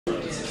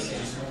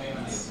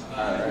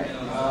Alright.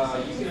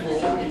 You can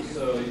hold,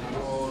 so you can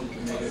hold to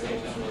make it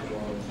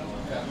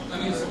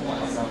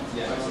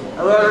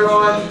Hello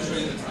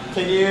everyone.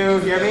 Can you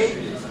hear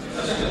me?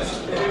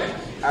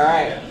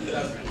 Alright.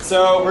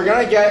 So we're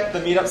going to get the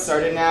meetup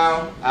started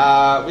now.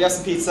 We have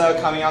some pizza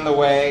coming on the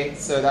way,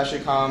 so that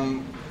should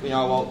come,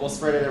 we'll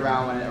spread it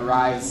around when it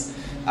arrives.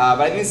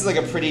 But I think this is like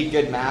a pretty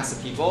good mass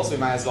of people, so we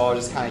might as well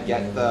just kind of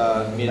get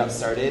the meetup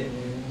started.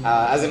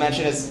 As I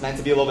mentioned, it's meant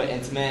to be a little bit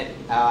intimate.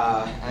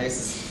 I guess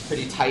it's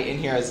pretty tight in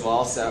here as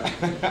well, so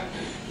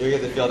you'll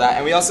get to feel that.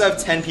 And we also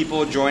have 10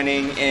 people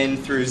joining in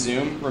through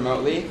Zoom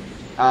remotely.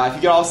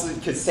 If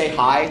you could say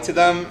hi to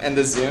them in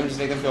the Zoom, just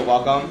make them feel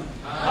welcome.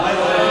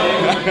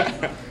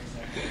 Hi.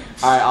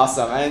 All right,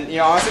 awesome. And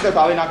honestly, they're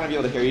probably not going to be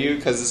able to hear you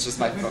because it's just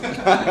my phone,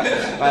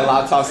 my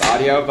laptop's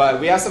audio. But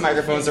we have some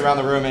microphones around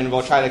the room, and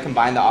we'll try to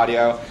combine the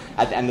audio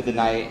at the end of the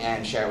night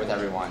and share it with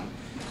everyone.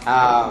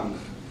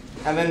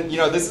 And then,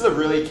 this is a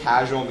really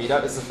casual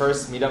meetup. It's the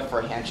first meetup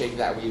for Handshake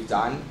that we've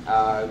done.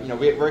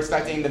 We're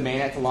expecting the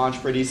mainnet to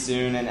launch pretty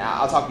soon, and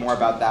I'll talk more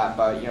about that.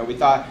 But we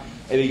thought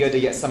it'd be good to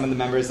get some of the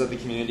members of the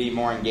community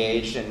more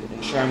engaged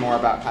and share more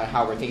about kind of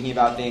how we're thinking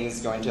about things,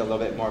 go into a little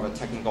bit more of a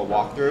technical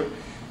walkthrough.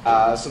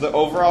 So the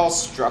overall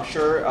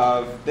structure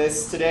of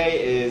this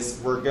today is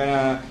we're going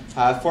to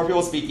have 4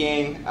 people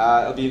speaking.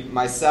 It'll be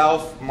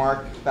myself,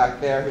 Mark back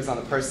there, who's on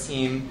the purse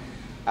team,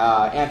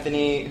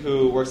 Anthony,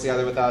 who works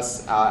together with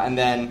us, and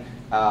then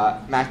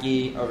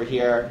McKie over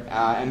here.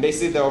 And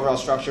basically the overall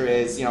structure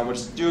is, we'll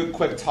just do a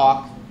quick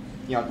talk,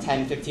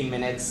 10, 15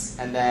 minutes,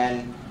 and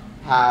then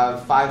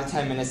have 5 to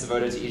 10 minutes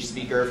devoted to each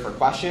speaker for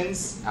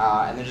questions,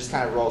 and then just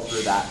kind of roll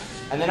through that.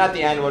 And then at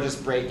the end, we'll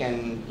just break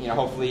and,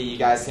 hopefully you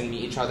guys can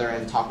meet each other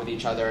and talk with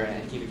each other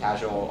and keep it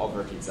casual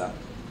over pizza.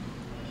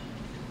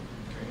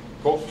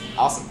 Cool.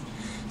 Awesome.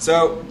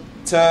 So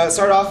to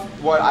start off,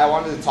 what I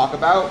wanted to talk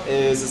about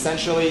is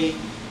essentially,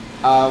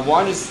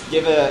 one, just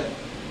give a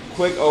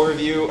quick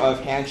overview of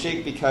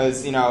Handshake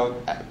because,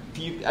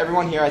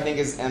 everyone here I think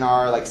is in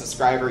our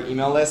subscriber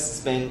email list.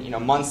 It's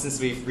been, months since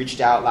we've reached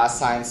out last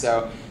time,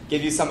 so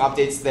give you some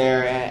updates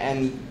there,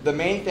 and the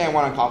main thing I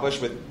want to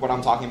accomplish with what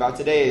I'm talking about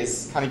today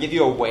is kind of give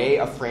you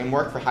a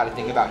framework for how to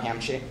think about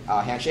Handshake.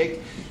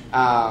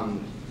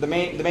 The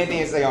main thing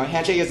is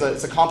Handshake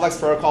is a complex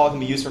protocol. It can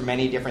be used for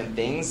many different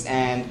things,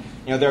 and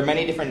there are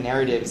many different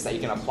narratives that you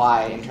can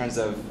apply in terms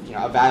of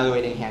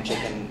evaluating Handshake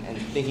and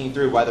thinking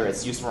through whether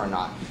it's useful or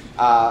not.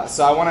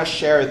 So I want to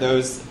share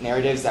those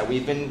narratives that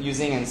we've been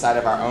using inside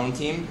of our own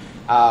team,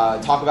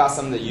 talk about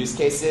some of the use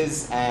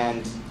cases,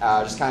 and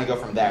just kind of go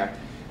from there.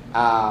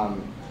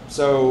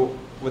 So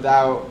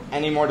without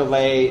any more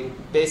delay,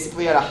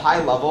 basically at a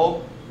high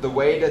level, the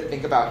way to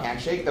think about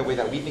Handshake, the way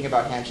that we think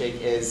about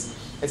Handshake is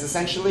it's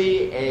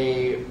essentially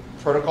a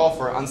protocol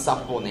for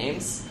unstoppable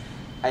names.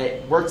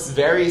 It works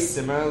very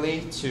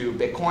similarly to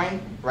Bitcoin,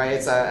 right?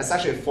 It's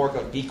actually a fork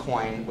of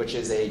Bcoin, which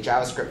is a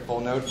JavaScript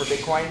full node for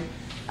Bitcoin.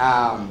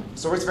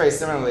 So it works very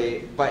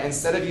similarly, but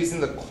instead of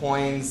using the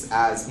coins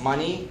as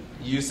money,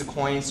 you use the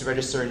coins to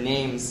register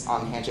names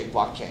on the Handshake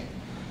blockchain.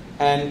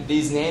 And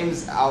these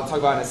names, I'll talk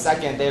about in a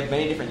second, they have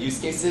many different use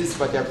cases,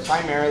 but they're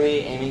primarily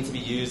aiming to be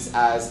used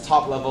as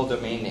top-level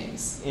domain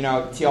names.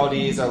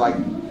 TLDs are like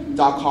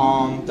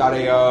 .com,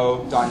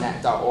 .ao,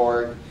 .net,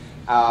 .org.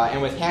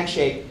 And with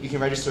Handshake, you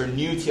can register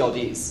new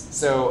TLDs.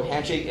 So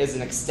Handshake is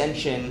an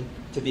extension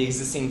to the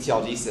existing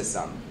TLD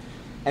system.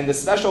 And the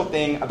special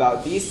thing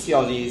about these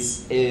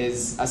TLDs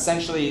is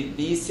essentially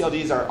these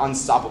TLDs are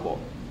unstoppable.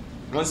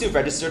 Once you've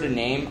registered a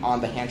name on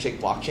the Handshake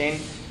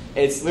blockchain,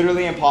 it's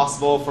literally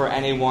impossible for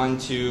anyone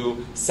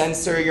to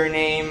censor your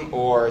name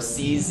or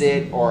seize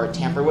it or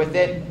tamper with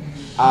it.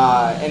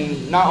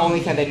 And not only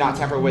can they not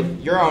tamper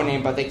with your own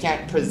name, but they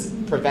can't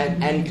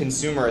prevent end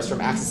consumers from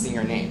accessing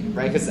your name,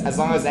 right? Because as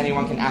long as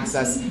anyone can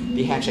access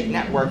the Handshake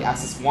network,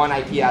 access one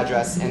IP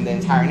address in the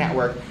entire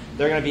network,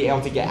 they're going to be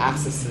able to get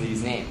access to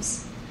these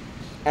names.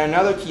 And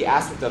another key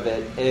aspect of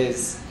it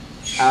is,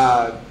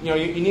 you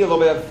need a little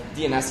bit of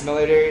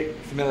DNS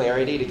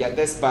familiarity to get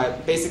this,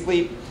 but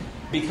basically,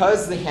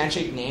 because the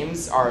Handshake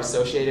names are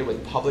associated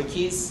with public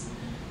keys,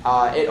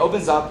 it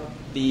opens up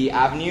the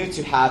avenue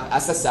to have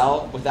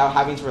SSL without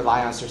having to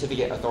rely on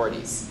certificate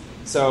authorities.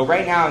 So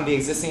right now in the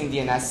existing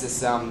DNS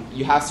system,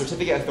 you have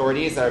certificate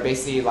authorities that are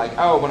basically like,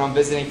 oh, when I'm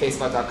visiting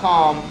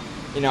Facebook.com,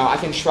 I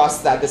can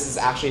trust that this is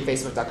actually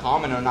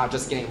Facebook.com and I'm not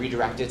just getting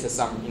redirected to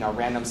some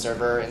random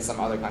server in some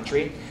other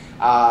country.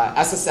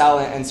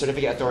 SSL and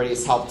certificate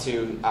authorities help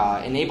to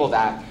enable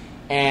that.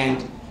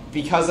 And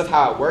because of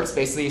how it works,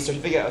 basically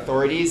certificate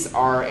authorities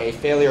are a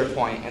failure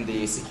point in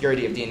the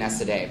security of DNS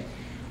today.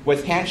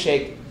 With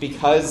Handshake,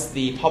 because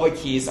the public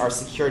keys are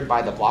secured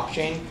by the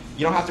blockchain,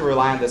 you don't have to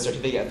rely on the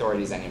certificate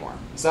authorities anymore.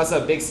 So that's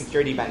a big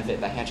security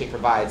benefit that Handshake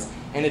provides,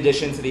 in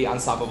addition to the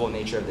unstoppable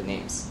nature of the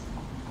names.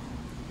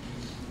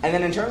 And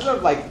then in terms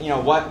of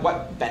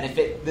what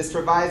benefit this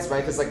provides,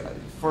 right? Because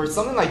for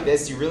something like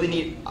this, you really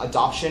need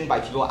adoption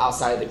by people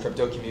outside of the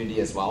crypto community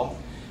as well.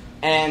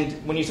 And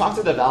when you talk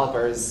to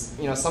developers,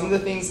 some of the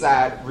things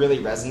that really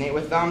resonate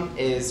with them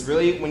is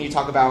really when you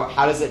talk about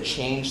how does it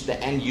change the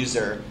end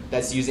user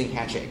that's using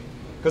Handshake.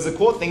 Because the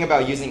cool thing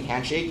about using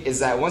Handshake is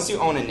that once you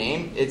own a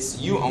name, it's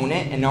you own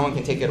it and no one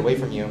can take it away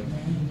from you.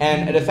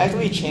 And it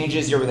effectively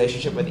changes your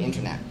relationship with the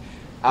internet.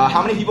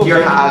 How many people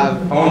here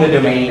have owned a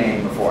domain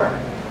name before?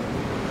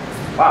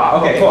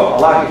 Wow, okay, cool, a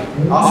lot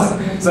of you.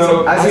 Awesome.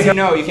 So as you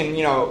know, you can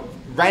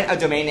rent a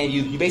domain name,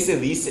 you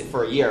basically lease it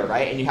for a year,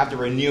 right? And you have to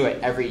renew it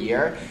every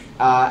year.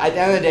 At the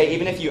end of the day,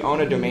 even if you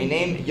own a domain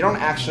name, you don't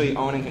actually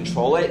own and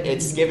control it.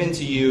 It's given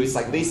to you, it's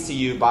like leased to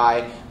you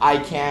by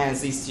ICANN,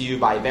 it's leased to you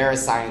by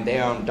VeriSign, they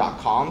own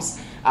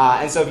 .coms.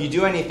 And so if you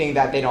do anything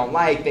that they don't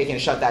like, they can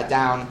shut that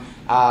down.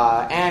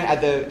 And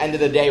at the end of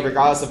the day,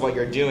 regardless of what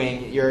you're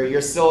doing,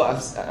 you're still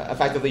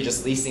effectively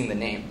just leasing the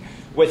name.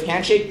 With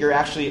Handshake, you're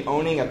actually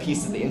owning a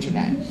piece of the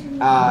internet.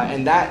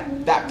 And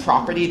that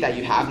property that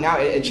you have now,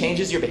 it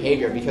changes your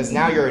behavior because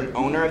now you're an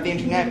owner of the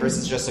internet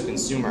versus just a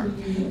consumer.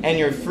 And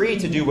you're free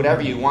to do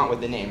whatever you want with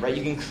the name, right?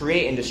 You can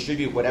create and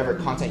distribute whatever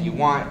content you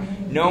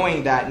want,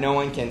 knowing that no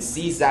one can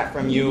seize that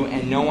from you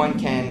and no one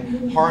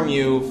can harm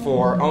you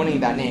for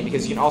owning that name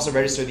because you can also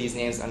register these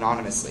names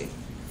anonymously.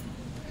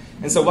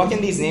 And so what can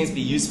these names be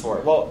used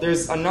for? Well,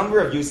 there's a number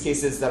of use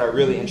cases that are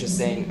really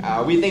interesting.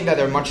 We think that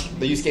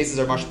the use cases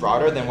are much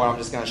broader than what I'm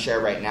just going to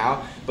share right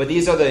now, but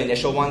these are the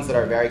initial ones that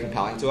are very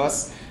compelling to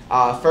us.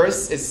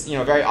 First, it's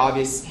very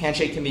obvious.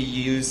 Handshake can be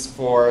used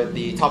for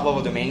the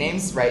top-level domain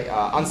names, right?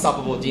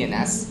 Unstoppable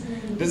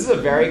DNS. This is a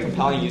very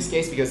compelling use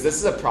case because this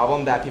is a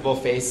problem that people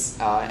face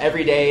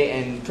every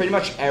day in pretty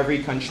much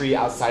every country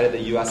outside of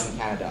the US and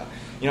Canada.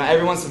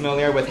 Everyone's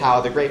familiar with how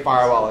the Great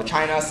Firewall of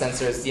China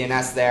censors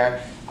DNS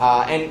there.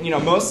 And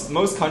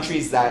most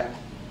countries that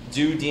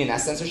do DNS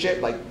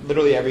censorship, like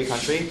literally every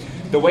country,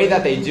 the way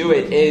that they do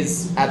it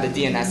is at the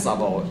DNS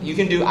level. You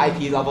can do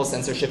IP level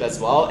censorship as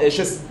well. It's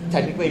just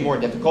technically more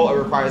difficult. It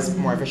requires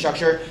more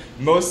infrastructure.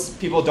 Most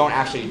people don't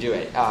actually do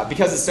it.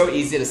 Because it's so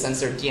easy to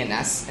censor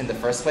DNS in the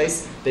first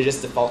place, they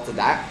just default to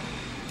that.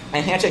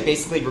 And Handshake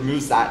basically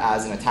removes that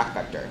as an attack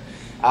vector.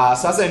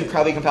 So that's an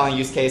incredibly compelling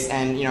use case.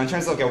 And in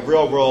terms of like a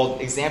real-world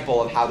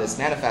example of how this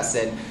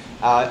manifested,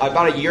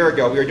 about a year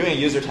ago, we were doing a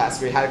user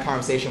test. We had a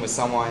conversation with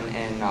someone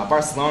in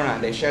Barcelona,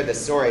 and they shared this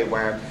story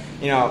where,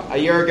 a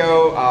year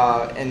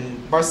ago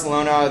in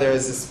Barcelona,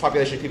 there's this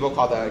population of people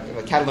called the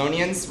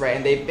Catalonians, right?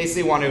 And they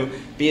basically want to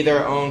be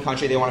their own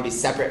country. They want to be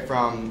separate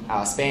from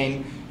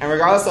Spain. And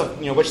regardless of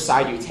which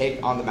side you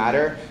take on the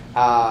matter,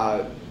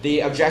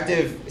 the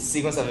objective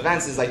sequence of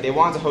events is like they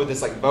wanted to hold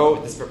this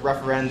vote, this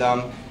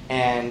referendum,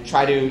 and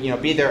try to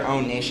be their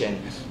own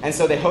nation. And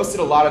so they hosted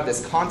a lot of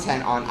this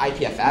content on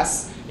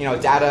IPFS,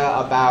 data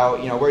about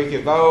where you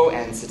could vote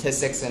and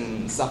statistics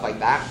and stuff like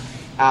that.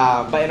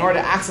 But in order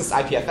to access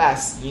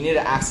IPFS, you need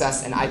to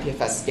access an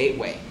IPFS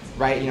gateway,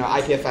 right?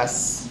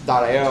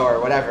 IPFS.io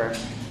or whatever.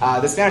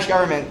 The Spanish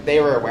government, they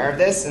were aware of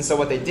this, and so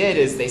what they did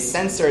is they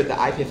censored the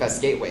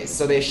IPFS gateways.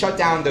 So they shut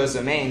down those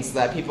domains so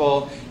that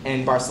people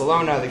in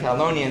Barcelona, the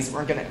Catalonians,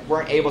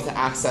 weren't able to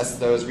access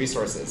those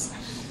resources.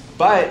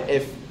 But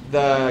if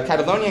the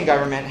Catalonian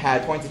government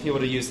had pointed people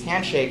to use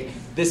Handshake,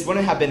 this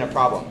wouldn't have been a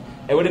problem.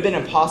 It would have been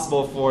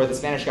impossible for the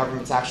Spanish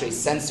government to actually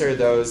censor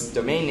those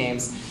domain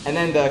names, and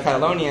then the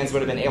Catalonians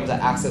would have been able to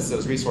access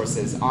those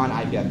resources on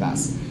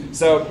IPFS.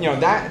 So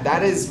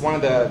that is one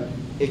of the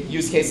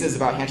use cases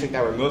about Handshake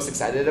that we're most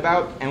excited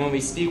about. And when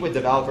we speak with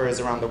developers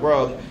around the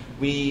world,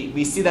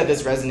 we see that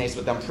this resonates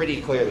with them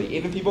pretty clearly.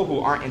 Even people who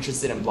aren't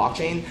interested in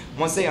blockchain,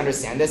 once they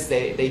understand this,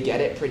 they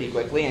get it pretty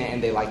quickly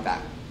and they like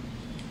that.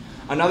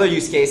 Another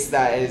use case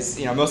that is,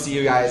 most of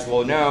you guys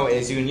will know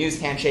is you can use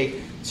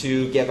Handshake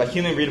to give a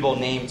human readable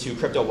name to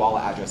crypto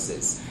wallet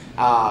addresses.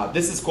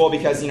 This is cool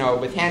because,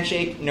 with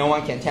Handshake, no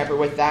one can tamper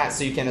with that,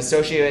 so you can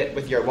associate it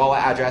with your wallet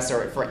address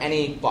or for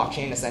any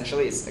blockchain,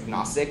 essentially. It's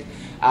agnostic.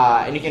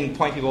 And you can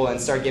point people and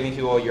start giving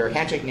people your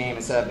Handshake name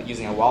instead of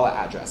using a wallet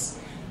address.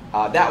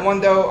 That one,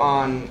 though,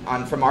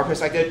 from our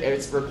perspective,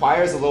 it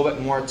requires a little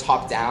bit more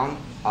top-down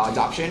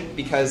adoption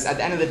because at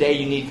the end of the day,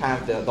 you need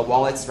kind of the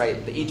wallets,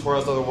 right? The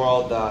eToro's of the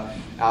world, the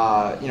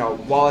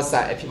wallets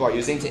that people are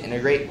using to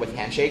integrate with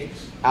Handshake.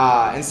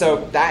 And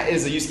so that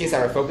is a use case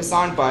that we're focused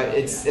on, but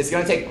it's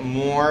going to take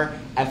more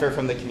effort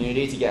from the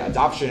community to get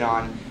adoption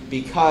on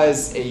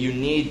because you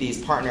need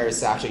these partners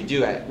to actually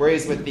do it.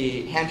 Whereas with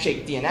the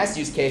Handshake DNS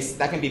use case,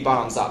 that can be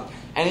bottoms up.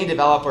 Any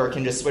developer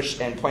can just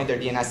switch and point their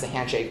DNS to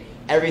Handshake.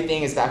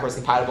 Everything is backwards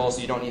compatible, so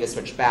you don't need to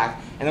switch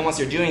back. And then once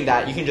you're doing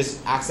that, you can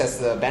just access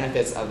the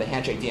benefits of the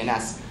Handshake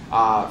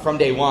DNS from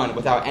day one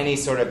without any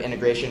sort of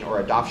integration or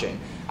adoption.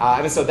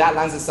 And so that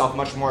lends itself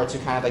much more to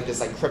kind of like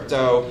this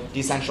crypto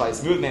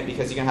decentralized movement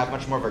because you can have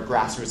much more of a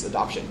grassroots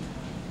adoption.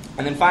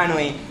 And then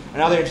finally,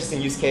 another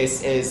interesting use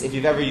case is if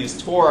you've ever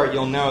used Tor,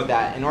 you'll know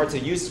that in order to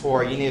use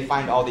Tor, you need to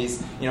find all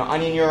these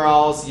onion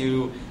URLs.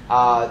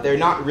 They're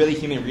not really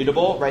human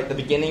readable, right? The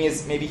beginning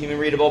is maybe human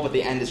readable, but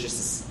the end is just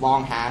this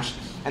long hash.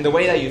 And the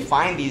way that you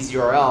find these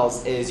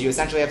URLs is you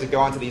essentially have to go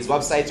onto these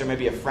websites, or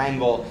maybe a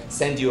friend will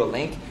send you a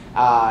link,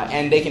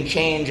 and they can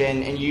change,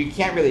 and you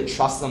can't really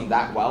trust them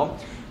that well.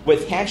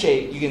 With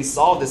Handshake, you can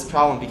solve this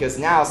problem because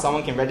now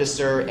someone can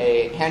register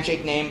a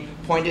Handshake name,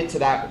 point it to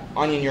that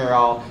Onion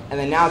URL, and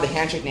then now the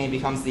Handshake name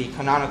becomes the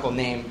canonical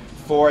name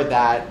for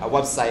that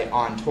website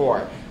on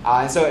Tor.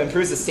 And so it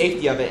improves the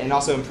safety of it and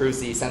also improves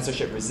the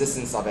censorship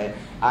resistance of it.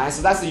 And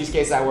so that's the use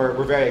case that we're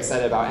very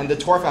excited about. And the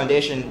Tor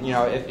Foundation,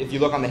 if you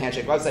look on the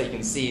Handshake website, you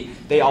can see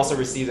they also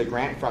received a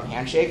grant from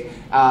Handshake.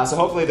 So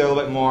hopefully they're a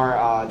little bit more,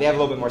 they have a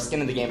little bit more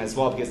skin in the game as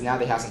well because now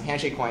they have some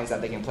Handshake coins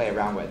that they can play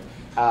around with.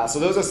 So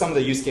those are some of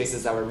the use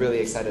cases that we're really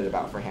excited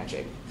about for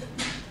Handshake.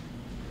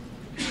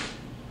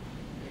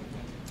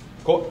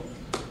 Cool.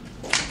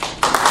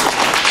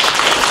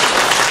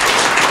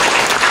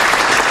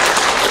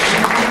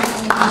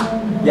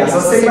 Yeah, so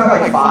let's take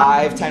about like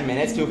 5-10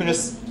 minutes. You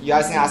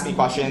guys can ask me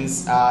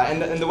questions.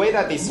 And the way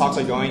that these talks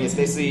are going is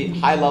basically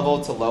high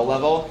level to low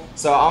level.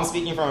 So I'm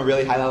speaking from a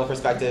really high level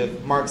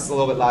perspective. Mark's a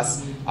little bit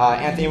less.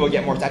 Anthony will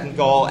get more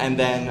technical. And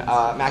then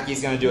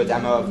McKie's going to do a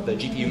demo of the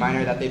GPU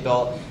miner that they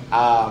built.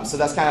 So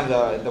that's kind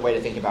of the way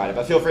to think about it.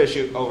 But feel free to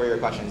shoot over your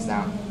questions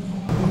now.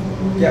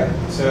 Yeah.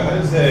 So how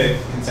does the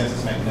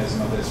consensus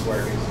mechanism of this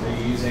work?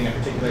 Are you using a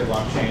particular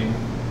blockchain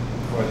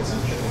for the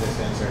censorship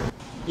resistance? Or?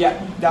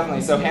 Yeah,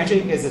 definitely. So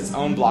Handshake is its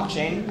own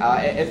blockchain.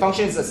 It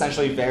functions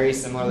essentially very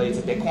similarly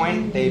to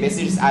Bitcoin. They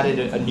basically just added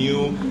a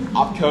new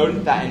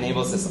opcode that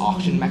enables this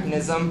auction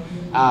mechanism.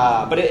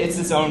 But it's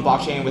its own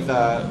blockchain with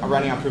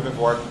running on proof of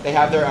work. They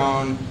have their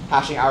own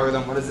hashing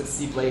algorithm. What is it,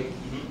 C Blake?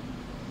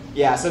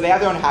 Yeah, so they have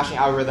their own hashing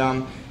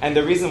algorithm. And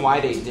the reason why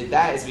they did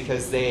that is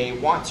because they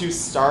want to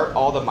start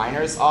all the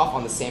miners off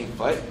on the same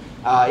foot.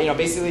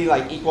 Basically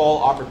like equal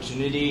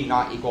opportunity,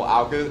 not equal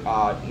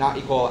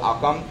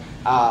outcome.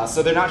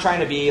 So they're not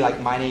trying to be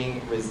like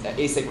mining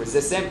ASIC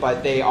resistant,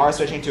 but they are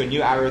switching to a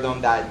new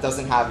algorithm that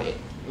doesn't have,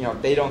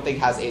 they don't think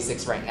has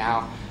ASICs right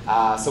now.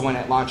 So when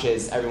it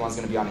launches, everyone's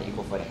going to be on an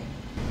equal footing.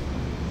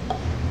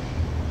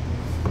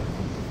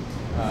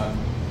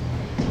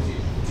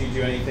 Do you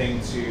do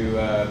anything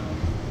to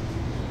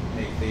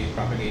make the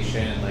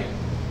propagation and like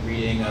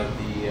reading of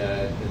the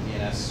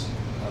DNS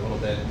a little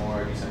bit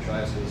more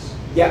decentralized?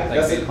 Yeah,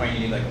 like Bitcoin, you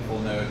need like a full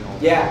node. And all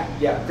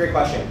yeah, great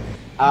question.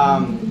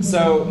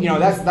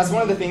 That's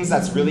one of the things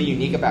that's really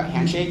unique about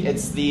Handshake.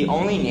 It's the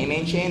only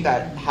naming chain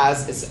that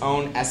has its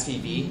own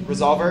SPV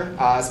resolver.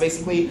 It's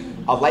basically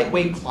a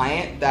lightweight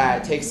client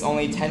that takes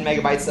only 10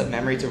 megabytes of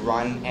memory to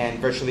run and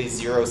virtually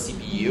 0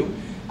 CPU.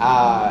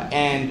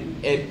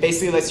 And it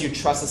basically lets you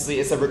trustlessly,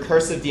 it's a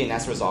recursive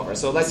DNS resolver.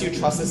 So it lets you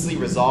trustlessly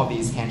resolve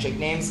these Handshake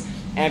names.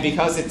 And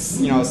because it's,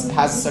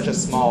 has such a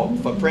small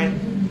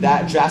footprint,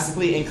 that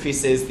drastically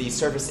increases the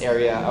surface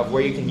area of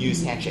where you can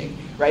use Handshake.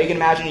 Right? You can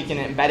imagine you can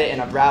embed it in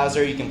a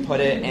browser, you can put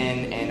it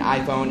in an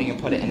iPhone, you can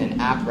put it in an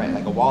app, right,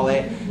 like a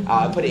wallet,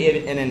 put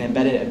it in an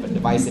embedded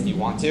device if you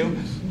want to.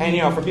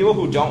 And for people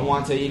who don't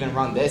want to even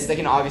run this, they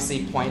can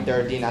obviously point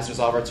their DNS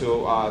resolver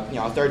to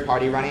a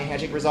third-party running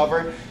Handshake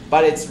resolver.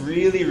 But it's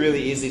really,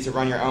 really easy to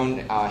run your own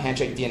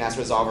Handshake DNS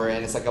resolver,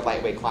 and it's like a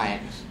lightweight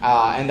client,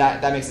 and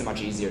that makes it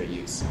much easier to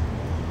use.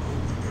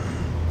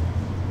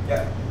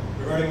 Yeah.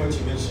 Regarding what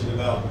you mentioned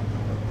about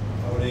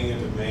owning a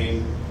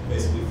domain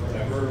basically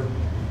forever,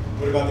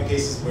 what about the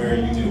cases where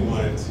you do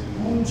want it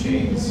to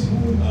change,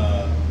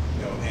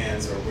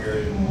 hands, or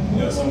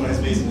where someone has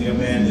basically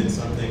abandoned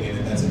something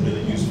and that's a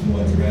really useful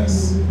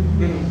address?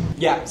 Mm-hmm.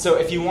 Yeah. So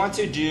if you want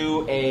to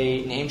do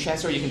a name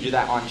transfer, you can do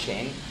that on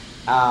chain.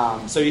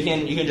 So you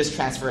can just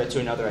transfer it to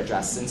another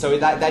address, and so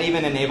that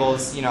even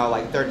enables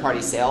like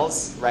third-party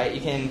sales, right?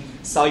 You can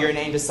sell your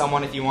name to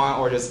someone if you want,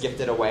 or just gift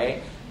it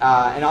away.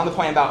 And on the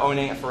point about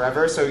owning it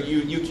forever, so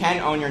you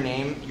can own your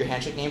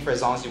Handshake name for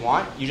as long as you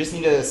want. You just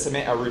need to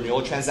submit a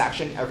renewal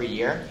transaction every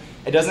year.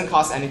 It doesn't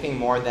cost anything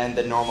more than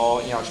the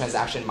normal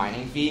transaction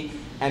mining fee.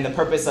 And the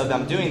purpose of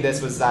them doing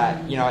this was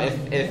that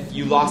if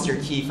you lost your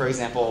key, for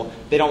example,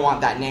 they don't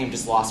want that name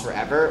just lost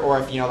forever. Or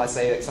if let's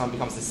say that someone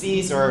becomes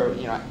deceased, or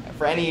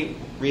for any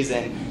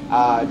reason,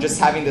 just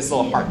having this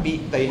little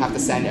heartbeat that you have to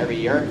send every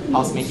year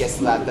helps make it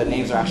so that the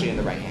names are actually in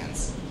the right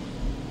hands.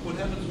 What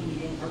happens when you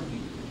don't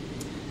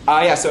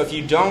heartbeat? So if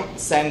you don't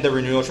send the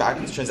renewal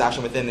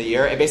transaction within the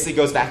year, it basically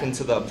goes back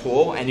into the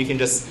pool, and you can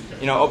just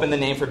open the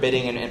name for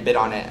bidding and bid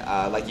on it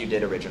like you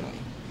did originally.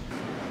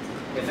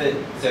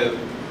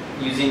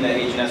 Using the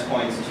HNS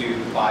coins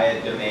to buy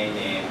a domain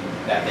name,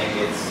 that then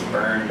gets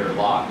burned or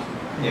locked.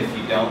 If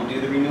you don't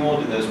do the renewal,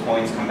 do those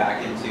coins come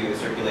back into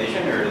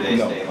circulation, or do they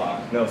stay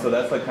locked? No, so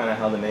that's like kind of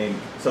how the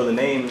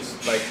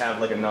names like have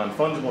like a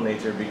non-fungible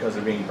nature because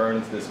they're being burned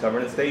into this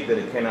covenant state that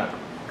it cannot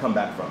come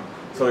back from.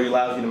 So it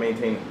allows you to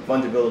maintain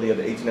fungibility of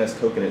the HNS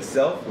token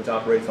itself, which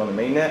operates on the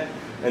mainnet.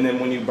 And then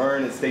when you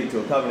burn its state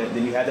to a covenant,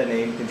 then you have that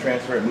name, you can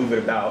transfer it, move it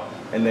about,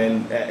 and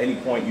then at any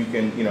point you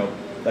can,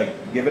 like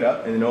give it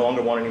up and no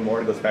longer want it anymore.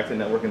 It goes back to the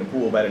network in the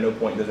pool, but at no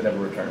point does it ever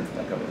return from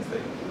that covenant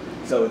state.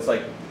 So it's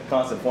like a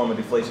constant form of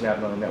deflation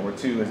happening on the network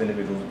too as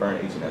individuals burn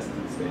HNS into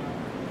the state.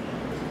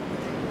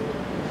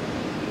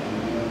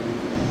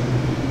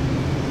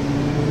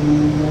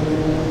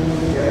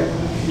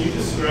 Can you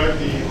describe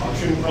the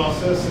auction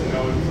process and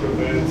how it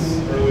prevents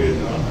early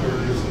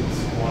adopters and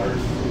squatters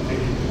from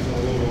taking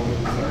control of all the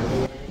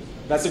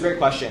That's a great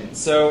question.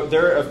 So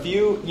there are a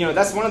few,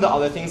 that's one of the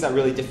other things that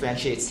really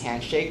differentiates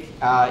Handshake.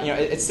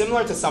 It's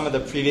similar to some of the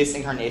previous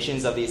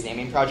incarnations of these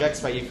naming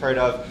projects, right? You've heard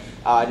of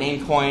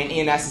Namecoin.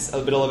 ENS is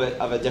a bit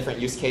of a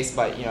different use case,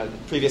 but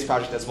previous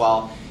project as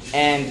well.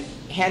 And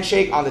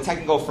Handshake on the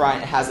technical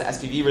front has the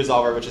SPV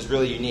resolver, which is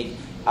really unique.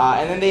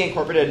 And then they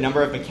incorporated a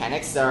number of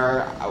mechanics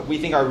that we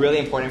think are really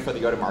important for the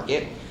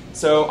go-to-market.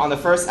 So on the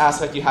first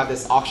aspect, you have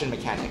this auction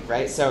mechanic,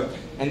 right? So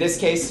in this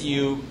case,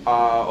 you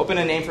open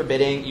a name for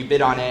bidding, you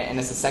bid on it, and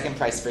it's a second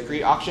price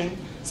victory auction.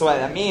 So what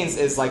that means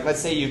is, like, let's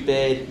say you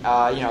bid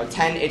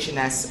 10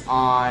 HNS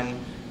on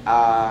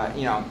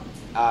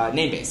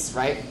Namebase,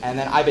 right? And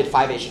then I bid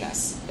 5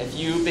 HNS. If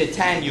you bid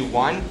 10, you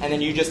won, and then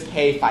you just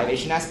pay 5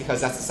 HNS because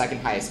that's the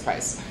second highest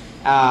price.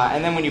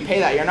 And then when you pay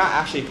that, you're not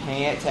actually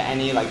paying it to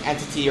any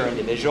entity or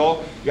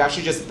individual. You're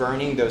actually just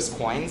burning those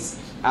coins.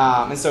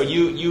 And so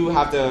you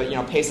have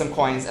to pay some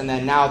coins, and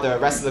then now the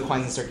rest of the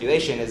coins in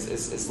circulation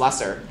is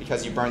lesser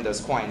because you burned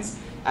those coins.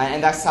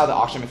 And that's how the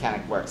auction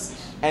mechanic works.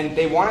 And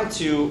they wanted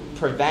to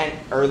prevent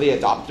early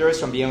adopters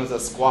from being able to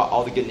squat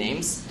all the good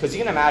names. Because you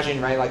can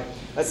imagine, right,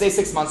 let's say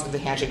 6 months into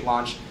Handshake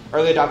launch,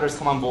 early adopters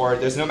come on board,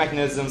 there's no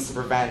mechanisms to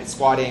prevent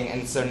squatting,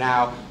 and so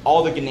now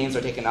all the good names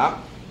are taken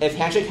up. If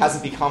Handshake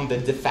hasn't become the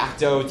de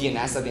facto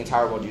DNS that the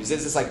entire world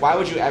uses, it's like, why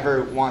would you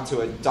ever want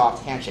to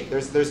adopt Handshake?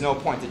 There's no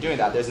point to doing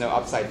that. There's no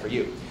upside for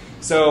you.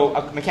 So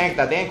a mechanic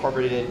that they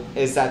incorporated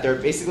is that they're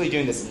basically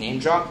doing this name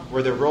drop,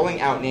 where they're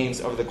rolling out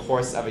names over the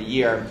course of a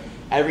year.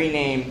 Every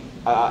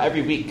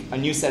week, a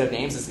new set of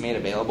names is made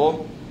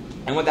available.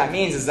 And what that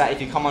means is that if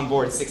you come on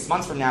board 6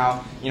 months from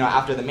now,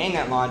 after the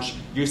mainnet launch,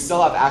 you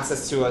still have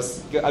access to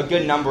a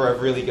good number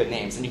of really good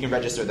names, and you can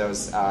register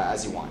those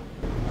as you want.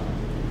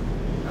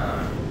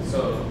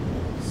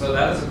 So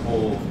that is a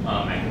cool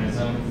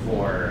mechanism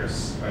for.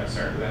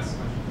 Sorry, that's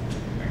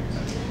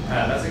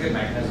a good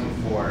mechanism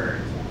for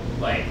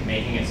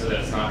making it so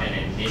that it's not an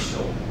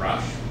initial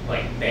rush,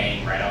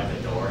 bang right out the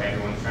door.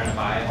 Everyone's trying to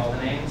buy all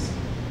the names.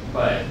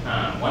 But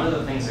one of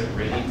the things that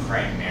really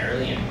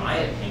primarily, in my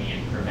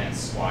opinion, prevents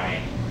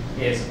squatting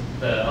is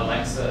the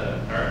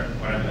Alexa, or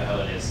whatever the hell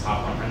it is,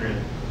 top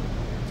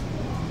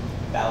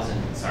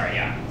 100,000. Sorry,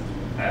 yeah.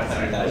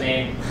 The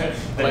name, I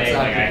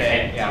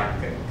can't talk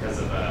because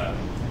of the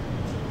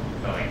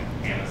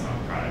Amazon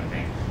product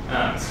thing.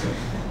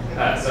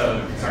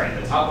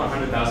 The top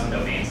 100,000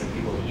 domains that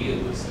people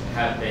use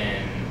have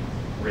been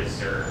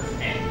reserved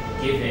and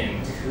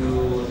given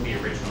to the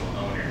original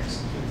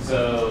owners.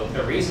 So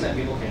the reason that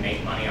people can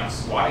make money off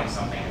squatting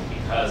something is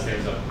because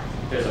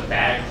there's a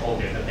bag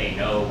holder that they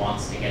know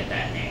wants to get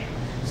that name.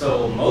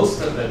 So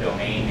most of the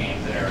domain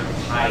names that are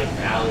of high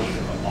value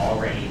have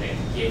already been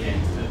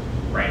given to the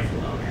rightful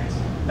owners.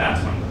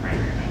 That's one of the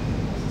primary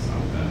mechanisms. It's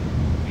not the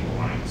people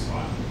wanting to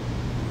squat.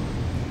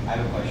 I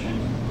have a question,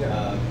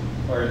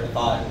 or a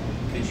thought.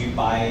 Could you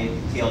buy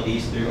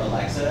TLDs through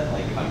Alexa?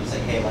 If I'm just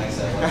hey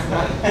Alexa, what's the...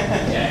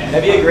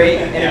 That'd be a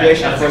great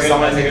integration for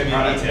someone to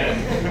product.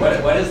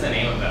 What is the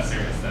name of that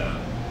service though?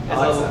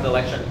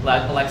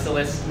 Alexa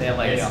list. They have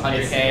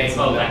 100K. It's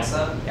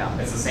Alexa? Yeah.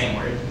 It's the same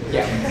word?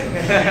 Yeah.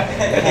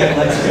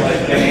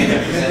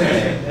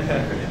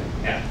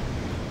 Yeah.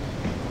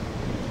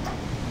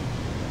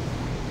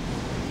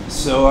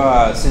 So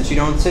since you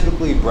don't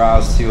typically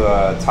browse to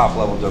a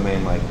top-level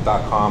domain like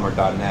 .com or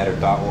 .net or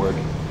 .org,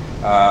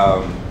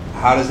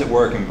 how does it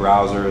work in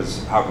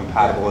browsers? How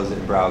compatible is it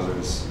in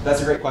browsers?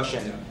 That's a great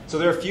question. So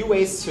there are a few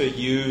ways to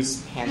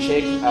use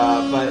Handshake,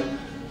 but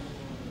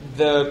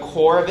the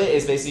core of it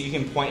is basically you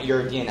can point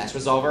your DNS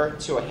resolver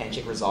to a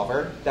Handshake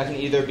resolver. That can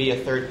either be a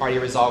third-party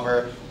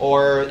resolver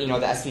or the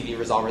SPV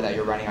resolver that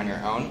you're running on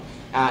your own.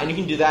 And you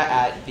can do that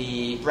at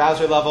the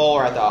browser level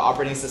or at the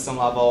operating system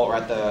level or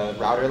at the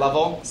router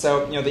level.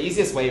 So the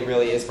easiest way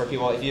really is for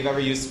people, if you've ever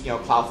used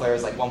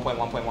Cloudflare's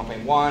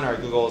 1.1.1.1 or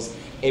Google's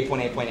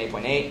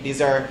 8.8.8.8,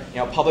 these are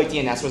public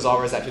DNS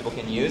resolvers that people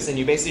can use, and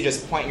you basically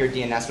just point your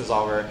DNS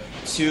resolver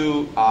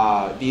to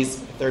these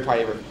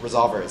third-party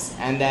resolvers,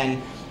 and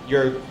then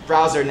your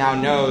browser now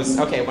knows,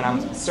 okay, when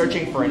I'm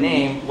searching for a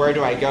name, where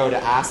do I go to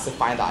ask to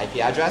find the IP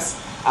address?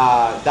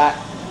 That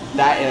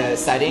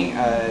setting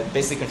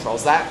basically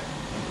controls that.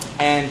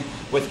 And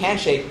with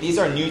Handshake, these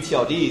are new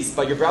TLDs,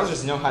 but your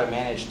browsers know how to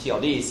manage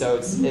TLDs, so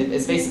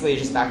it's basically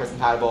just backwards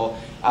compatible.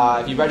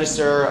 If you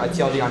register a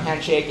TLD on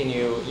Handshake and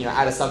you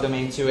add a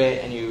subdomain to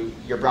it, and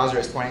your browser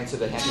is pointing to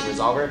the Handshake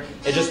resolver,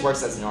 it just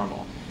works as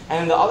normal.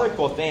 And the other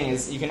cool thing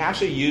is you can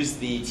actually use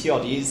the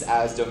TLDs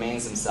as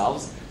domains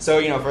themselves.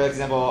 So for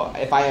example,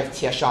 if I have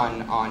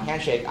Tieshun on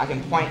Handshake, I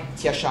can point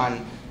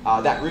Tieshun,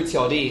 that root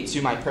TLD,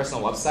 to my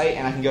personal website,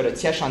 and I can go to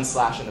Tieshun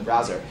 / in the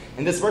browser.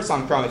 And this works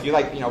on Chrome. If you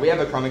we have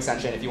a Chrome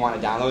extension if you want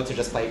to download to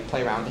just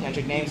play around with the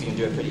Handshake names. You can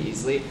do it pretty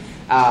easily.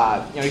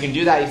 You can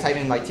do that. You type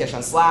in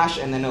Tieshun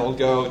 / and then it will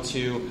go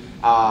to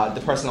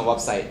the personal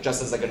website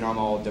just as a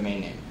normal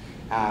domain name.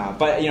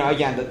 But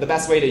again, the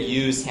best way to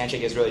use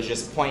Handshake is really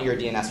just point your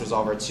DNS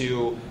resolver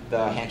to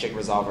the Handshake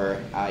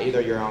resolver,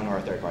 either your own or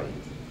a third party.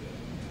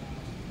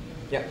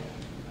 Yep.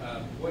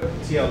 What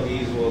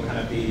TLDs will kind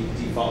of be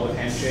default with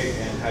Handshake,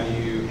 and how do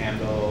you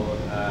handle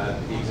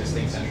the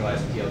existing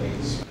centralized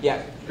TLDs?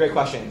 Yeah, great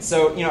question.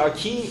 So, a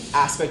key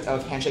aspect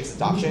of Handshake's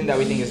adoption that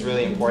we think is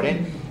really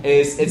important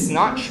is it's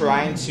not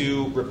trying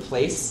to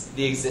replace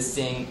the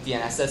existing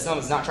DNS system.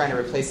 It's not trying to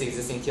replace the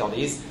existing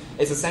TLDs.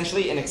 It's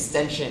essentially an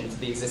extension to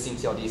the existing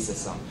TLD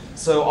system.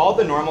 So all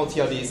the normal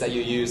TLDs that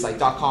you use, like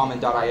 .com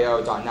and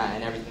 .io, .net,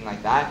 and everything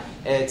like that,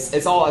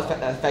 it's all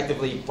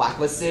effectively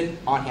blacklisted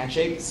on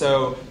Handshake.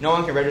 So no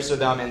one can register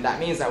them, and that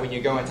means that when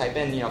you go and type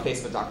in,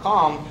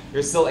 Facebook.com,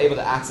 you're still able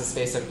to access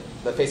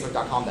the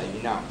Facebook.com that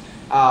you know.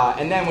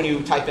 And then when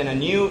you type in a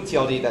new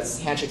TLD that's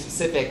Handshake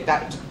specific,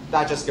 that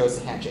just goes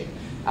to Handshake.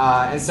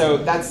 And so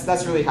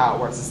that's really how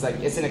it works.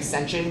 It's an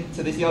extension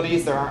to the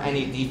TLDs. There aren't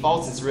any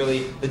defaults. It's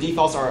really, the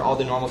defaults are all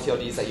the normal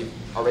TLDs that you've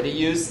already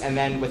used, and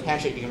then with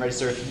Handshake you can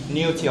register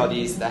new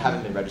TLDs that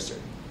haven't been registered.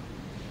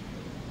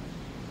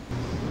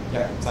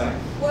 Yeah, Simon?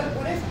 What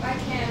if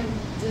ICANN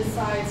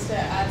decides to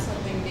add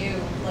something new?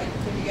 Like,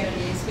 could you get a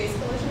namespace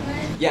collision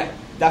there? Yeah,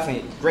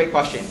 definitely. Great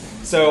question.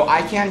 So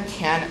ICANN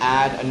can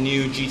add a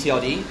new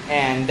GTLD,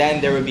 and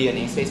then there would be a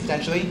namespace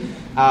potentially.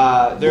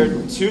 There are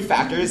two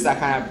factors that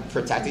kind of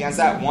protect against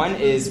that. One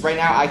is right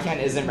now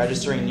ICANN isn't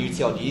registering new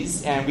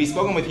TLDs, and we've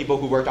spoken with people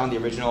who worked on the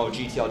original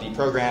GTLD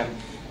program.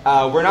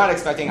 We're not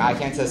expecting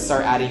ICANN to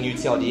start adding new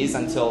TLDs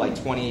until like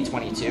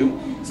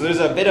 2022. So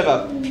there's a bit of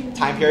a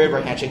time period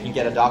where Handshake can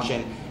get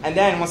adoption. And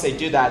then once they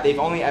do that, they've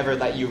only ever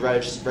let you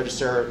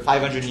register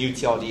 500 new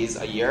TLDs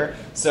a year.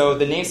 So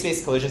the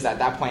namespace collisions at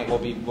that point will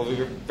be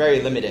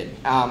very limited.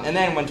 And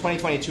then when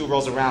 2022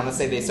 rolls around, let's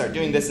say they start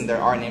doing this and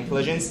there are name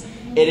collisions,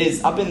 it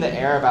is up in the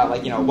air about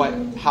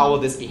how will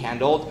this be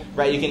handled,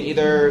 right? You can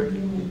either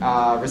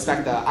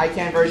respect the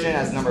ICANN version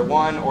as number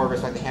one or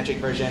respect the Handshake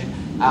version.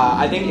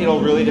 I think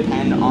it'll really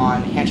depend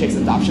on Handshake's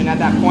adoption at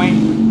that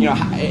point.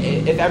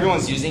 If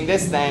everyone's using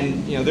this,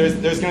 then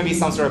there's going to be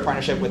some sort of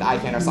partnership with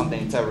ICANN or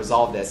something to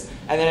resolve this.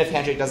 And then if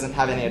Handshake doesn't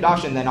have any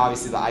adoption, then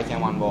obviously the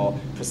ICANN one will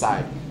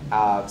preside.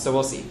 So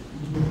we'll see.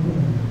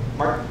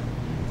 Mark?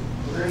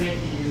 We're going to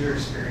make the user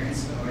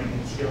experience of owning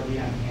a TLD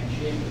on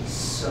Handshake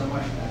so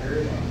much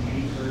better than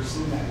any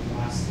person that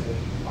wants to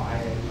buy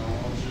a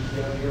normal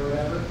GTLD or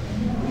whatever.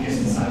 We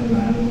just decided to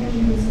buy it on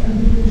Handshake instead.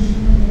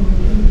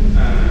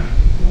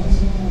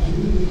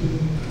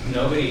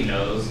 Nobody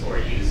knows or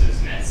uses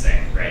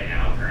NetSec right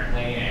now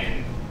currently,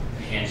 and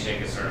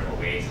Handshake is sort of a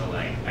way to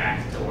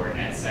backdoor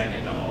NetSec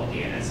into all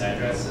DNS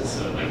addresses,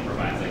 so it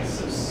provides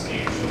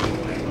substantial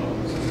level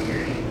of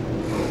security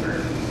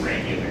over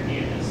regular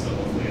DNS. So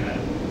hopefully that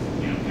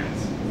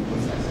counts.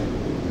 What's that say?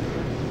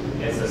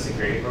 It's a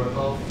security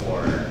protocol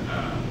for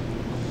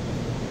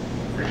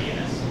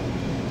DNS.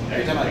 Are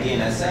you talking about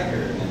DNSSEC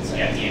or NetSec?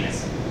 Yeah,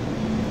 DNSSEC.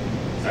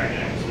 Sorry, did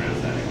I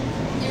mispronounce that?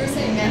 You were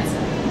saying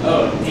NetSec.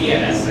 Oh,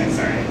 DNSSEC,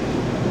 sorry.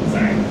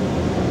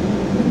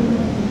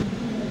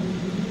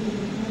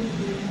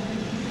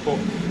 Cool.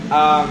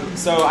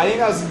 So I think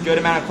that was a good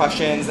amount of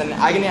questions, and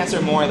I can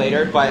answer more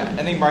later, but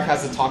I think Mark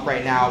has to talk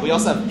right now. We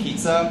also have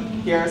pizza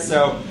here,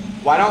 so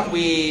why don't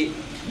we...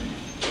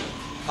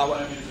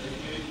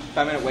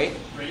 5-minute wait?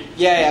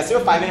 Yeah, let's do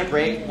a 5-minute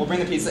break. We'll bring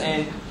the pizza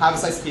in, have a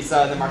slice of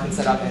pizza, and then Mark can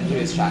set up and do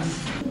his chat.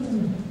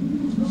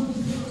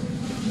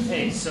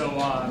 Hey, so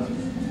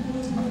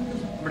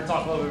we're going to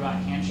talk a little bit about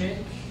Handshake.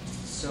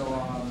 So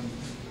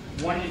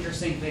one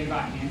interesting thing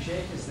about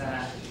Handshake is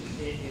that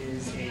it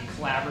is a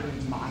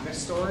collaborative manga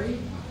story.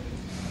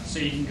 So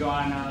you can go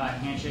on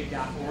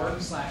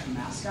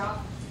handshake.org/mascot.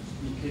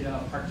 You could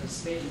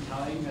participate in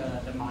telling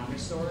the manga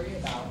story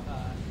about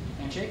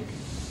Handshake.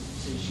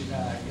 So you should go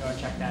and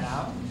check that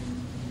out.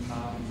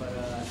 But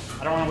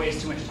I don't want to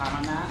waste too much time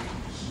on that.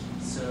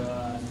 So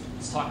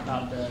let's talk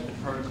about the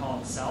protocol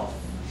itself.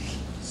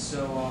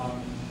 So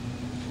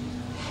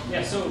I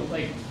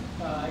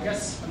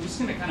guess I'm just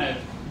going to kind of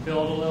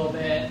build a little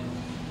bit.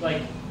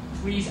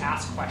 Please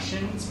ask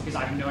questions because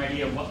I have no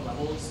idea what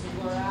levels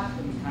people are at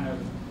and kind of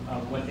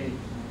what they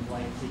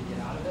like to get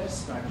out of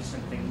this. But I've just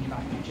been thinking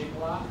about Handshake a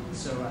lot,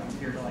 so I'm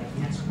here to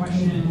answer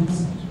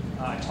questions,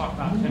 talk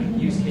about kind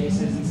of use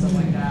cases and stuff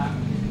like that.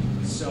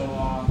 So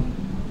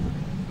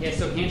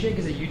so Handshake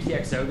is a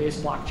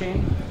UTXO-based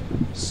blockchain.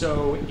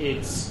 So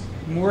it's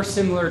more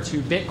similar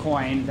to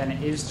Bitcoin than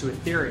it is to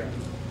Ethereum.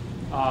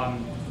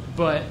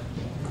 But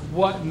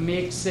what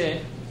makes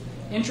it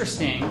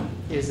interesting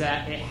is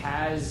that it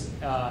has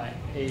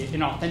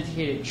an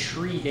authenticated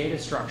tree data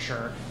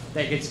structure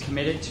that gets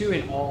committed to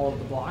in all of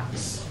the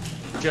blocks,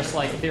 just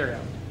like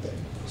Ethereum.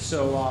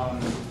 So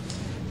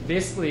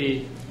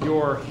basically,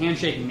 your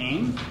Handshake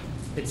name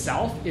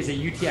itself is a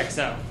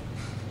UTXO.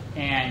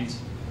 And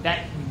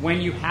that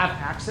when you have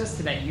access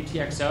to that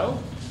UTXO,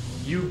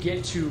 you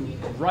get to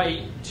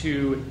write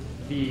to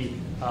the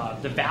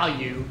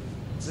value,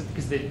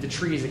 because the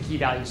tree is a key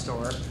value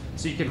store.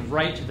 So you can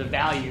write to the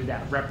value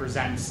that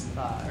represents,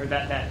 or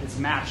that is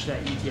matched to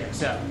that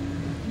UTXO.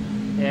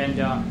 And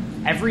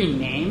every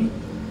name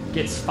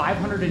gets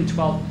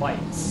 512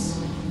 bytes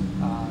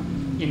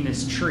in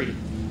this tree.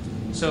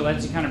 So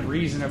that's kind of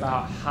reason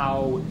about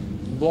how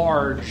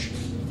large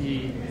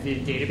the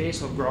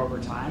database will grow over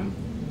time,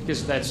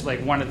 because that's like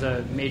one of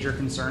the major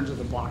concerns of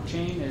the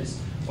blockchain is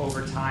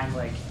over time,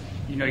 like,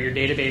 you know, your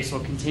database will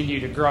continue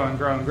to grow and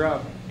grow and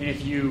grow. And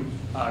if you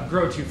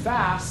grow too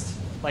fast,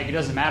 like, it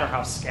doesn't matter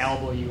how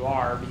scalable you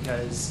are,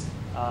 because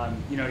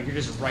you know, you're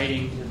just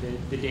writing to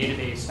the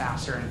database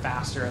faster and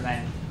faster, and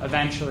then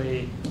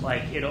eventually,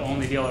 like, it'll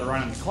only be able to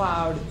run in the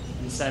cloud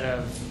instead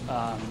of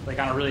like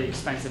on a really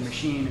expensive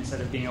machine,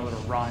 instead of being able to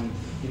run,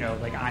 you know,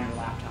 like on your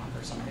laptop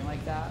or something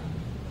like that.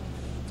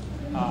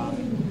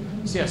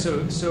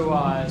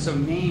 So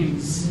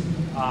names.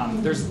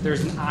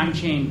 There's an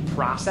on-chain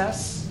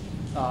process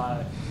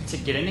to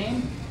get a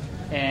name,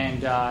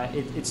 and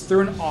it's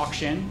through an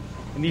auction.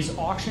 And these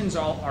auctions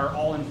are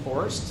all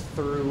enforced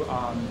through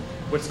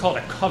what's called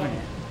a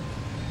covenant.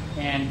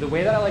 And the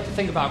way that I like to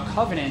think about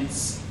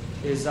covenants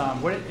is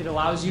what it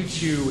allows you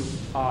to.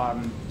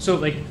 So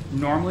like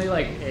normally,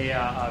 like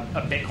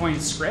a Bitcoin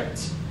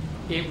script,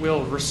 it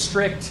will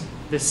restrict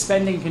the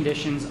spending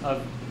conditions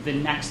of the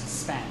next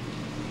spend,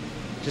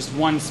 just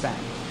one spend.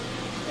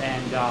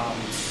 And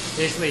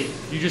basically,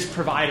 you just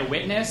provide a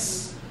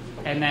witness,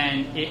 and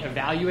then it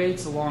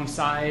evaluates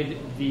alongside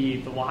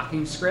the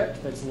locking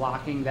script that's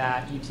locking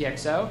that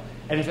UTXO.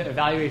 And if it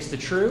evaluates the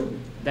true,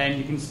 then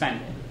you can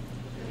spend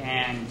it.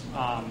 And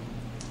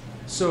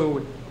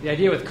so the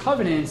idea with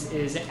covenants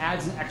is it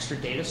adds an extra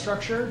data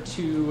structure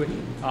to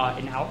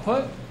an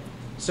output.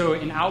 So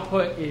an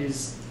output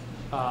is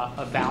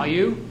a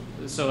value.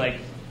 So like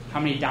how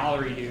many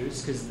dollar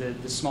redos, because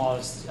the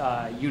smallest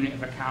unit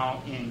of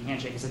account in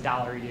Handshake is a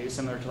dollar redo,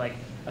 similar to like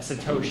a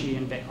Satoshi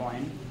in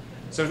Bitcoin.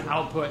 So an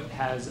output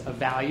has a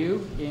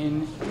value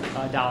in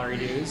dollar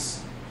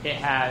redos. It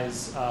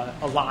has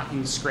a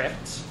locking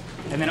script,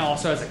 and then it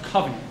also has a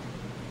covenant.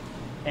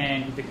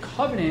 And the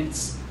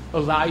covenants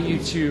allow you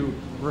to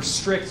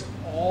restrict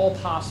all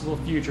possible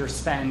future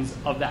spends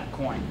of that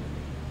coin.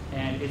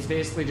 And it's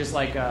basically just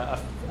like a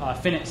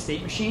finite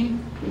state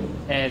machine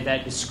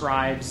that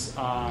describes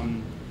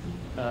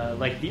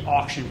like the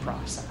auction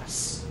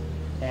process.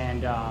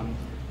 And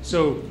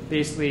so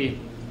basically,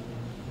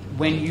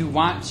 when you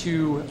want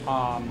to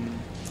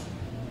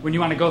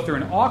go through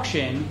an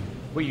auction,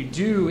 what you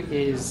do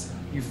is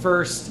you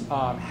first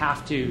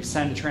have to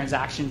send a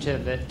transaction to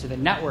the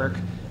network,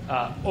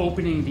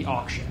 opening the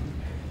auction.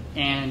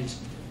 And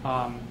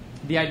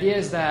the idea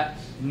is that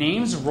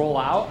names roll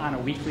out on a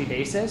weekly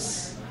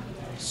basis.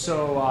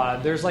 So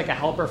there's like a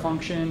helper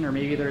function, or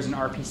maybe there's an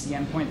RPC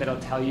endpoint that'll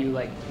tell you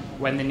like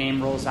when the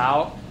name rolls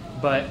out.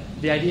 But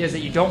the idea is that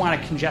you don't want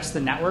to congest the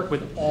network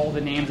with all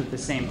the names at the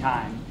same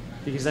time,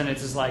 because then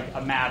it's just like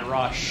a mad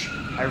rush.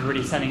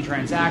 Everybody's sending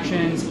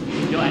transactions.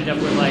 You'll end up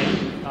with like,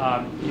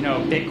 you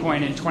know,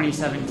 Bitcoin in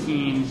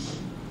 2017,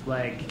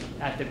 like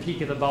at the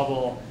peak of the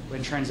bubble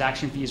when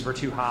transaction fees were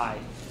too high.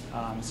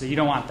 So you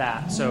don't want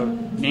that. So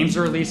names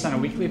are released on a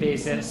weekly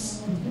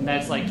basis, and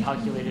that's like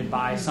calculated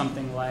by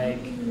something like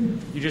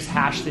you just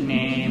hash the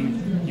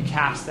name, you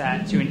cast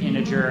that to an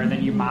integer, and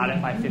then you mod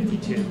it by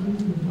 52.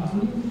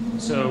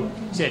 So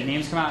yeah,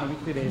 names come out on a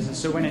weekly basis.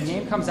 So when a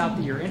name comes out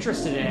that you're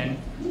interested in,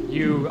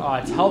 you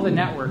tell the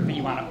network that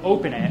you want to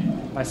open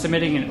it by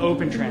submitting an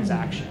open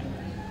transaction.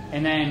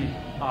 And then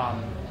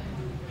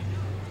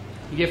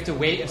you have to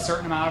wait a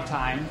certain amount of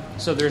time.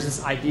 So there's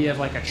this idea of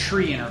like a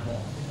tree interval.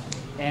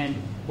 And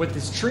what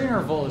this tree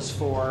interval is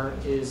for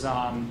is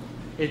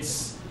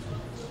it's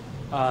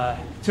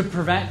to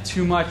prevent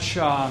too much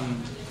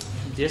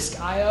disk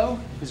I/O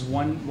is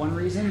one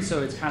reason.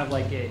 So it's kind of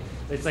like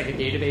it's like a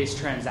database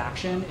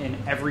transaction, and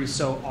every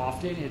so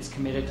often it's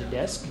committed to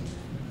disk.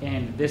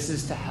 And this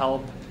is to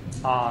help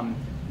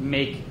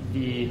make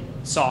the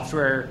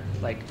software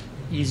like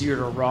easier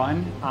to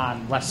run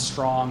on less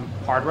strong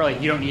hardware. Like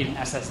you don't need an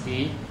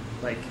SSD.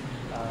 Like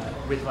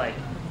with like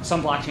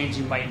some blockchains,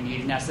 you might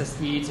need an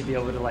SSD to be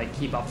able to like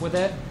keep up with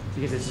it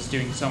because it's just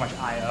doing so much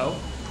I/O.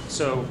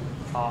 So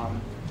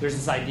there's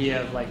this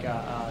idea of like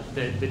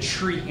the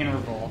tree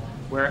interval,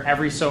 where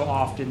every so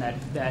often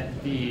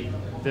that the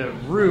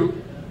root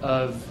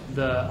of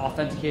the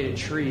authenticated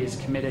tree is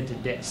committed to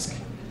disk.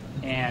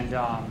 And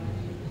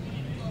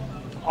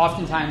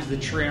oftentimes the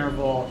tree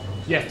interval,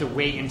 you have to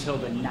wait until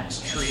the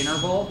next tree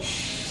interval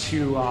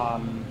to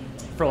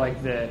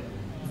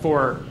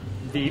for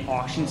the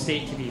auction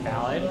state to be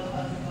valid,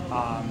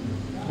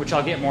 which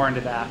I'll get more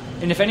into that.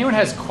 And if anyone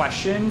has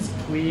questions,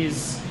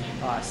 please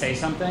say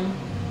something.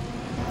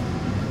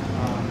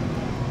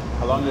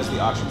 How long does the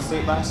auction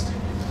state last?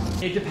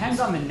 It depends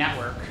on the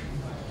network.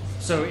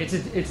 So it's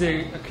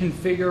a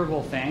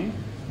configurable thing,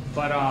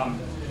 but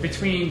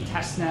between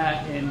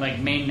testnet and like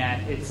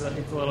mainnet, it's a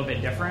little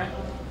bit different.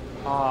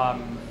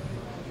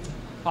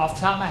 Off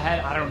the top of my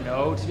head, I don't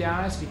know, to be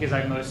honest, because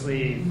I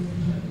mostly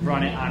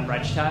run it on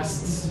reg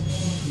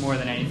tests more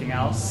than anything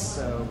else.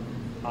 So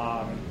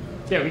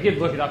yeah, we could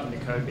look it up in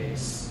the code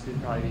base.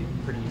 It'd probably be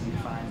pretty easy to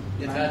find.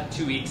 It's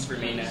 2 weeks for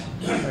mainnet.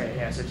 Okay,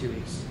 yeah, so 2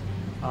 weeks.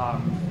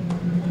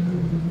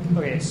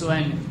 Okay, so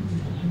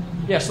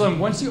then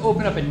once you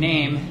open up a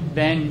name,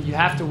 then you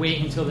have to wait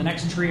until the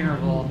next tree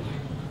interval,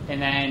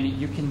 and then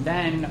you can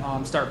then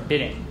start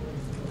bidding.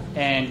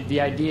 And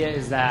the idea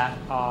is that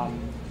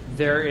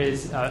there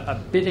is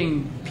a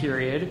bidding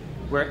period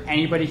where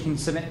anybody can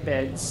submit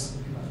bids,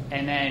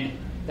 and then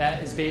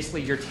that is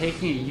basically you're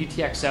taking a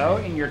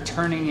UTXO and you're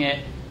turning it,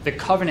 the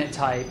covenant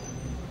type,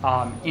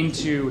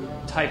 into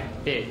type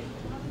bid.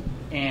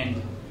 And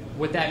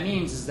what that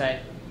means is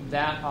that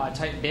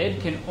type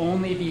bid can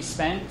only be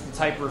spent to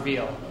type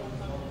reveal.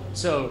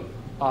 So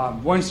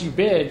once you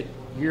bid,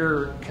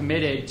 you're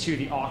committed to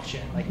the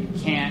auction. Like, you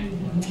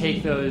can't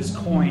take those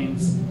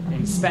coins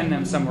and spend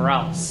them somewhere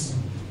else.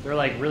 They're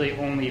like really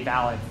only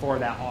valid for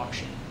that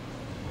auction.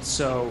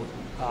 So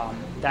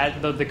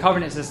that the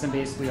covenant system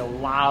basically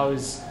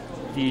allows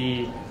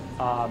the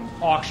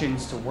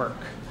auctions to work.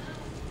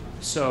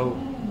 So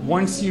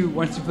once you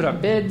put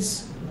up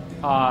bids,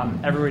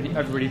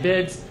 everybody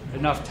bids.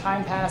 Enough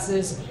time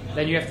passes,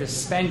 then you have to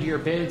spend your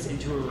bids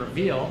into a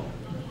reveal.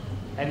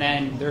 And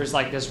then there's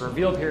like this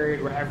reveal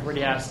period where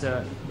everybody has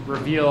to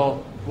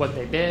reveal what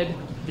they bid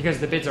because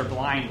the bids are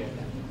blinded.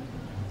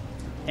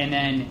 And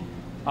then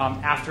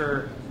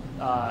after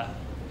a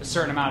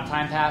certain amount of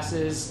time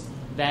passes,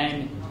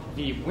 then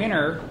the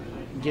winner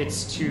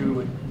gets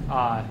to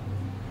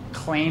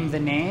claim the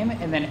name,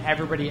 and then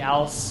everybody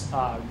else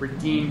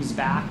redeems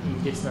back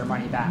and gets their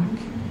money back.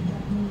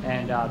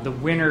 And the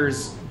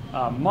winner's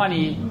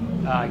money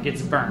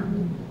gets burned.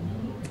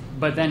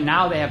 But then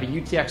now they have a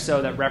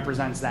UTXO that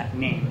represents that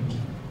name.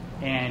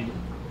 And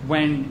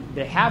when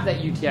they have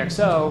that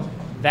UTXO,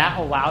 that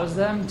allows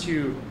them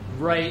to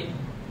write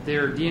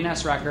their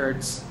DNS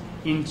records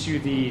into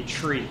the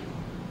tree,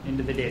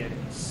 into the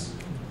database.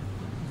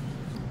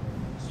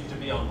 So you have to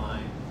be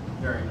online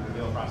during the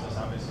reveal process,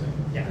 obviously.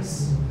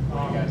 Yes.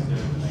 What do you guys do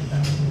to make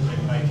that?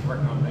 Are you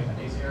working on to make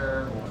that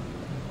easier?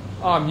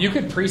 Or? You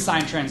could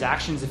pre-sign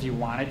transactions if you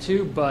wanted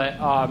to, but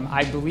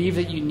I believe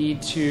that you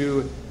need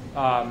to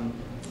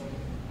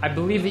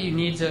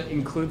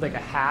include like a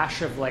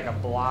hash of like a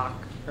block,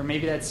 or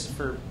maybe that's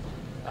for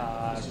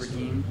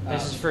redeem.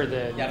 This is for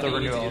the renewals. You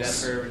need to do that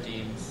for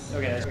redeems.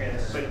 Okay.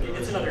 But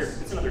it's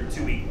another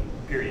 2-week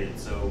period,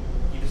 so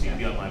you just need to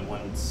be online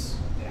once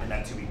in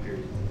that 2-week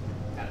period.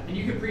 And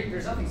you could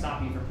there's nothing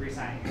stopping you from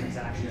pre-signing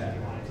transactions if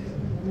you wanted to.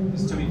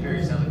 This 2-week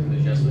period sounds like an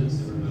adjustment to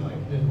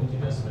like difficulty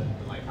adjustment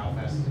and like how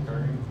fast it's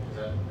occurring. Is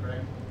that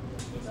correct?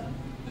 What's that?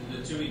 The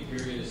 2-week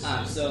period is.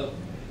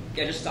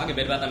 Just talk a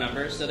bit about the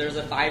numbers. So there's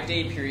a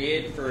 5-day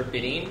period for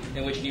bidding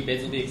in which new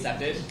bids will be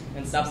accepted,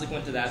 and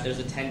subsequent to that, there's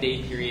a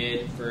 10-day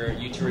period for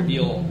you to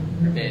reveal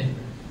your bid.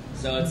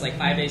 So it's like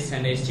 5 days,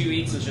 10 days, 2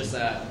 weeks is just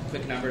a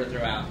quick number to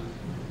throw out,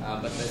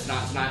 but it's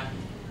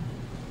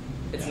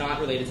not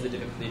related to the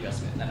difficulty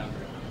adjustment. That number.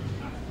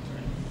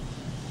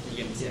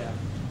 You can see it.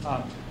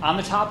 On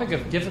the topic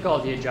of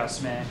difficulty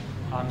adjustment,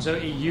 so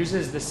it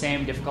uses the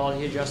same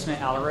difficulty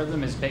adjustment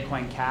algorithm as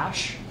Bitcoin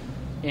Cash,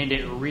 and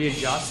it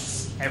readjusts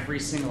every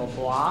single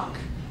block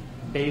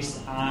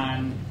based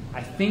on,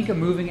 I think, a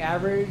moving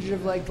average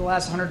of like the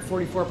last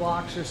 144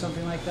 blocks or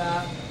something like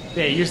that.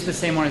 Yeah, it uses the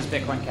same one as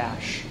Bitcoin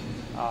Cash.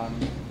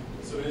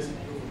 So it isn't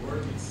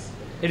proof of work?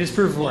 It is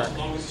proof of work.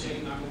 Longest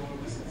chain, not the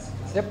longest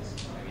distance. Yep.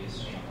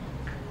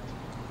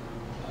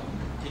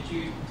 Could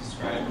you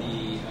describe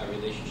the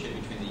relationship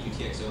between the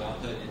UTXO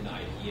output and the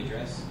IP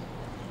address?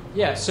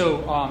 Yeah,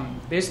 so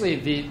basically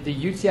the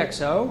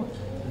UTXO,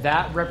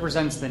 that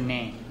represents the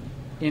name.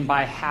 And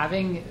by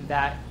having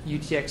that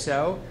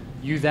UTXO,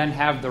 you then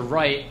have the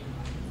right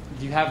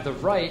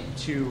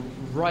to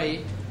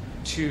write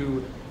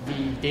to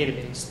the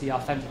database, the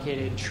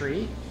authenticated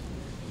tree,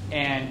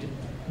 and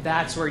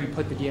that's where you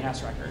put the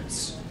DNS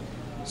records.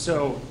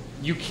 So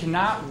you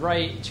cannot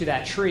write to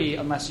that tree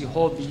unless you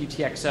hold the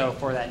UTXO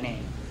for that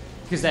name,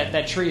 because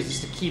that tree is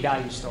just a key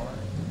value store.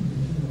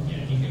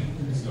 Yeah, you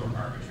can store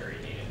arbitrary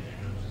data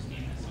there, not just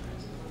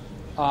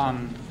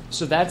DNS.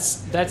 So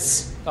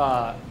that's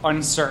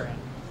uncertain.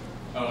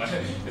 Oh,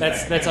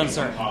 that's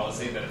uncertain.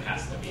 Policy that it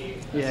has to be.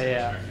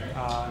 Yeah.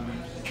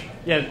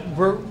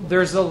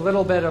 There's a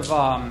little bit of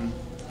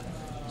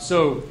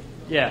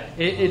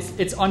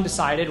it's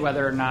undecided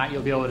whether or not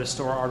you'll be able to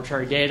store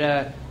arbitrary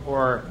data,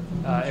 or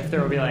if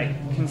there will be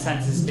like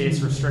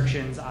consensus-based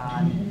restrictions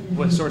on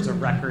what sorts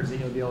of records that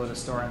you'll be able to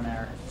store in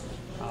there.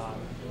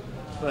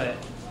 But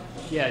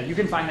yeah, you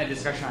can find that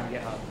discussion on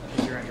GitHub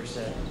if you're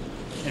interested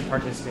in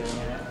participating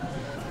in it.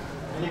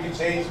 And you can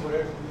change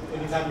whatever,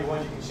 anytime you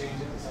want, you can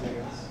change it to something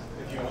else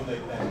if you own that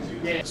too.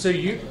 Yeah. So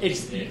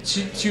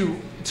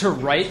to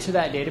write to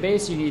that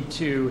database, you need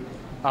to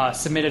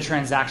submit a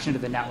transaction to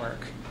the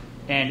network,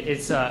 and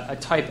it's a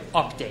type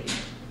update.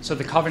 So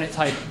the covenant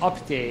type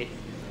update,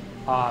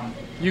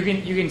 you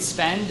can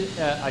spend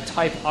a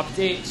type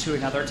update to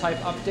another type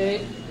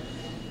update,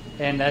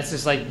 and that's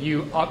just like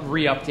you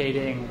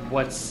re-updating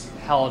what's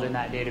held in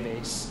that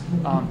database.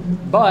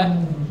 But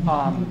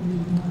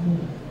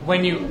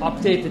when you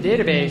update the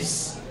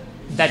database,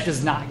 that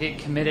does not get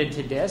committed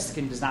to disk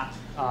and does not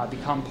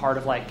become part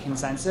of like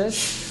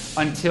consensus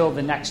until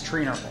the next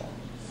tree interval.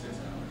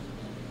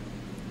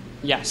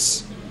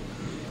 Yes.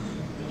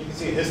 And you can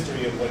see a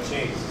history of what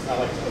changed. It's not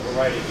like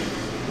overwriting.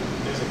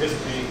 There's a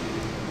history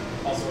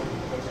also of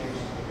what changed.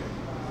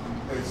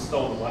 Or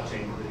stole the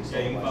blockchain. Yeah,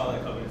 you can file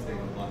that covenant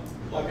statement on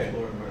block. Okay.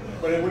 Floor.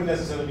 But it wouldn't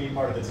necessarily be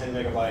part of the 10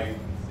 megabyte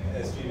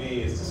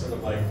SPV. It's just sort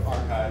of like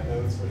archive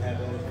nodes would have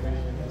that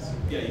information, I guess.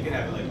 Yeah, you can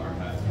have it like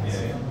archived.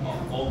 Yeah.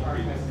 All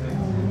previous.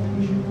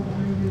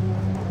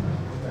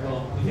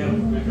 Well, we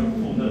have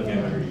full node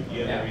again.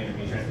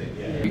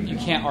 You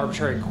can't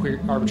arbitrary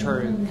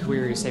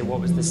query say what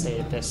was the state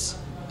of this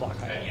block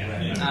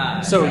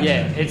height. So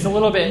yeah, it's a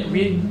little bit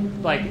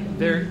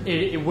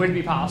it would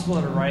be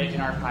possible to write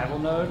an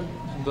archival node,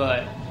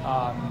 but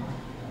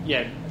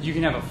yeah, you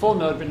can have a full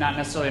node, but not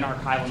necessarily an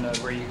archival node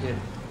where you could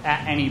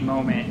at any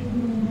moment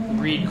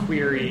read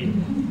query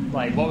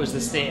like what was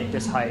the state at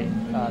this height.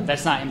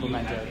 That's not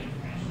implemented,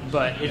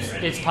 but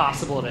it's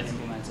possible to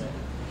implement it.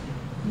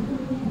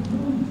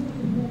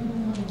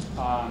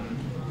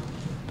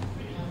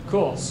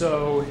 Cool.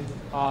 So,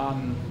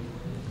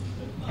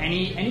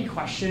 any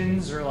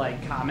questions or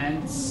like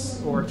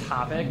comments or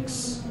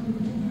topics?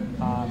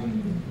 How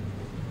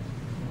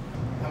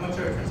much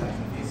are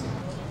transaction fees?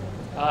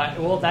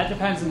 Well, that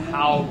depends on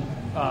how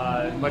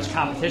much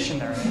competition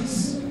there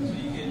is. So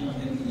you can,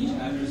 and each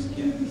address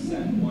can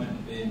send one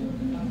bit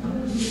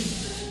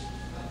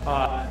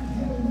per.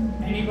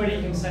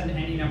 Anybody can send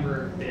any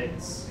number of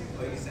bits.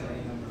 Oh, you can send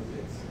any number of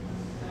bits.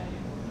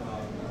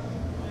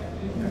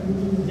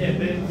 Yeah,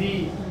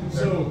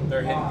 so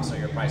they're hidden, so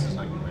your price is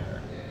not going to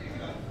matter.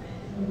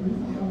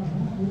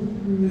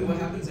 And what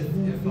happens if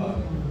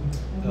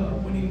the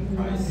winning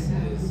price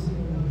is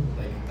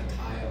like a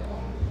tie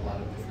along a lot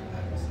of different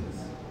addresses?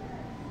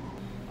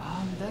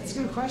 That's a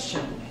good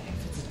question.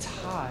 If it's a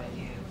tie,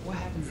 what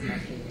happens in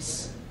that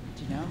case?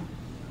 Do you know?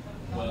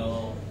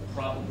 Well,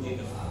 probably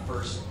the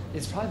first.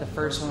 It's probably the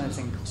first one that's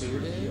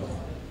included.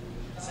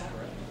 Is that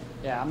right?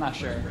 Yeah, I'm not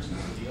sure.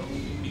 Deal,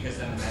 because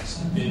then the next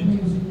bid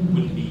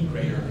wouldn't be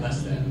greater or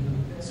less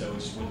than, so it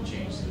just wouldn't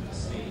change to the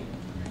state.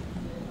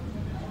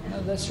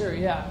 No, that's true.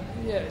 Yeah,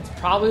 it's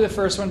probably the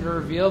first one to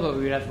reveal, but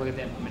we would have to look at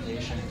the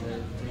implementation to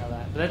know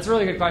that. But that's a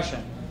really good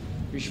question.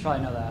 You should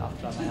probably know that off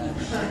the top of my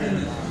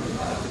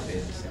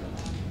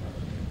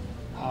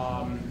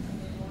head.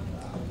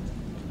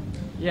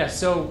 Yeah.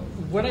 So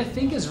what I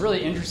think is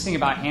really interesting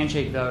about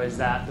Handshake, though, is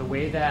that the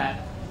way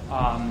that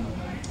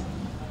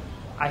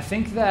I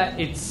think that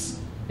it's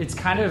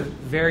kind of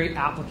very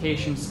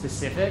application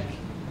specific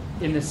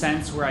in the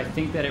sense where I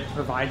think that it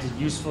provides a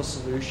useful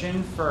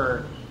solution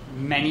for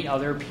many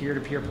other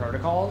peer-to-peer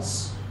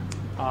protocols.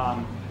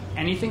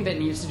 Anything that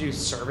needs to do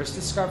service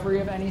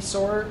discovery of any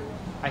sort,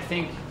 I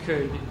think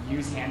could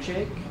use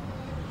Handshake.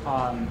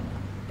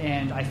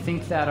 And I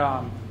think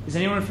that, is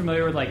anyone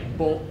familiar with like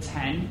Bolt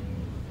 10?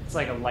 It's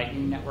like a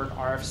Lightning Network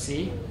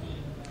RFC.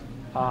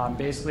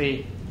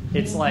 Basically,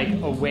 it's like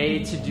a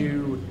way to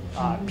do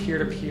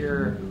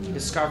peer-to-peer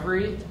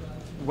discovery.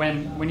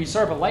 When you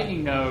start up a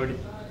Lightning node,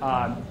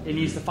 it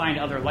needs to find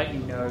other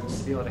Lightning nodes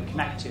to be able to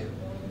connect to.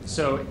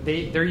 So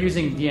they're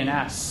using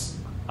DNS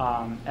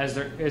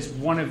as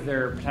one of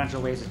their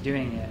potential ways of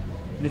doing it.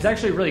 And it's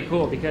actually really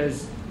cool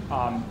because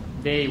what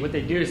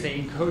they do is they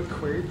encode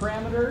query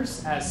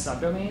parameters as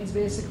subdomains,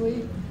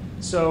 basically.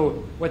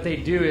 So what they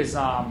do is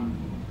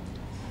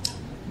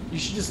you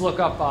should just look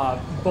up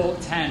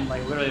Bolt 10,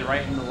 like literally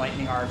right in the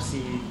Lightning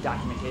RFC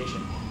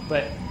documentation.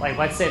 But like,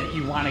 let's say that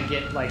you want to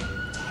get like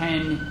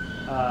 10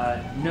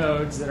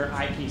 nodes that are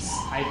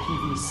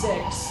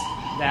IPv6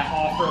 that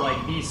offer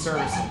like these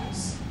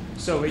services.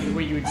 So what you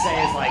would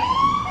say is like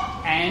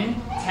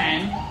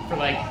N10 for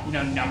like,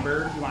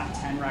 number, you want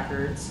 10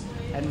 records,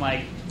 and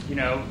like,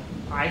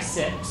 I6,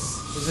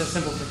 this is a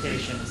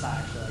simplification, it's not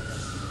actually like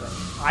this, but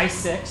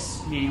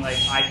I6 meaning like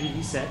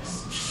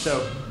IPv6,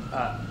 so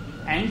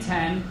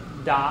N10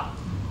 dot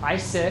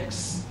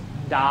I6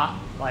 dot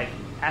like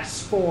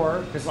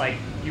S4, because like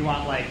you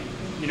want like,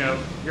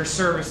 your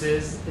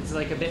services, it's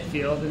like a bit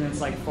field and it's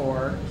like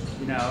 4,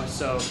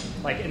 so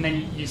like, and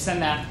then you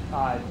send that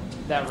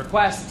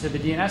request to the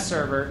DNS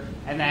server,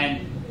 and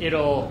then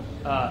it'll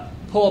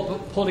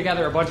pull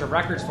together a bunch of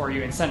records for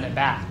you and send it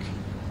back,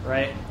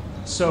 right?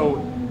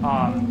 So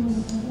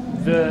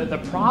the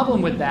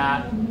problem with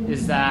that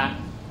is that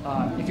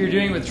if you're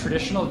doing with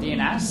traditional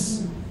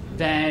DNS,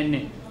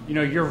 then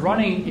you're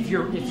running if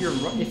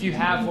you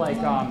have like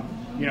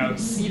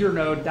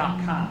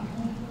cedernode.com,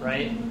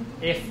 right?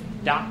 If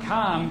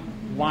 .com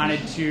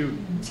wanted to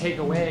take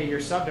away your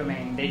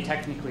subdomain, they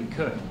technically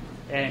could,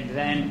 and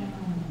then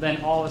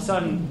all of a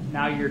sudden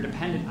now you're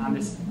dependent on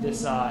this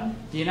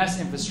DNS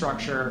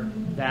infrastructure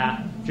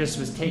that just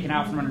was taken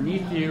out from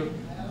underneath you.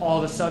 All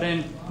of a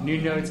sudden, new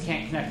nodes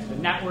can't connect to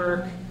the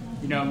network.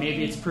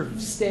 Maybe it's proof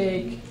of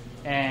stake,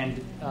 and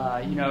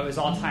it was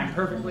all timed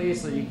perfectly,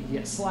 so you could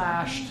get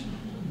slashed,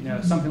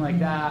 something like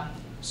that.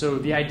 So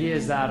the idea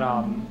is that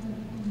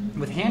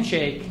with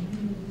Handshake,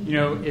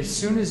 as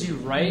soon as you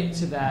write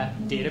to that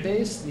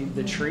database,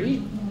 the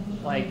tree,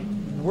 like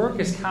work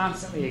is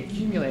constantly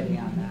accumulating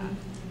on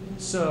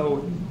that.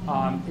 So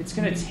it's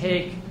going to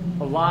take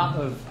a lot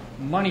of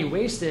money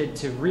wasted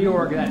to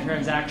reorg that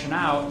transaction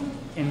out,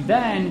 and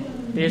then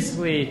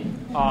basically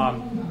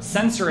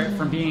censor it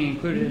from being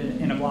included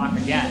in a block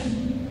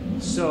again.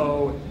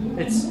 So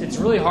it's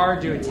really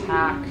hard to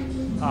attack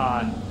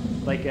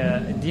like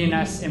a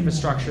DNS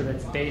infrastructure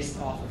that's based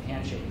off of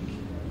Handshake,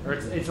 or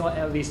it's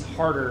at least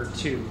harder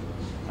to,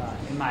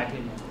 in my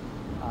opinion.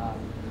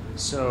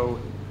 So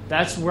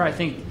that's where I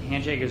think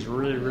Handshake is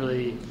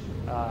really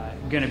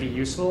going to be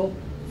useful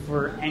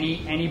for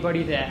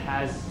anybody that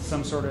has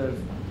some sort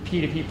of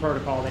P2P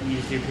protocol that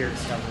needs to do peer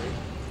discovery.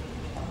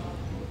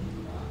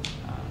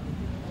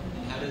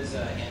 How does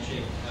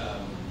Handshake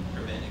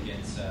prevent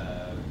against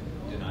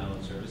denial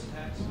of service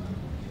attacks?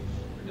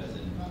 Or does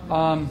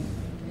it?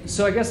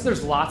 So I guess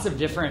there's lots of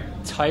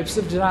different types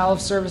of denial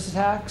of service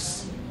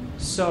attacks.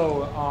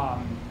 So,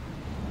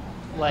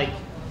 like,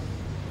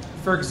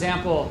 for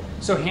example,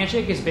 so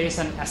Handshake is based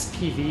on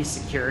SPV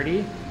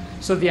security.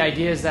 So the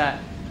idea is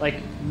that,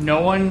 like,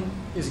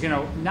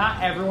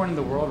 not everyone in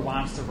the world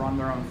wants to run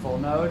their own full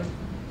node.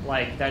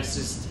 Like, that's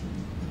just,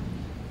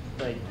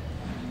 like,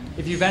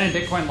 if you've been in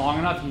Bitcoin long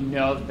enough, you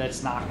know that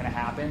that's not going to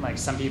happen. Like,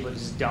 some people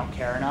just don't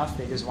care enough.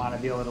 They just want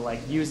to be able to,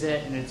 like, use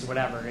it, and it's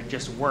whatever. It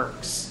just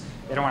works.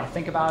 They don't want to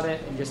think about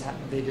it, and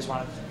they just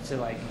want it to,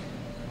 like,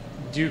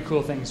 do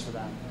cool things for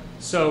them.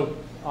 So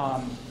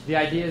the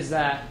idea is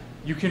that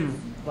you can,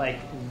 like,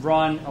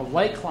 run a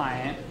light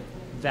client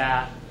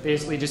that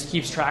basically just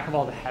keeps track of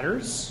all the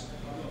headers,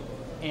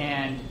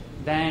 and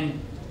then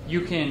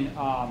you can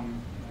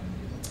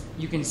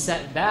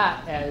set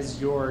that as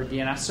your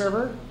DNS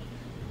server,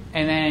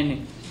 and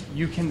then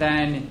you can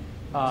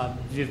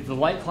the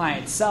light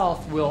client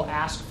itself will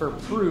ask for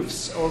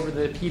proofs over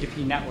the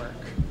P2P network.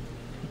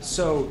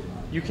 So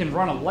you can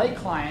run a light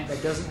client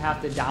that doesn't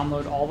have to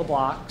download all the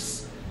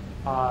blocks,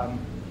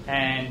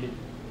 and,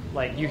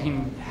 like, you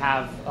can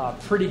have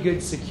pretty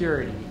good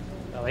security,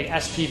 like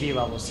SPV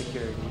level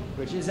security.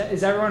 Which is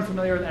everyone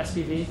familiar with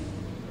SPV?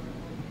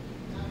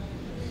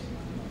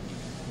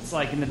 It's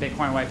like in the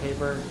Bitcoin white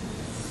paper.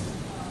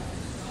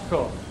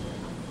 Cool.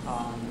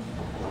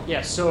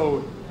 Yeah.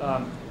 So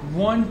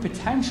one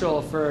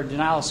potential for a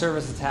denial of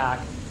service attack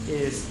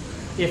is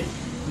if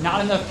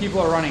not enough people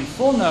are running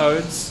full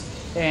nodes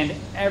and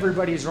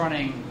everybody's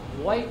running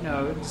light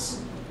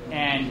nodes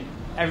and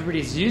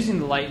everybody's using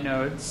the light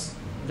nodes,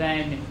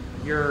 then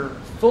your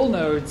full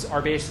nodes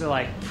are basically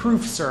like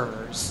proof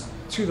servers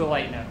to the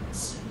light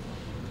nodes.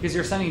 Because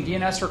you're sending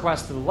DNS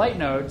requests to the light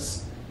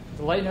nodes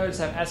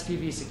have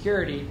SPV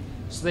security,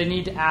 so they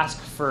need to ask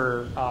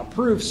for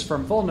proofs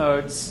from full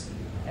nodes.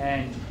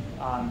 And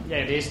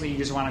basically you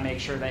just want to make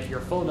sure that your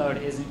full node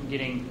isn't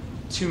getting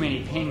too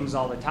many pings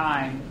all the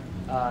time,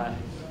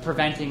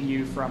 preventing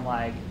you from,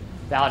 like,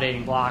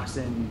 validating blocks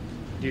and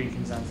doing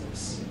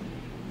consensus.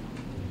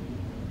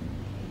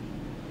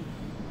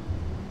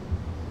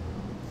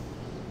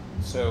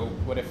 So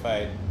what if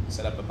I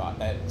set up a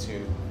botnet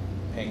to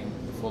ping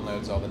the full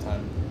nodes all the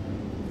time?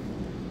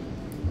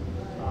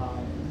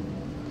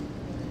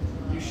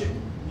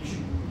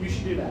 You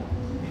should do that.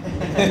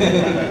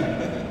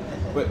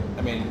 But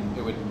I mean,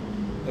 it would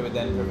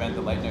then prevent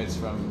the light nodes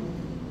from.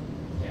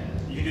 Yeah,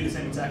 you could do the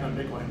same attack on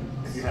Bitcoin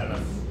if you had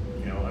enough.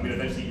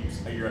 Eventually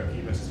your IP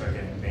eventually start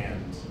getting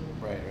banned.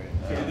 Right.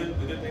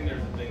 The good thing,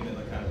 there's a thing that,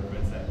 like, kind of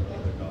prevents that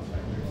particular cost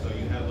factor. So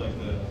you have, like,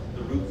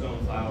 the root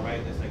zone file,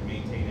 right? That's, like,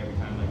 maintained every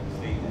time, like, the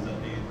state is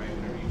updated, right?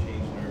 Whenever you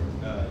change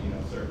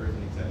servers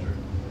and etc.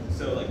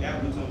 So, like,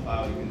 that root zone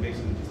file, you can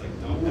basically just, like,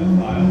 dump that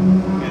file,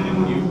 and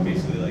then you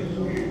basically, like,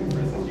 for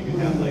instance, you can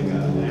have, like,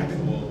 an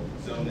actual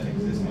zone that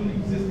exists on the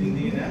existing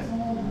DNS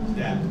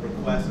that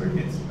requests or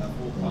hits a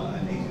full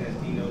an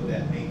HNSD node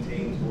that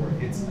maintains or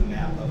hits a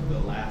map of the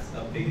last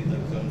updated,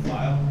 like, zone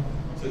file.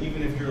 So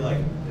even if you're, like,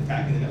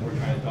 attacking the network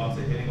trying to DOS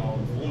it, hitting all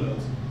the full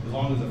nodes, as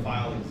long as the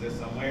file exists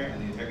somewhere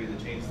and the integrity of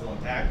the chain is still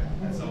intact,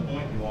 at some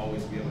point you'll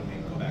always be able to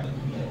go back.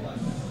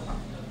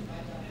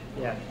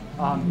 Yeah.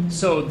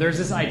 So there's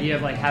this idea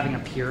of, like, having a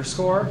peer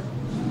score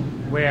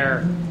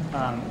where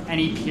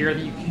any peer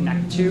that you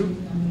connect to,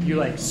 you,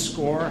 like,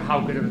 score how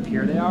good of a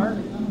peer they are,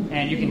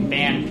 and you can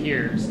ban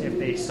peers if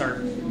they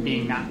start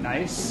being not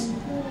nice.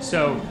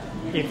 So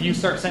if you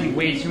start sending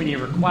way too many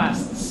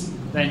requests,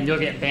 then you'll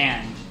get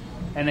banned,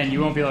 and then you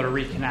won't be able to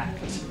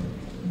reconnect.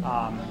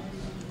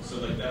 So,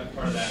 like, that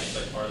part of that is,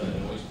 like, part of the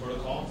noise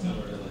protocol,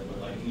 similar to, like,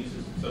 what Lightning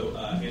uses. So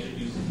Handshake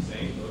uses the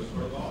same noise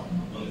protocol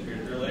on the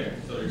peer-to-peer layer.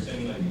 So they're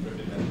sending, like,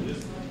 encrypted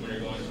messages when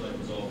you're going to, like,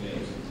 resolve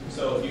games.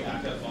 So if you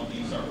act that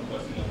funky, you start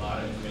requesting a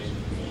lot of information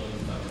from people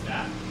and stuff like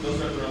that. Those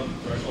are their own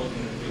thresholds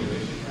in the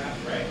configuration path,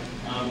 right?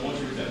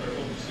 Once you reach that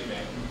threshold, you see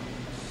banned.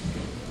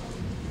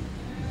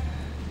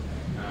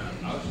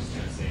 I was just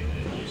going to say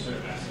that you're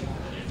sort of asking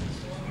for the difference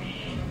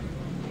between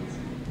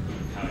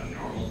how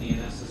normal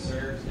DNS is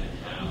served and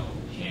how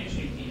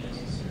Handshake DNS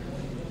is served.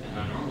 And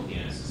how normal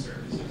DNS is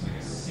served is there's, like,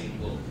 a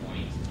single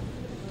point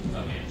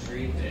of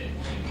entry that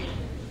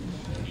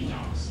can be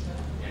DOSed.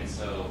 And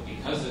so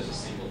because there's a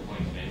single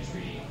point of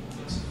entry,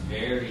 it's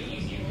very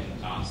easy. You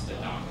can DOS the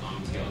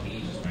 .com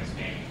TLD just by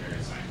spamming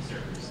various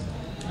servers.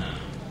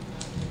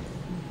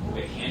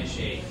 With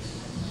Handshake,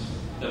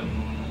 the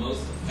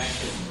most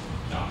effective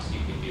DOS you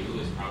can do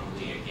is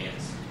probably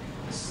against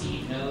the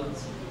seed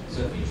nodes.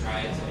 So if you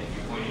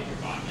pointed your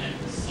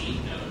botnet to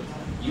seed node,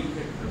 you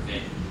could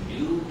prevent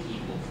new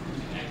people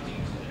from connecting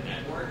to the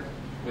network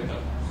with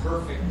a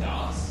perfect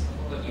DOS,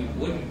 but you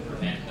wouldn't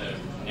prevent the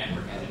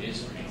network as it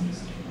is from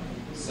existing.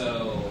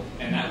 So,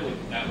 and that would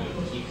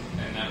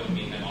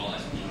mean that all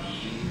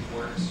SPV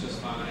works just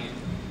fine.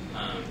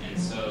 And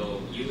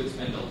so you would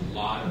spend a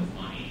lot of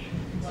money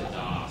to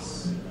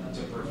DOS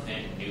to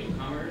prevent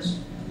newcomers,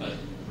 but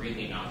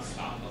really not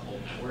stop the whole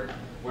network.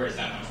 Whereas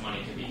that much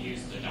money could be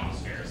used to DOS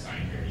verify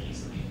very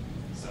easily.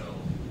 So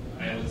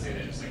I would say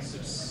that it's like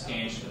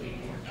substantially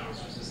more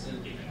DOS resistant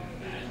even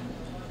than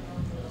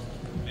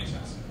that. Makes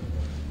sense.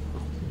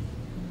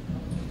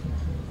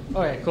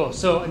 Okay, cool.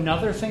 So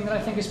another thing that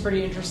I think is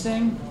pretty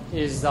interesting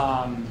is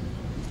kind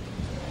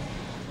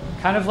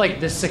of like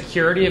the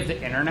security of the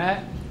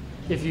internet.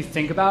 If you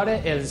think about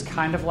it, is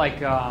kind of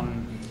like a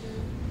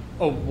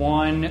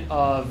one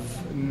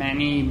of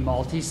many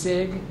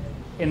multi-sig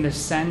in the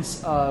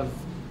sense of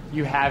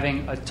you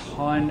having a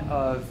ton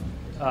of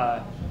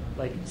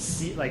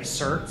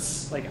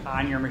certs like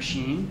on your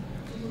machine,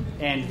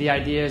 and the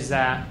idea is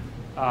that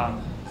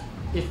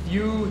if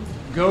you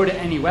go to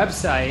any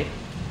website,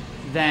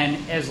 then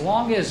as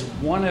long as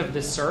one of the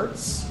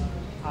certs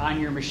on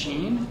your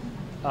machine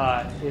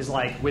is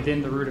like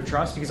within the root of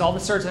trust, because all the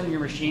certs on your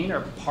machine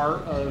are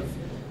part of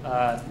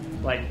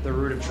like the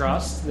root of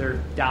trust,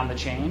 they're down the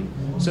chain.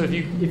 So if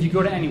you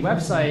go to any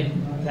website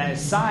that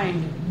has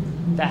signed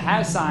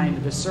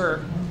the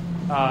cert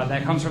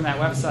that comes from that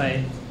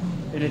website,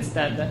 and it's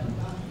that let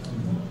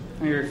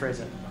me rephrase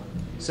it.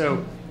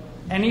 So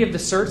any of the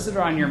certs that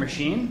are on your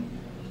machine,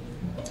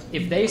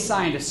 if they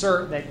signed a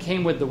cert that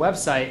came with the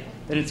website,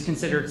 then it's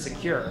considered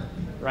secure,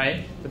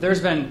 right? But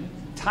there's been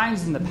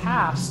times in the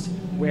past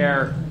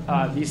where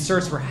these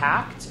certs were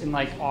hacked and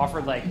like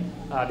offered like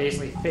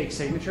basically fake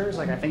signatures.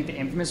 Like I think the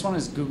infamous one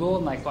is Google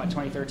in like what,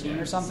 2013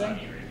 or something.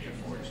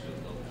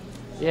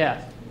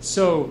 Yeah.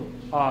 So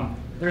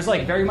there's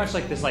like very much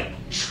like this like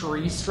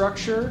tree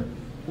structure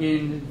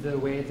in the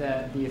way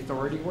that the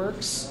authority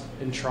works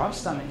and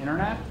trust on the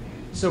internet.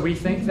 So we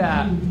think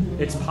that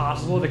it's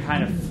possible to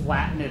kind of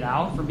flatten it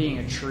out from being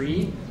a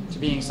tree to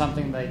being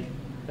something like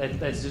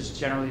that's just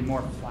generally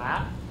more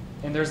flat.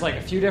 And there's like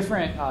a few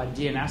different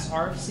DNS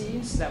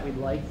RFCs that we'd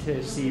like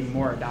to see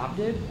more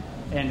adopted.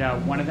 And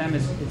one of them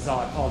is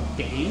called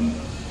Dane.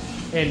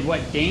 And what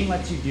Dane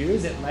lets you do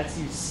is it lets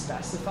you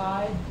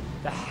specify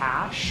the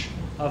hash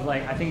of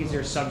like, I think it's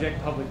your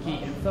subject public key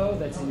info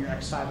that's in your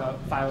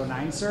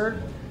X509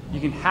 cert. You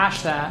can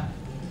hash that,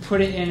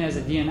 put it in as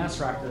a DNS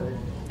record,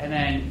 and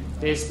then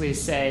basically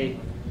say,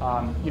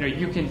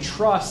 you can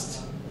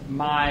trust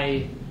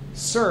my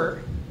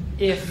cert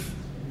if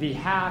the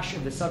hash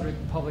of the subject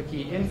public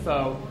key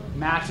info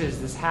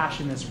matches this hash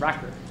in this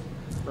record,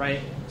 right?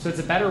 So it's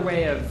a better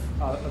way of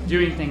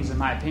doing things, in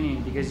my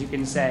opinion, because you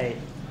can say,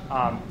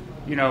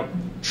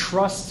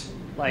 trust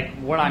like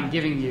what I'm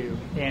giving you,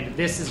 and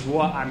this is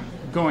what I'm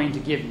going to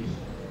give you.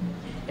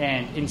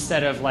 And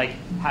instead of like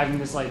having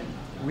this like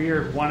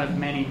weird one of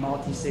many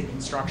multi-sig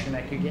construction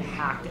that could get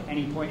hacked at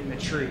any point in the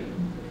tree.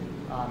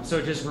 So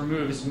it just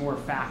removes more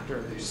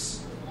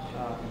factors.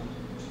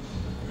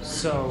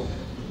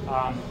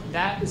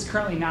 That is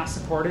currently not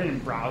supported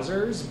in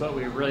browsers, but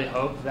we really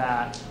hope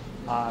that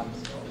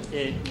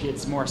it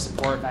gets more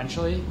support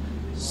eventually.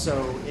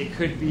 So it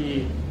could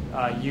be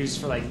used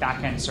for like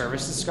backend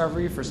service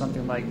discovery for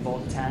something like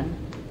Volt 10.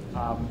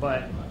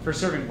 But for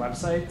serving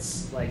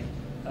websites, like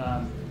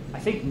I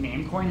think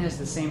Namecoin has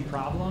the same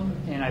problem,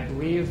 and I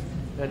believe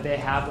that they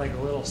have like a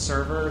little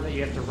server that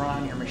you have to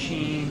run on your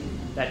machine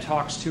that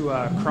talks to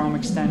a Chrome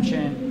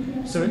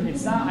extension. So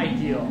it's not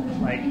ideal.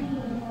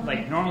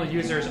 Like normal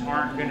users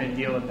aren't going to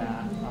deal with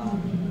that.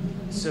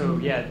 So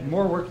yeah,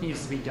 more work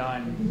needs to be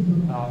done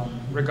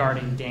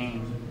regarding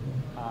Dane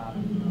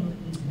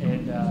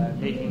and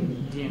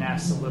making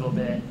DNS a little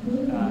bit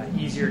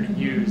easier to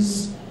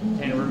use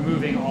and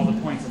removing all the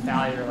points of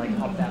failure like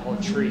up that whole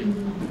tree.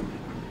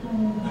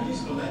 How do you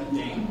spell that?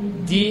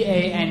 Dane?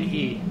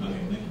 D-A-N-E. Okay,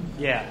 thank you.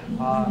 Yeah.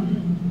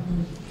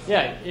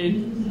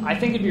 I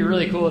think it'd be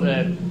really cool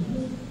to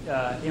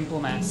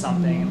implement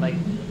something. Like,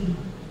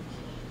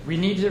 we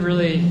need to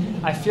really,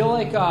 I feel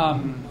like,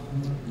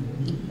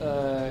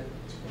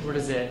 what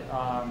is it?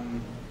 I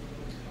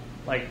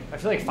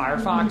feel like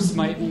Firefox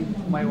might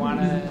want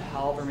to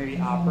help, or maybe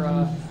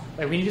Opera.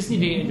 Like, we just need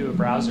to get into a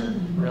browser,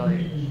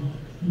 really.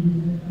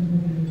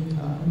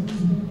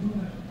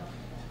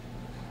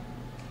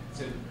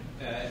 So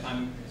if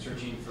I'm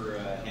searching for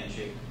a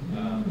Handshake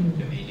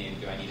domain name,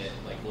 do I need it?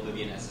 Like, will there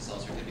be an SSL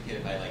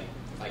certificate if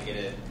I get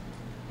a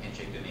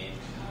Handshake domain?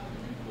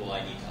 Will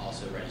I need to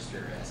also register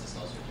an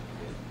SSL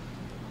certificate?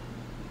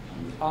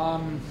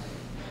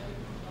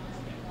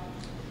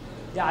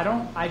 Yeah, I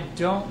don't.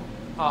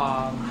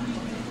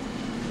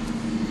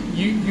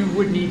 You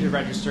would need to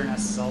register an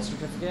SSL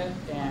certificate,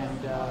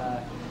 and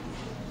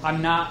I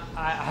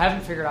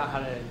haven't figured out how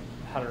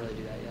to really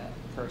do that yet,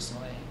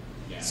 personally.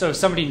 Yeah. So if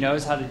somebody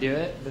knows how to do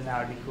it, then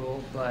that would be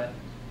cool. But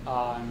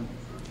I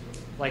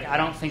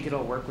don't think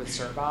it'll work with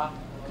Certbot,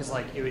 Because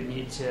like it would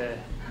need to.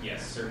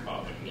 Yes,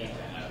 Serpop would need to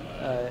have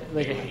it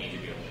would need to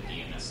be able to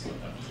DNS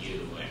look up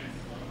you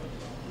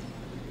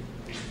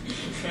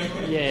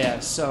and. Yeah.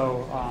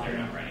 So. They're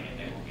not running it.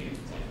 They won't be able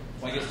to.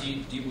 Well, I guess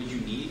would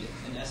you need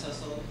an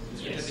SSL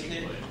certificate? Yes, you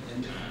would.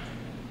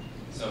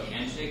 So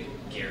Handshake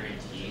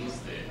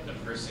guarantees that the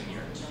person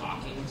you're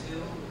talking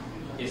to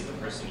is the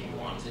person you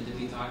wanted to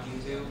be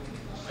talking to.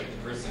 Like the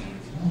person,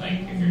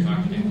 like if you're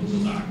talking to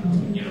Google Doc,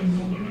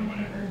 Google or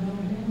whatever,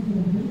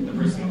 the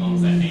person who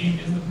owns that name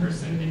is the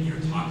person that you're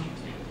talking to.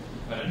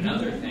 But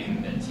another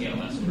thing that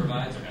TLS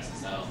provides, or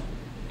SSL,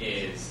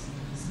 is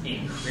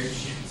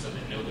encryption so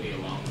that nobody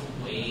along the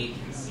way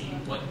can see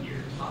what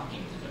you're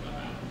talking to them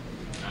about.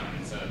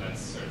 And so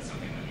that's sort of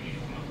something that we need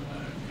to come up with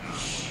an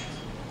option.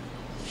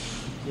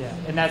 Yeah,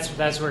 and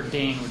that's where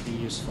Dane would be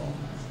useful.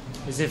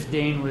 Is if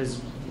Dane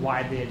was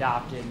widely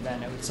adopted,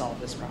 then it would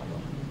solve this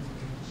problem.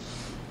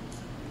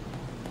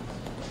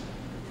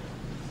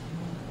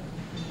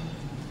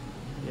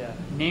 Yeah,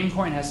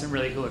 Namecoin has some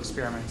really cool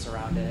experiments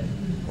around it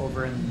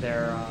over in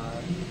their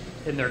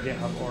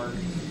GitHub org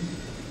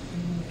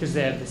because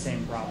they have the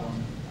same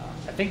problem.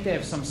 I think they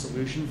have some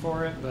solution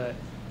for it, but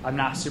I'm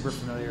not super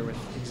familiar with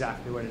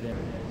exactly what it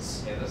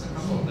is. Yeah, there's a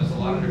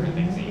lot of different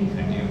things that you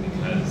could do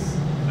because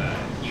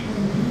you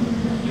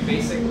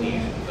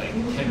basically like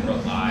can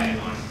rely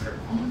on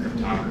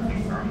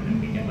cryptography from,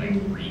 and we can like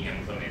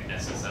re-implement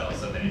SSL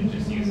so that it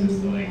just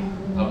uses the like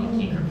public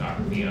key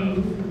cryptography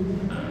of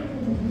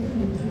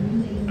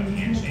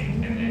Handshake,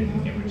 and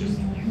then it would just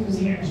use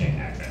Handshake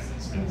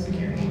accesses for the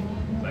security.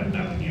 But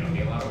that would be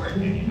a lot of work,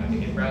 and you'd have to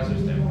get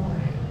browsers to import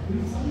it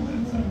and stuff like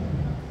that. So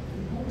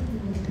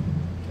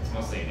it's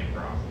mostly an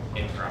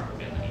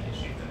interoperability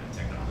issue than a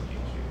technology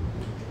issue.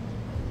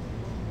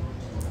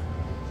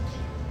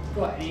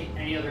 Cool.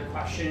 Any other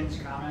questions,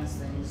 comments,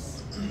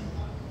 things?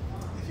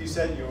 If you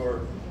set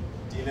your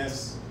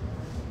DNS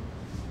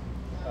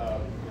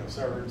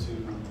server to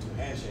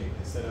Handshake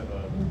instead of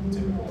a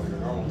typical or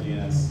normal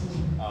DNS,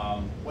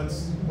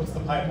 what's the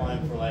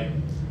pipeline for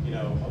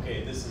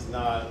okay, this is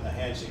not a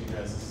Handshake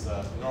address, this is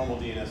a normal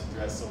DNS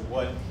address, so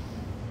what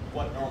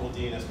normal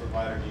DNS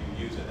provider do you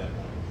use at that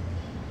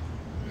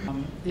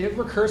point? It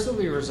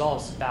recursively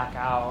resolves back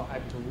out, I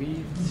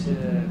believe, to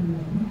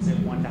is it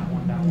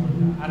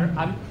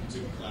 1.1.1? To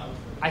cloud.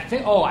 I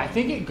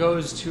think it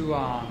goes to.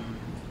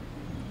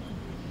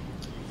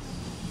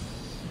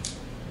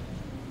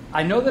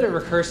 I know that it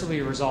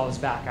recursively resolves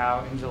back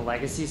out into the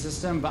legacy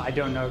system, but I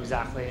don't know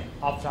exactly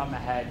off the top of my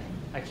head.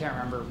 I can't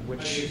remember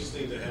which. It's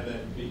interesting to have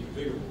that be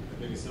configurable.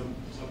 Maybe some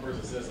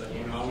person says I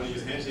want to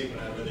use Handshake,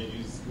 but I'd rather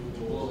use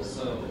Google. Well,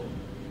 so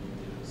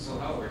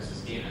how it works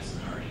is DNS is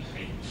already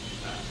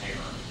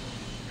hierarchy,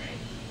 right?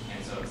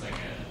 And so it's like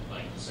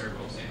the server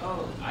will say,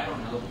 oh, I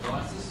don't know, go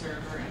ask this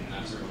server, and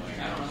that server will be like,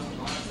 I don't know,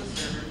 go ask this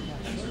server,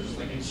 and so it's just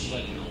like a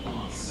chain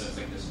along. So it's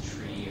like this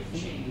tree of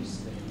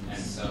chains, and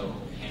so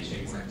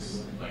Handshake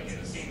works like in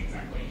the same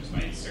exact way, just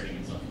by inserting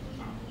itself at the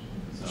top.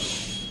 So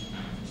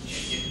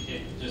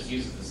it just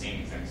uses the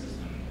same exact system.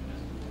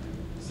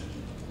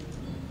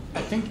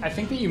 I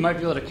think that you might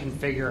be able to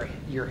configure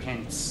your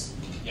hints.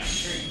 Yeah,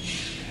 sure.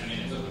 I mean,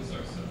 it's open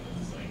source, so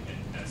it's like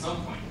at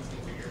some point it's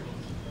configurable.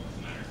 It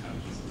doesn't matter how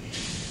easily it's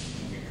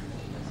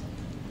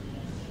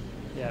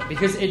configurable. Yeah,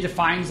 because it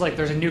defines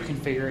there's a new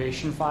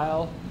configuration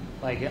file.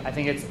 I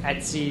think it's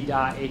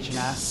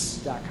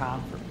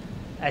etsy.hns.com,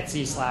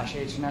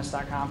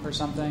 etsy/hns.com or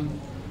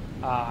something.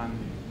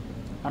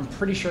 I'm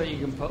pretty sure that you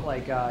can put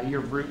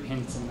your root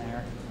hints in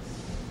there.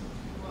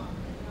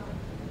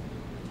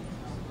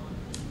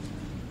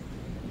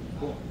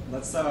 Cool.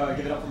 Let's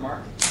give it up for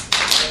Mark.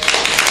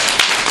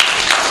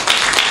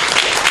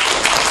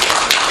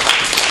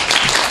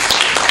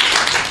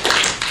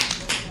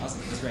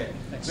 Awesome. That's great.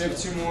 Thanks. So we have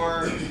two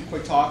more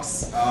quick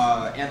talks.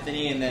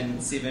 Anthony and then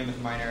Steven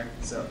with Minor.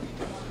 So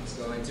let's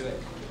go into it.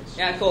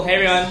 Yeah, cool. Hey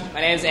everyone.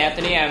 My name is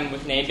Anthony. I'm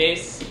with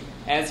Namebase.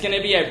 And it's going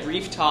to be a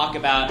brief talk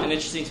about an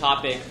interesting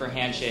topic for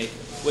Handshake,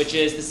 which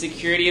is the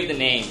security of the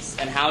names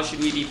and how should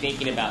we be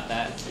thinking about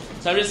that.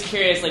 So I'm just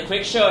curious,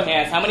 quick show of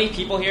hands, how many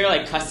people here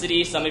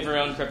custody some of your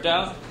own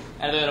crypto?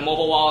 Either in a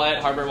mobile wallet,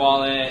 hardware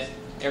wallet,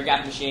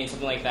 air-gapped machine,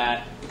 something like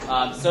that.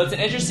 So it's an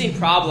interesting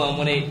problem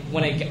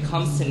when it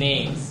comes to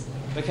names,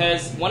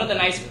 because one of the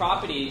nice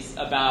properties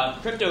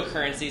about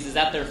cryptocurrencies is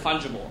that they're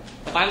fungible.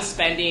 If I'm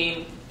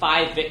spending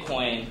 5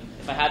 Bitcoin,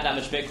 if I had that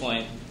much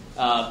Bitcoin,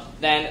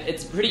 then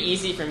it's pretty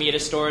easy for me to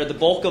store the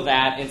bulk of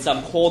that in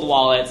some cold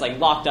wallet. It's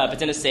locked up,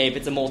 it's in a safe,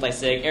 it's a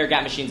multi-sig,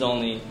 air-gapped machines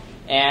only.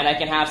 And I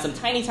can have some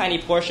tiny, tiny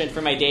portion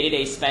for my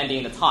day-to-day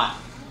spending that's hot.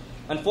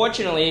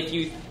 Unfortunately, if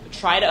you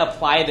try to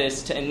apply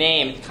this to a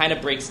name, it kind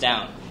of breaks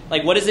down.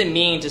 What does it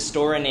mean to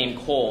store a name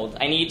cold?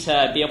 I need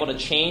to be able to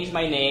change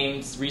my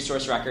name's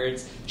resource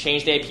records,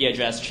 change the IP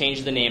address,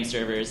 change the name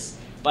servers.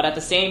 But at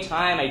the same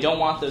time, I don't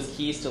want those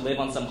keys to live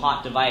on some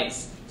hot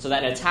device so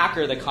that an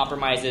attacker that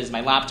compromises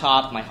my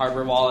laptop, my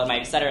hardware wallet, my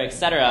et cetera,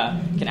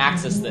 can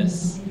access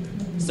this.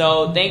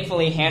 So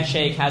thankfully,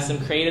 Handshake has some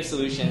creative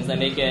solutions that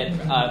make it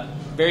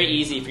very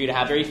easy for you to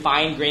have very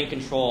fine-grained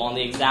control on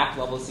the exact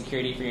level of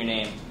security for your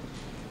name.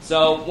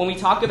 So when we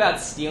talk about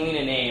stealing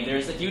a name,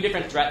 there's a few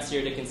different threats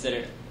here to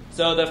consider.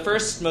 So the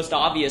first, most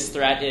obvious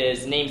threat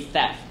is name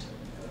theft.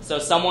 So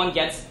someone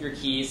gets your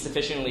keys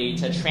sufficiently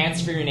to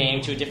transfer your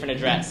name to a different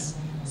address.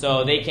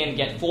 So they can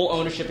get full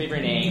ownership of your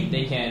name.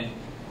 They can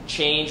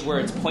change where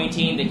it's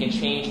pointing. They can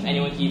change if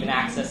anyone can even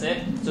access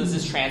it. So this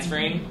is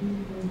transferring.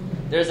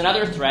 There's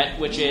another threat,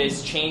 which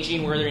is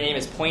changing where their name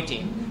is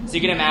pointing. So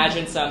you can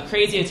imagine some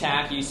crazy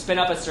attack. You spin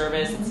up a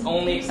service. It's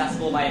only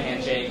accessible by a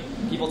handshake.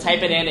 People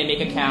type it in. They make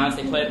accounts.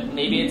 They put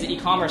maybe it's an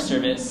e-commerce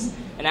service.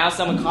 And now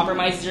someone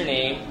compromises your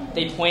name.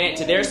 They point it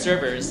to their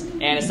servers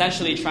and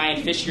essentially try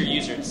and phish your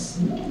users.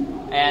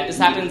 And this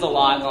happens a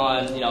lot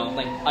on,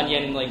 like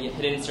Onion, like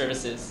hidden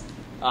services.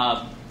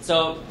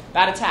 So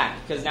bad attack,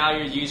 because now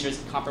your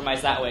users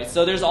compromise that way.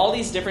 So there's all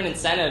these different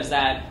incentives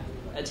that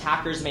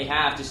attackers may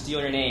have to steal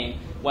your name,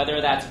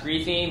 whether that's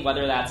griefing,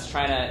 whether that's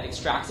trying to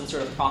extract some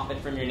sort of profit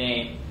from your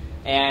name.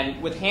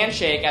 And with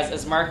Handshake,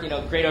 as Mark,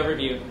 great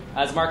overview,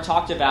 as Mark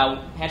talked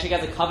about, Handshake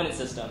has a covenant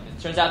system.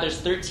 It turns out there's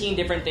 13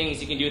 different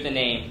things you can do with a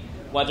name,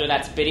 whether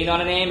that's bidding on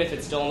a name if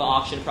it's still in the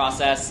auction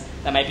process,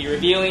 that might be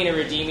revealing or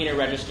redeeming or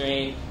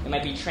registering, it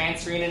might be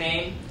transferring a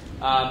name,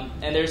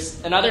 and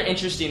there's another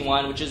interesting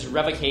one, which is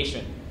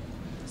revocation.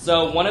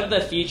 So one of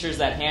the features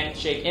that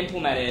Handshake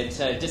implemented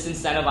to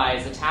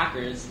disincentivize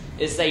attackers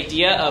is the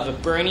idea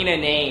of burning a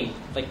name,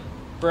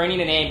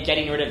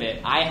 getting rid of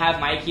it. I have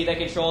my key that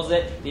controls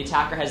it, the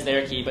attacker has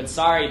their key, but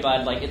sorry,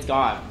 bud, it's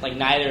gone.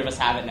 Neither of us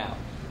have it now.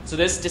 So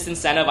this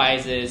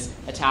disincentivizes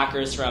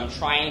attackers from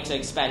trying to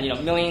expend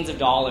millions of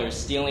dollars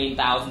stealing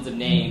thousands of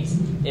names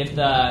if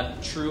the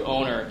true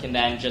owner can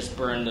then just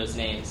burn those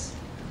names.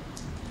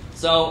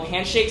 So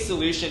Handshake's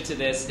solution to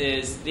this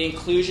is the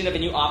inclusion of a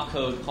new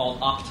opcode called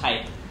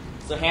optype.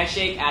 So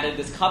Handshake added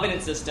this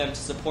covenant system to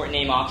support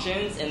name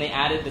auctions, and they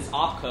added this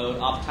opcode,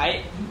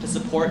 optype, to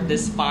support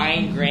this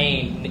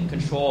fine-grained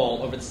control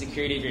over the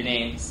security of your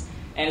names.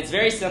 And it's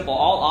very simple.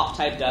 All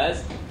optype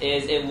does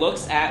is it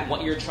looks at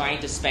what you're trying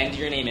to spend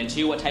your name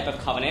into, what type of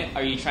covenant.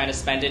 Are you trying to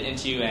spend it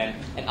into an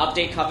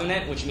update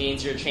covenant, which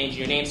means you're changing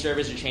your name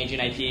servers, you're changing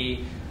IP?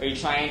 Are you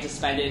trying to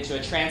spend it into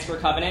a transfer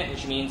covenant,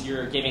 which means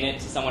you're giving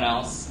it to someone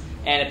else?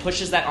 And it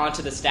pushes that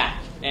onto the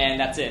stack, and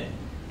that's it.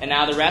 And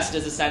now the rest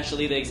is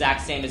essentially the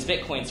exact same as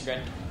Bitcoin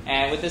script.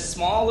 And with this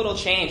small little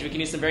change, we can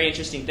do some very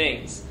interesting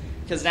things.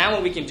 Because now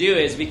what we can do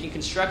is we can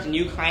construct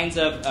new kinds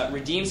of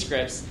redeem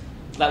scripts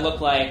that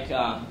look like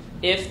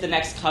if the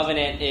next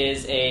covenant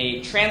is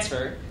a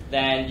transfer,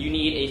 then you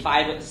need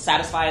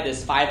satisfy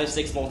this 5 of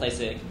 6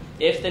 multisig.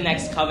 If the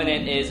next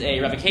covenant is a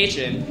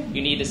revocation,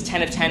 you need this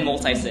 10 of 10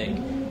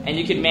 multisig. And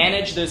you can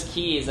manage those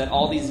keys at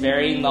all these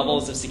varying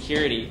levels of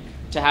security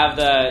to have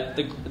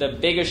the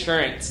big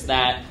assurance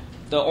that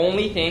the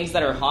only things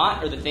that are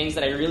hot are the things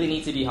that I really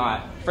need to be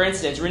hot. For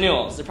instance,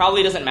 renewals. It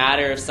probably doesn't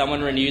matter if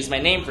someone renews my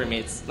name for me.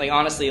 It's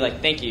honestly,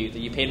 thank you that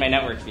you paid my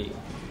network fee.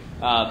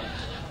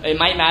 It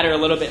might matter a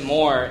little bit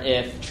more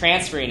if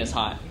transferring is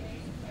hot.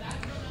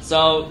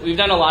 So we've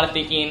done a lot of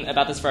thinking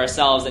about this for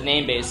ourselves at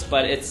Namebase,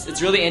 but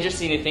it's really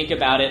interesting to think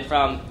about it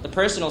from the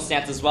personal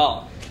stance as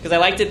well. Because I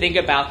like to think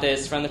about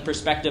this from the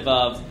perspective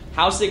of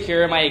how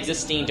secure are my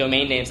existing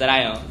domain names that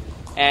I own.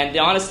 And the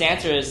honest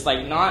answer is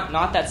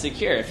not that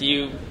secure. If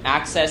you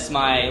access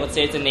my, let's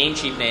say it's a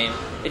Namecheap name,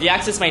 if you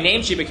access my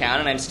Namecheap account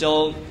and I'm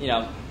still,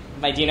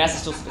 my DNS is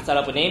still set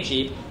up with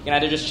Namecheap, you can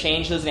either just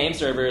change those name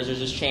servers or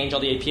just change all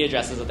the IP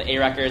addresses of the A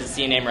records, the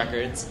C name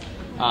records.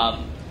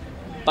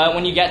 But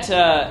when you get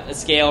to a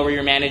scale where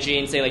you're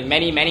managing, say,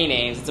 many, many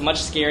names, it's a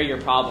much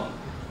scarier problem.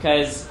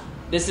 Because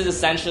this is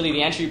essentially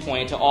the entry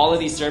point to all of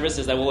these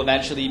services that will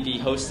eventually be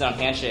hosted on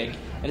Handshake.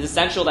 And it's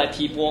essential that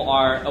people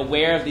are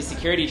aware of the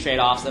security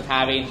trade-offs of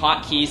having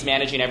hotkeys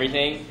managing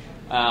everything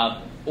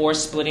or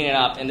splitting it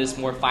up in this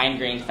more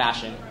fine-grained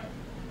fashion.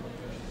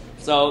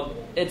 So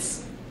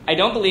I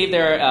don't believe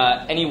there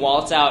are any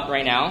wallets out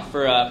right now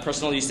for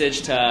personal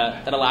usage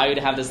that allow you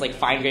to have this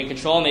fine-grained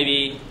control.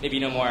 Maybe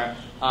no more.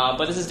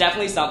 But this is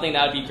definitely something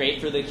that would be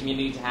great for the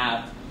community to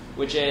have,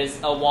 which is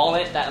a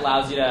wallet that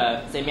allows you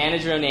to, say,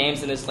 manage your own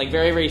names in this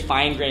very, very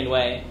fine-grained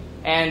way.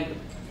 And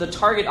the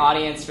target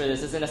audience for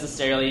this isn't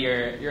necessarily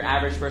your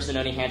average person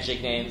owning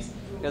Handshake names.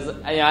 Because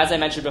as I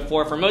mentioned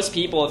before, for most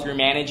people, if you're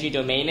managing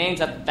domain names,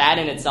 that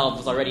in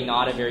itself is already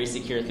not a very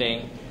secure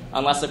thing.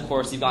 Unless, of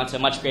course, you've gone to a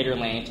much greater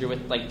length. You're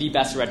with the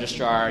best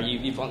registrar.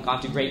 You've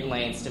gone to great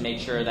lengths to make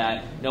sure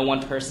that no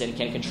one person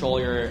can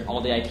control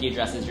all the IP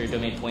addresses your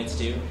domain points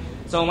to.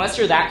 So unless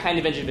you're that kind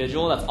of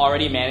individual that's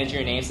already managing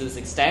your names to this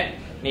extent,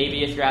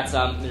 maybe if you're at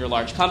your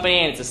large company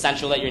and it's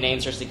essential that your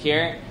names are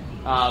secure,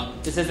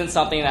 this isn't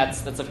something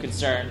that's of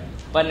concern.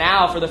 But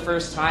now, for the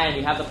first time,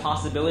 we have the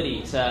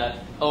possibility to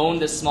own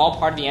this small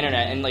part of the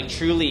internet and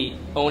truly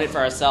own it for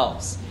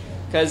ourselves.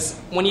 Because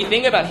when you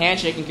think about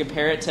Handshake and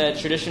compare it to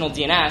traditional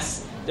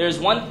DNS, there's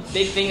one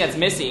big thing that's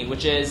missing,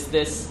 which is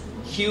this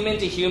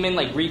human-to-human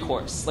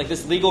recourse,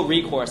 this legal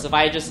recourse. If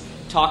I just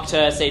talk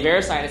to, say,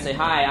 VeriSign and say,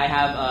 hi, I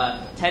have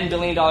a $10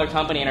 billion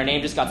company and our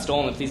name just got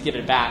stolen, please give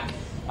it back.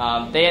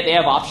 They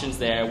have options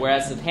there,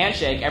 whereas with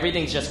Handshake,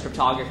 everything's just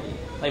cryptography.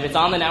 Like if it's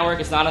on the network,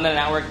 it's not on the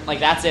network, like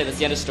that's it, that's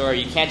the end of the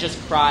story. You can't just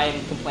cry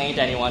and complain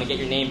to anyone and get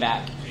your name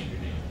back.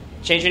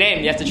 Change your name.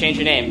 You have to change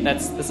your name.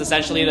 That's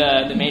essentially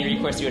the main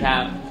recourse you would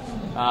have.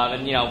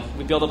 And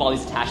we build up all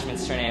these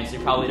attachments to your name, so you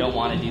probably don't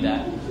want to do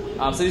that.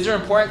 So these are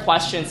important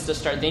questions to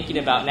start thinking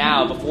about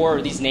now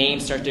before these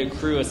names start to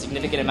accrue a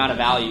significant amount of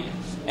value.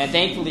 And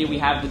thankfully, we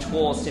have the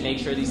tools to make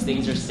sure these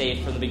things are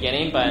safe from the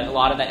beginning, but a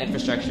lot of that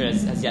infrastructure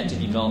has yet to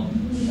be built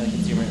by the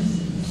consumers.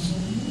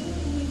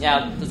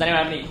 Yeah, does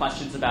anyone have any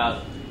questions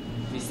about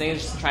these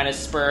things? Just trying to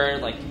spur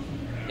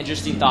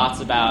interesting thoughts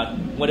about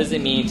what does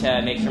it mean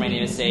to make sure my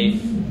name is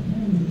safe?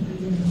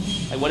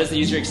 Like, what is the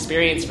user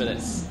experience for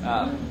this?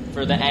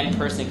 For the end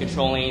person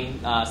controlling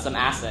some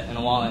asset in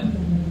a wallet?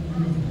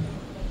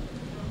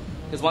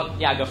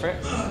 Yeah, go for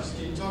it.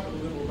 Can you talk a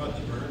little bit more about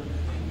the burn?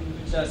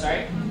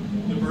 Sorry?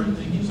 The burn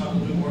thing. Can you talk a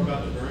little bit more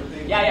about the burn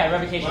thing? Yeah,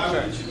 revocation, Why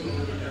sure. would you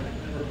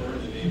ever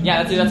burn the name?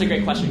 Yeah, that's a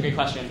great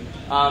question.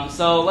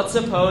 So let's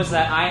suppose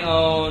that I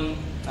own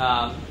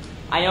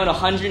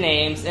 100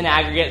 names. In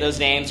aggregate, those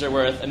names are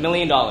worth $1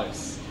 million.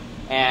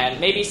 And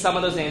maybe some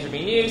of those names are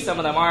being used, some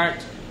of them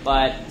aren't.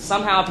 But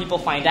somehow people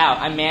find out.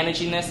 I'm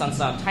managing this on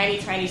some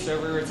tiny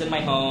server. It's in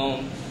my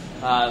home.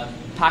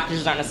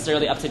 Packages aren't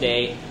necessarily up to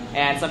date.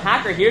 And some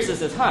hacker hears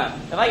this and says,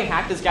 if I can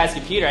hack this guy's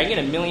computer, I can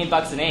get $1 million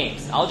of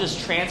names. I'll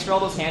just transfer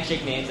all those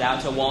Handshake names out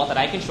to a wallet that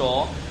I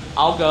control.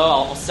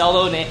 I'll sell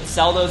those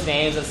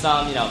names at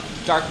some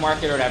dark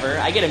market or whatever.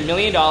 I get $1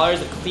 million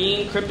of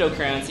clean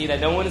cryptocurrency that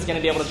no one is going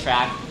to be able to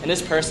track, and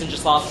this person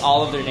just lost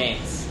all of their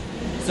names.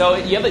 So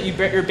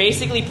you're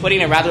basically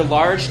putting a rather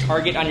large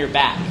target on your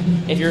back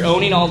if you're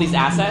owning all these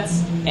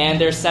assets,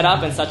 and they're set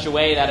up in such a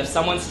way that if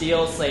someone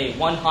steals, say,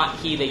 one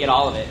hotkey, they get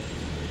all of it.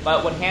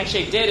 But what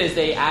Handshake did is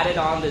they added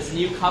on this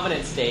new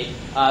covenant state,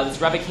 this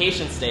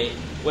revocation state,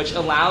 which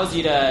allows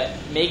you to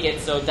make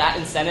it so that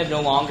incentive no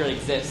longer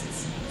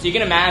exists. So you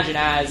can imagine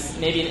as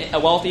maybe a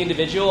wealthy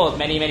individual with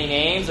many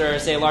names, or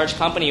say a large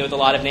company with a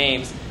lot of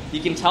names,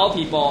 you can tell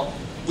people,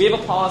 we have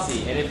a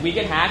policy, and if we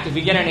get hacked, if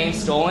we get our names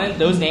stolen,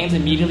 those names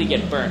immediately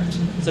get burnt.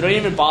 So don't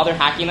even bother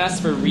hacking us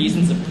for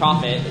reasons of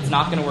profit. It's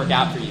not going to work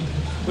out for you.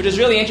 Which is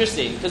really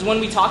interesting, because when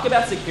we talk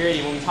about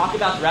security, when we talk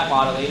about threat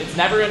modeling, it's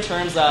never in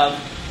terms of,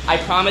 I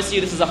promise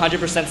you this is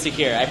 100%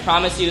 secure. I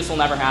promise you this will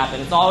never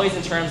happen. It's always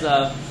in terms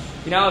of,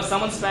 if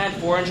someone spent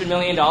 $400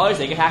 million,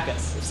 they could hack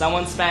us. If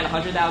someone spent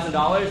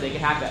 $100,000, they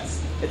could hack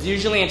us. It's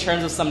usually in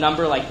terms of some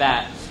number like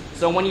that.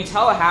 So when you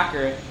tell a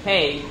hacker,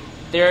 hey,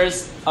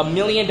 there's $1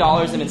 million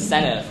of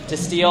incentive to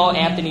steal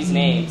Anthony's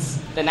names,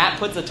 then that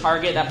puts a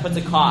target, that puts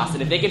a cost.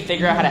 And if they can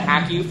figure out how to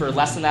hack you for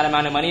less than that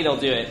amount of money, they'll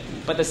do it.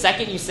 But the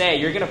second you say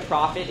you're going to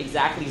profit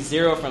exactly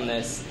zero from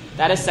this,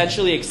 that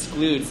essentially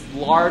excludes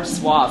large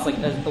swaths, like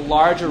a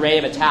large array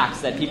of attacks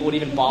that people would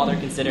even bother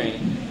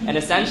considering. And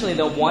essentially,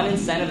 the one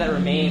incentive that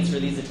remains for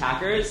these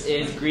attackers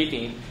is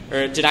griefing,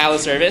 or denial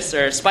of service,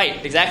 or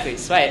spite. Exactly,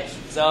 spite.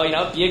 So,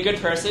 be a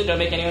good person, don't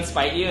make anyone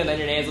spite you, and then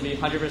your names will be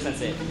 100%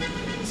 safe.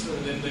 So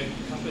then the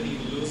company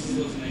loses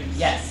those names?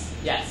 Yes.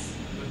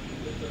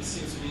 But that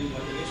seems to be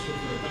like an issue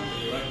for a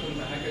company, right? Couldn't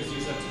the hackers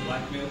use that to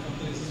blackmail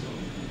companies as well?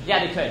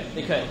 Yeah, they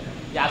could.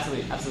 Yeah,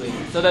 absolutely.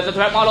 So the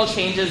threat model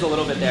changes a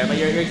little bit there, but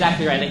you're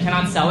exactly right. They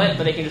cannot sell it,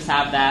 but they can just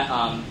have that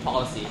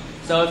policy.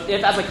 So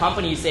if as a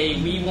company you say,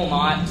 we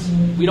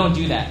don't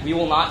do that. We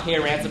will not pay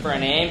a ransom for a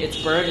name. It's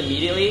burned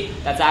immediately.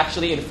 That's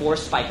actually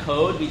enforced by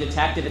code. We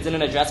detect if it's in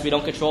an address we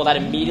don't control, that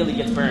immediately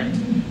gets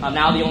burned.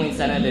 Now the only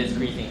incentive is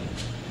griefing.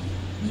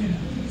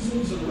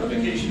 So the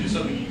revocation is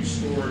something you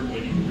stored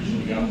when you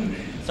originally got the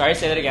name. Sorry,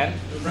 say that again.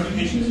 The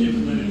revocation is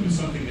implemented with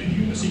something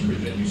a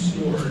secret that you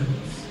stored.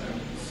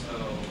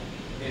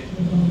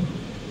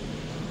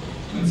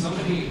 When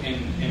somebody,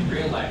 in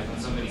real life, when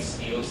somebody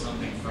steals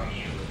something from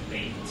you,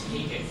 they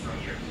take it from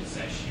your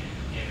possession.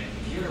 In the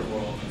computer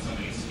world, when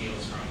somebody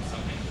steals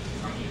something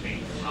from you, they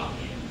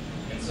copy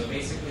it. And so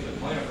basically the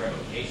point of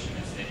revocation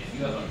is that if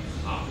you have a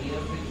copy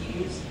of the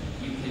keys,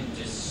 you can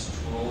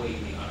destroy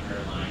the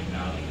underlying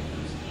value of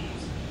those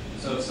keys.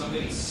 So if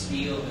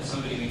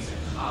somebody makes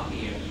a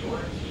copy of your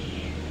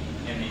key,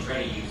 and they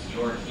try to use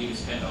your key to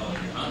spend all of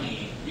your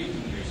money, you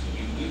can use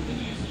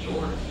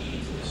your key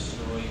to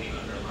destroy the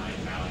underlying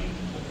value.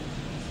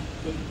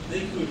 But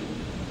they could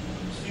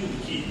steal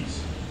the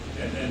keys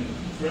and then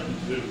threaten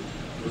to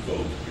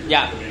revoke your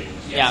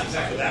domains. Yes,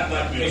 exactly. So that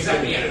blackmail.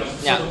 Exactly.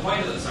 Yeah. So the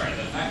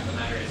fact of the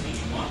matter is that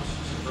you want to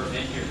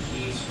prevent your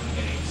keys from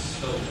getting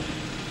stolen.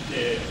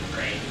 Yeah.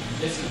 Right.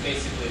 This is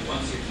basically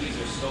once your keys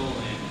are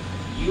stolen,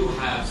 you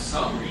have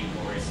some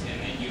recourse, and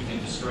then you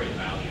can destroy the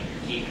value of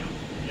your key now.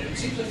 Yeah, it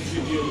seems like a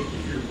good deal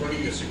if you're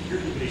running a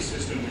security-based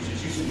system, which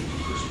is usually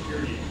used for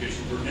security because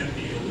you prevent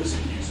the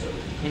illicit use of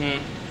it.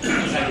 In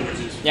other words,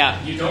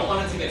 you don't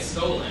want it to get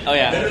stolen. Oh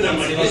yeah. Better than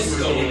my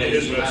customers going to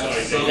his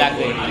website.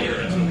 Exactly.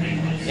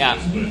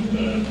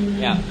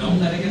 Don't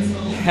let it get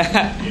stolen.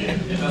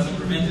 It doesn't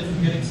prevent it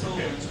from getting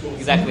stolen.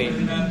 Exactly.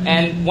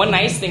 And one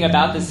nice thing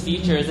about this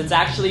feature is it's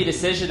actually a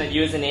decision that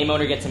you as a name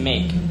owner get to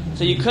make.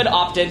 So you could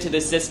opt into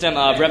this system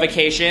of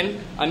revocation.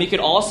 You could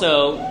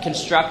also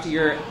construct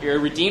your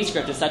redeem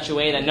script in such a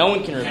way that no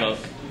one can revoke.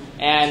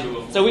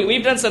 And so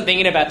we've done some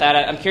thinking about that.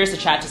 I'm curious to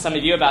chat to some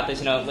of you about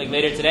this, like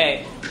later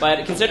today.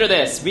 But consider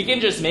this: we can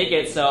just make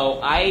it so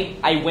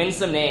I win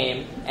some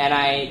name, and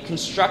I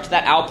construct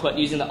that output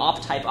using the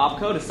op type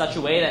opcode in such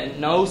a way that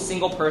no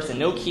single person,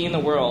 no key in the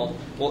world,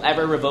 will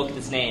ever revoke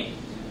this name.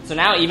 So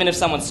now, even if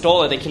someone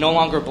stole it, they can no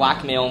longer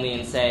blackmail me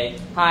and say,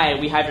 "Hi,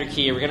 we have your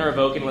key. We're going to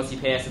revoke it unless you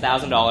pay us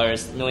 $1,000,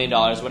 $1 million,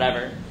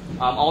 whatever."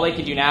 All they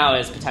can do now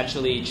is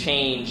potentially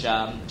change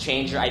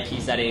your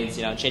IP settings,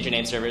 change your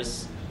name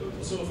servers.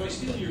 So if I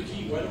steal your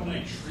key, why don't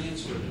I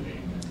transfer the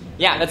name?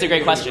 Yeah, that's a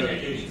great question.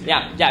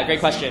 Yeah, great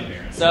question.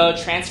 So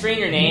transferring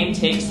your name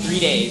takes 3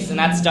 days, and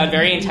that's done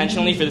very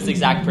intentionally for this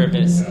exact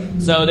purpose.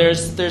 So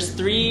there's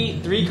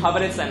three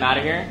covenants that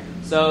matter here.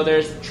 So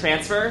there's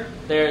transfer,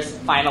 there's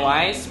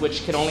finalize,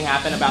 which can only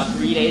happen about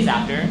 3 days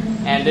after,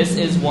 and this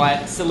is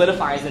what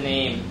solidifies the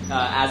name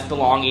as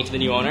belonging to the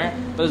new owner.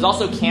 But there's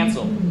also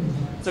cancel.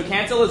 So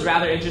cancel is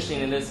rather interesting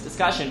in this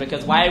discussion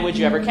because why would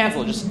you ever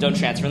cancel? Just don't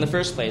transfer in the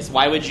first place.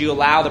 Why would you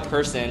allow the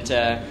person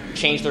to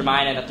change their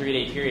mind in a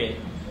 3-day period?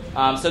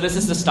 So this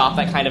is to stop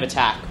that kind of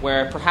attack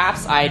where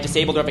perhaps I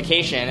disabled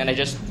revocation and I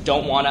just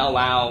don't want to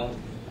allow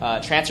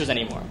transfers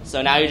anymore.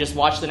 So now you just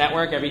watch the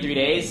network every 3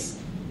 days.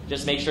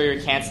 Just make sure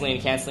you're canceling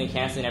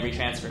every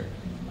transfer.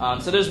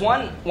 So there's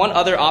one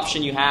other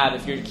option you have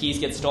if your keys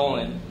get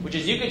stolen, which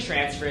is you could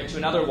transfer it to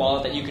another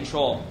wallet that you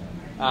control.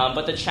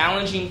 But the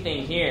challenging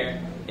thing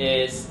here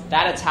is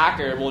that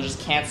attacker will just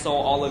cancel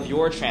all of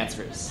your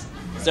transfers.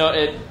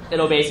 So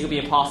it'll basically be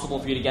impossible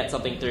for you to get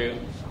something through.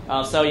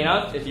 So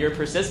if you're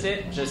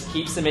persistent, just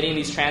keep submitting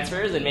these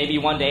transfers, and maybe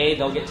one day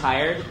they'll get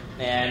tired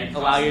and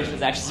allow your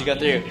transactions to go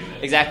through.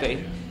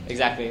 Exactly.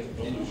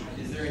 And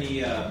is there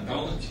any?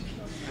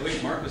 I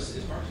wish Mark is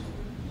Mark.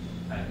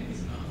 I think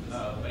he's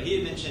not. But he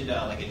had mentioned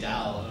like a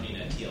DAO owning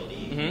a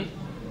TLD.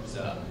 Mm-hmm.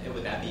 So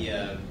would that be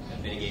a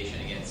mitigation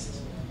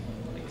against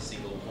like a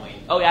single point?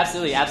 Oh,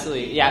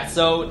 absolutely. Yeah.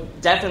 So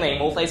definitely,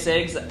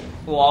 multi-sigs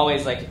will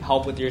always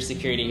help with your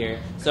security here.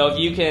 So if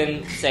you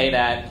can say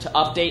that to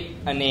update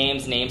a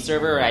name's name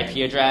server or IP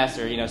address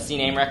or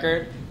CNAME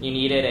record, you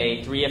needed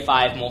a 3 of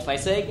 5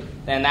 multi-sig,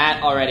 then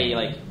that already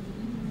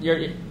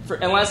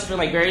unless for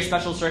very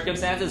special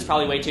circumstances, it's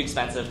probably way too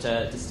expensive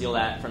to steal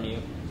that from you.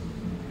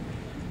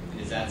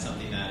 Is that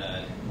something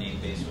that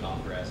Namebase would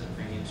offer as a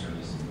premium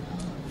service?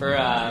 For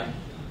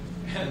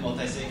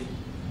multi-sig?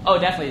 Oh,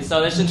 definitely.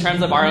 So just in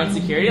terms of our own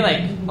security,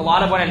 a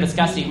lot of what I'm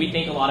discussing, we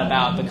think a lot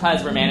about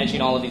because we're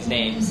managing all of these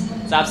names.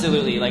 So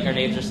absolutely, our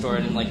names are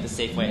stored in the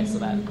safe way so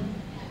that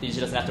the user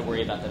doesn't have to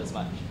worry about that as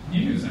much. Yeah,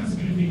 he was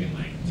asking if you could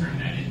turn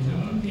that into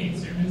a paid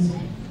service.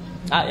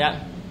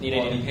 Yeah. Paid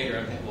or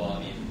unpaid? Well, I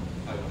mean,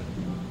 I would.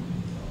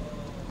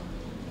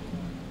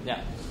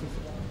 Yeah.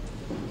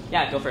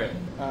 Yeah, go for it.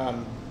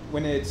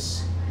 When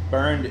it's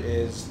burned,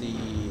 is the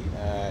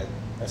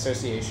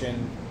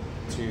association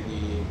to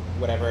the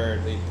whatever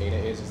the data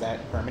is that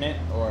permanent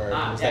or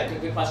is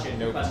that good question.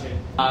 Nope. Good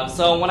question.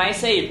 So when I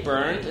say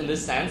burned in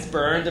this sense,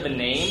 burned of a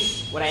name,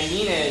 what I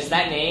mean is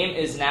that name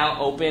is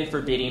now open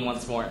for bidding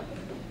once more.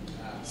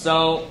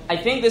 So I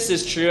think this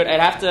is true. I'd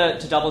have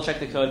to double check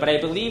the code, but I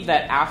believe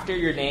that after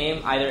your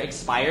name either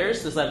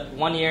expires, there's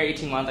 1 year,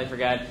 18 months, I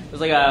forget.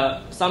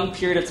 There's some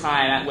period of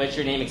time at which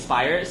your name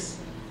expires.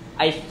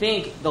 I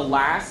think the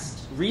last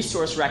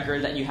resource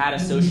record that you had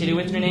associated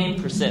with your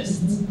name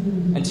persists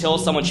until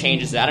someone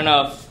changes it. I don't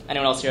know if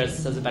anyone else here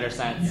has a better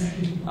sense.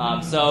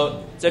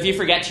 So if you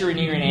forget to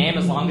renew your name,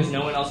 as long as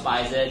no one else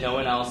buys it, no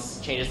one else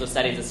changes those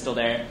settings, it's still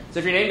there. So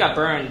if your name got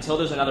burned, until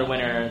there's another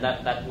winner,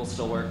 that will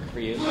still work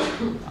for you.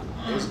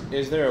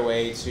 Is there a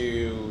way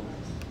to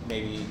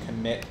maybe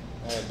commit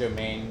a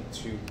domain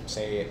to,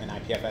 say, an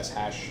IPFS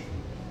hash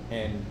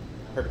in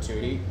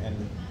perpetuity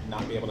and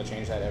not be able to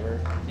change that ever?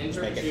 In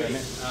make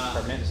it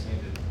permanent?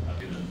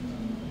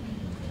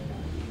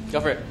 Go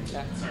for it.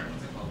 Yeah. Sorry,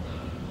 what's it called?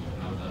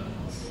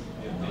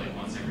 The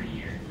once every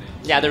year thing.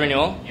 Yeah, the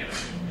renewal. Yeah. You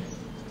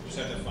just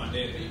have to fund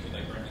it, but you could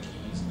burn the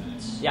keys and then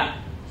it's...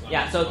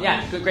 Yeah. So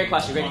great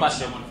question.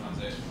 Someone funds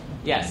it.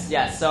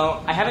 Yes.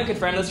 So I haven't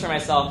confirmed this for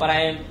myself, but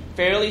I am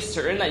fairly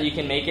certain that you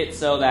can make it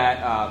so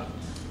that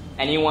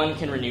anyone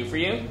can renew for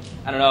you.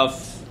 I don't know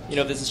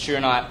if this is true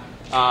or not,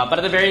 but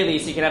at the very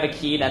least, you can have a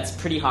key that's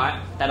pretty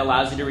hot that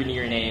allows you to renew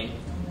your name,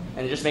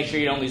 and just make sure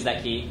you don't lose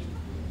that key.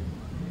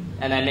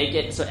 And then make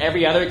it so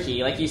every other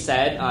key, like you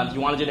said, if you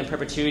want to do it in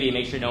perpetuity,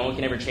 make sure no one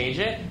can ever change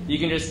it, you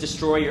can just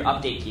destroy your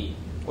update key.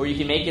 Or you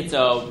can make it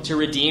so to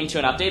redeem to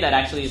an update that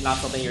actually is not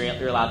something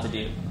you're allowed to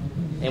do.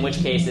 In which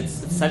case,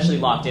 it's essentially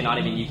locked in, not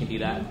even you can do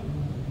that.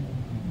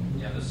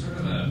 Yeah, there's sort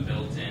of a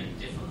built-in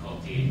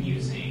difficulty in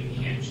using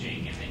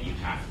Handshake, and then you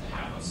have to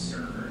have a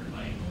server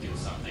do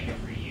something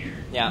every year.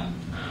 Yeah.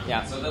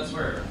 So that's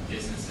where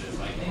businesses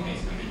like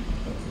Namebase come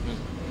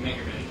in. Make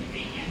it really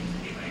convenient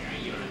to be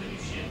you don't have to do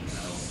shit, and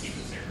that'll keep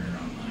the server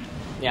online.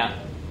 Yeah.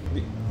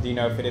 Do you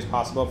know if it is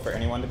possible for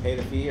anyone to pay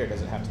the fee, or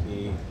does it have to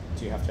be?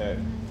 Do you have to?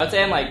 I'd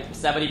say I'm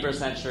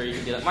 70% sure you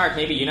can do that. Mark,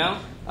 maybe you know.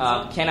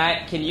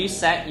 Can you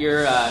set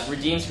your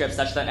redeem script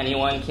such that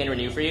anyone can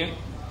renew for you?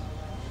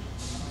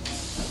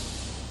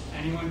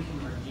 Anyone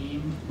can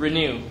redeem.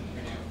 Renew.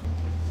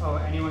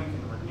 anyone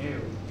can renew.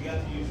 You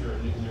have to use your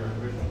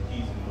original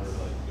keys in order to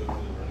go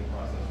through the running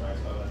process, right?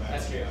 So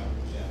that's true.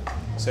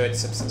 Yeah. So it's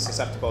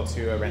susceptible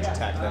to a wrench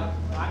attack then?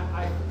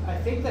 I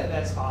think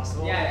that's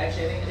possible. Yeah,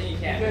 actually, I think you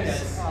can.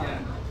 Because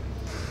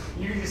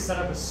you just set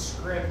up a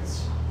script.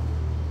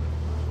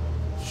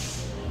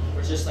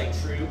 Which is like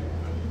true.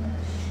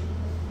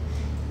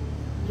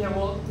 Yeah,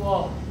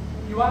 well,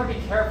 you want to be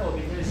careful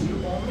because you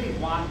only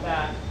want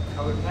that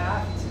code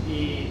path to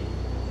be.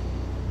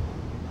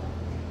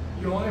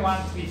 You only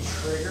want it to be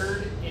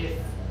triggered if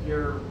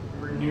you're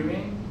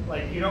renewing.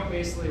 Like, you don't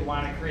basically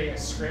want to create a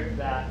script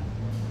that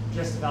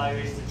just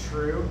evaluates the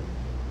true,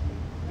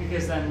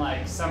 because then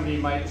like somebody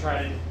might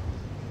try to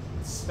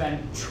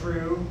spend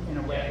true in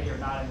a way that you're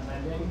not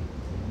intending.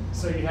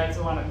 So you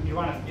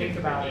want to think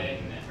about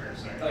it.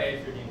 Oh yeah,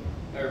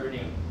 renew.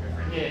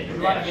 Yeah,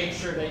 you want to make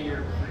sure that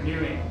you're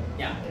renewing.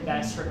 Yeah.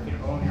 That script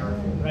can own your.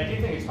 But I do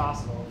think it's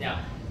possible.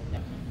 Yeah.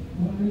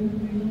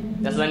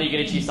 So then you can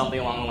achieve something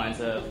along the lines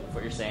of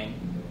what you're saying.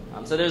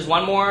 So there's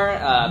one more,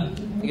 I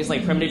guess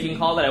like primitive you can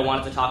call it, that I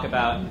wanted to talk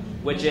about,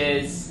 which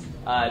is,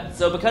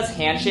 so because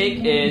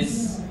Handshake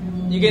is,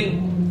 you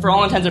can, for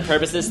all intents and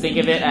purposes, think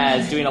of it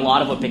as doing a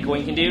lot of what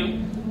Bitcoin can do.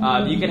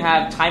 You can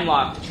have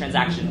time-locked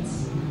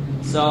transactions.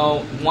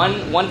 So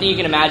one thing you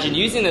can imagine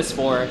using this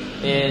for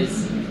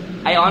is,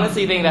 I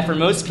honestly think that for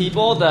most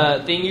people,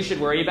 the thing you should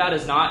worry about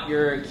is not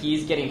your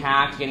keys getting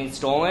hacked, getting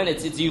stolen,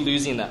 it's you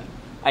losing them.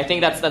 I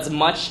think that's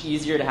much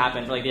easier to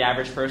happen for like the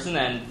average person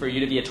than for you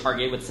to be a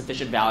target with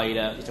sufficient value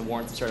to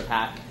warrant some sort of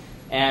hack.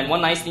 And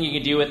one nice thing you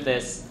can do with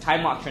this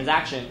time lock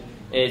transaction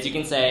is you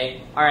can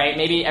say, all right,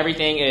 maybe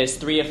everything is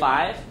 3 of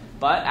 5,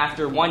 but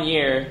after 1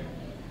 year,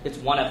 it's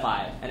 1 of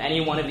 5. And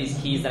any one of these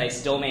keys that I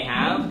still may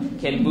have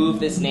can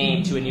move this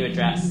name to a new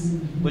address,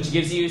 which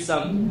gives you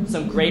some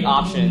great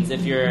options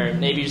if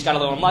maybe you just got a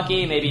little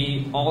unlucky,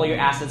 maybe all your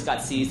assets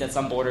got seized at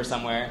some border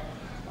somewhere.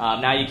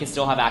 Now you can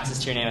still have access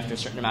to your name after a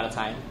certain amount of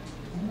time.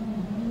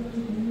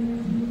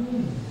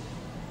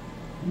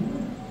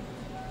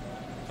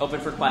 Open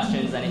for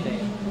questions, anything.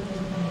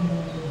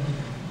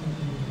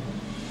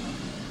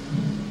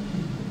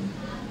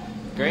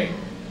 Great.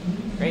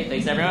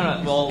 Thanks,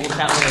 everyone. We'll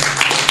chat later.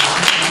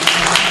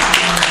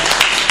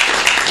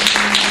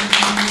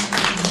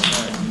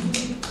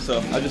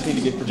 So I just need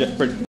to get project.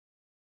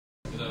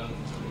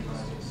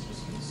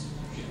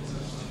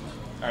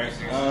 All right.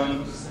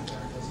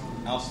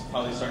 I'll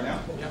probably start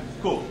now. Yeah.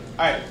 Cool.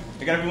 All right.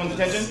 I got everyone's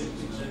attention.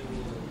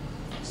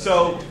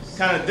 So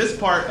kind of this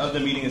part of the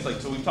meeting is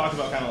so we've talked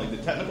about kind of like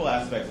the technical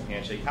aspects of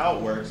Handshake, how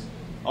it works.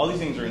 All these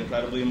things are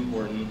incredibly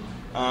important.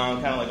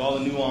 Kind of like all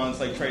the nuance,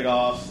 like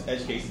trade-offs,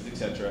 edge cases,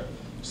 etc.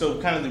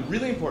 So kind of the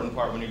really important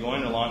part when you're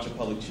going to launch a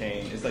public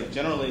chain is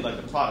generally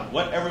the product.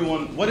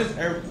 What is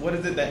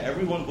it that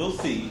everyone will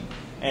see,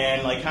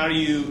 and how do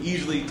you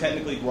easily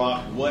technically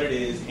grok what it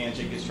is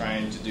Handshake is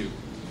trying to do.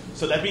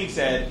 So that being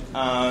said,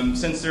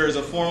 since there is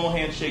a formal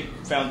Handshake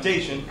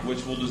Foundation,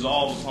 which will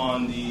dissolve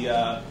upon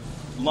the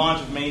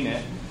launch of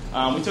mainnet,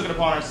 we took it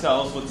upon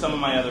ourselves with some of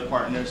my other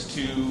partners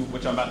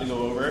which I'm about to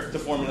go over, to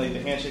formulate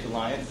the Handshake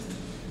Alliance.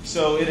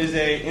 So it is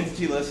a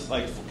entity-less,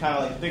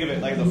 think of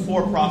it like a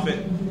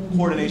for-profit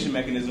coordination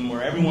mechanism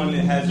where everyone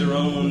has their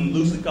own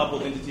loosely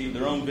coupled entity,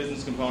 their own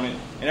business component,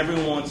 and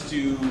everyone wants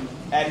to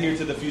adhere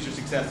to the future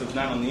success of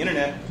not only the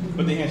internet,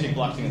 but the Handshake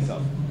blockchain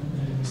itself.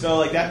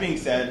 So that being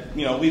said,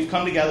 we've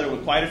come together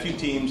with quite a few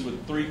teams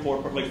with 4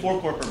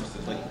 core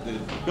purposes,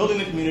 building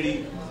the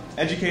community,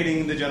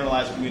 educating the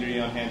generalized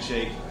community on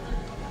Handshake,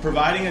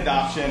 providing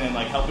adoption, and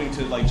helping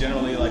to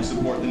generally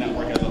support the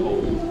network as a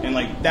whole. And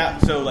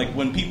that, so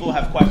when people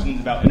have questions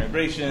about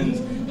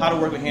integrations, how to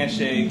work with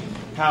Handshake,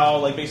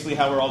 basically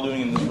how we're all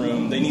doing in this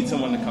room, they need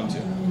someone to come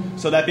to.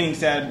 So that being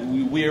said,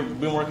 we've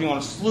been working on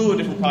a slew of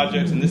different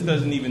projects, and this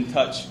doesn't even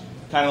touch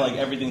kind of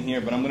everything here,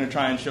 but I'm going to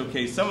try and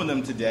showcase some of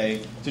them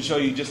today to show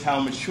you just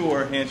how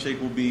mature Handshake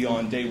will be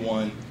on day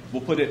 1.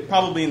 We'll put it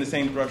probably in the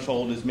same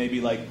threshold as maybe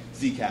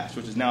Zcash,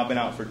 which has now been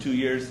out for 3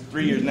 years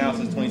now,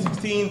 since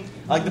 2016.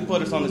 I like to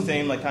put us on the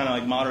same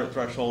moderate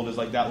threshold as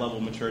that level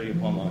of maturity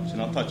upon launch,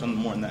 and I'll touch on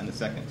more on that in a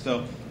second.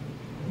 So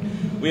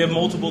we have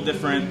multiple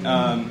different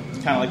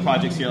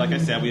projects here. Like I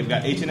said, we've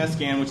got HNS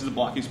Scan, which is a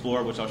block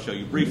explorer, which I'll show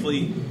you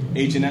briefly.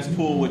 HNS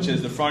Pool, which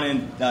is the front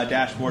end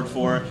dashboard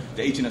for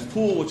the HNS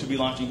Pool, which will be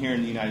launching here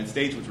in the United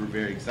States, which we're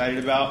very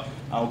excited about.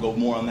 I'll go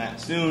more on that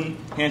soon.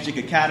 Handshake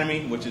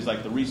Academy, which is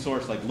the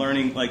resource,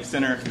 learning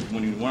center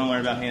when you want to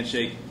learn about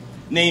Handshake.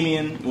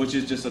 Namian, which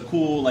is just a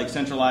cool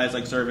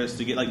centralized service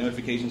to get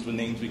notifications when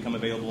names become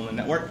available in the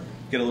network.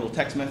 Get a little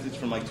text message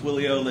from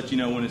Twilio, let you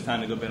know when it's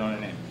time to go bid on a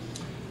name.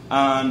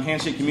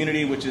 Handshake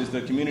Community, which is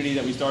the community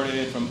that we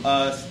started from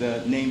us,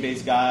 the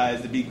Namebase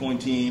guys, the Bitcoin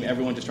team,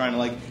 everyone just trying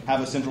to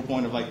have a central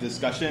point of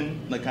discussion,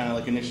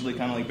 initially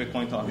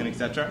Bitcoin talking,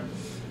 etc.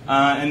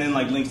 And then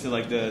links to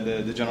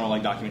the general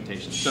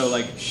documentation.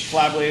 So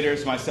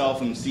collaborators,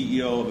 myself, I'm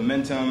CEO of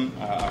Momentum,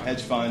 our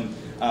hedge fund.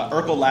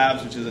 Urkel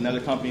Labs, which is another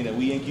company that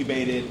we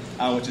incubated,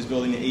 which is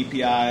building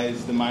the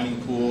APIs, the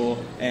mining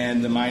pool,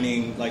 and the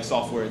mining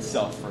software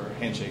itself for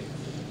Handshake.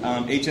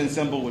 HN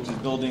Symbol, which is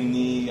building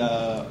the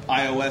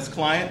iOS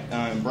client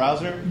and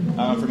browser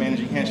for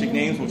managing handshake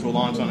names, which will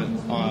launch on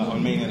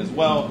mainnet as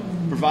well.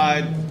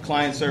 Provide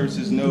client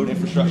services, node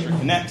infrastructure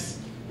connects.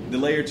 The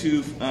layer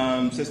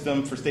 2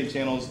 system for state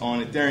channels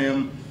on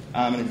Ethereum,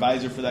 an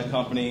advisor for that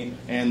company,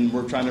 and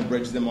we're trying to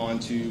bridge them on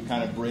to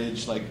kind of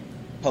bridge like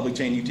public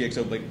chain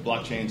UTXO like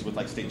blockchains with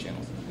like state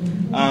channels.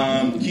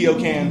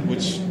 KeoCan,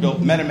 which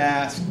built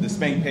MetaMask, the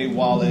SpankPay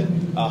wallet,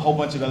 a whole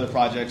bunch of other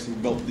projects. We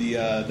built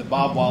the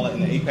Bob wallet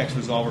and the Apex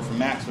resolver for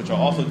Max, which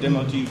I'll also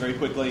demo to you very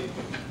quickly.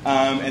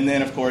 And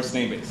then of course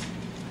Namebase.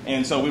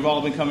 And so we've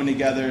all been coming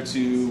together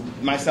to,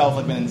 myself,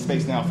 I've been in the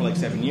space now for like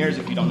 7 years,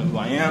 if you don't know who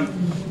I am.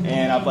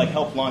 And I've like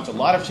helped launch a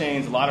lot of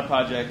chains, a lot of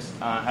projects,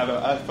 have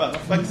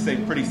I'd like to say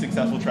pretty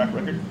successful track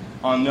record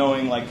on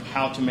knowing like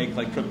how to make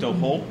like crypto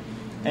whole.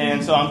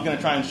 And so I'm going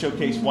to try and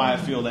showcase why I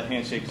feel that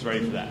Handshake is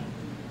ready for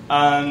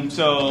that.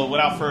 So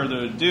without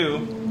further ado,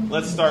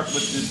 let's start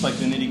with just like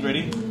the nitty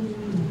gritty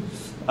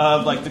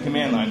of like the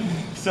command line.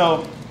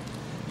 So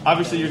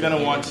obviously you're going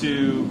to want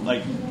to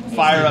like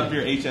fire up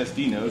your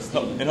HSD nodes,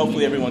 and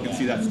hopefully everyone can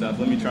see that stuff.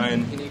 Let me try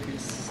and,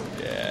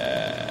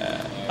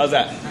 yeah. How's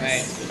that?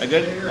 Nice. That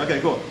good?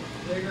 Okay, cool.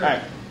 All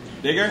right.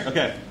 Bigger?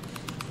 Okay.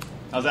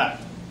 How's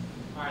that?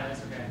 All right,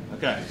 that's okay.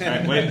 Okay.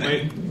 All right.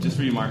 Wait. Just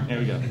for you, Mark. Here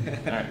we go. All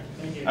right.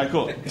 Thank you. All right.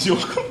 Cool. You're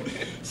welcome.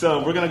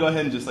 So we're gonna go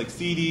ahead and just like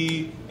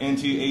CD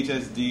into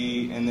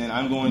HSD, and then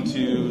I'm going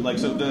to like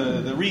so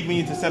the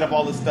README to set up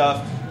all this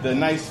stuff, the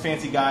nice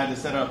fancy guide to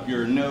set up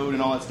your node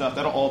and all that stuff.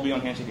 That'll all be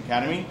on Handshake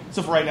Academy.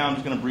 So for right now, I'm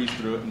just gonna breeze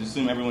through it and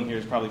assume everyone here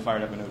has probably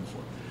fired up a node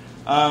before.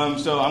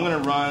 So I'm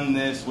going to run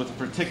this with a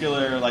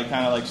particular like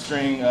kind of like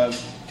string of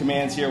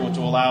commands here, which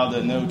will allow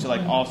the node to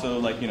like also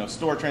like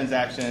store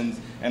transactions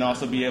and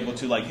also be able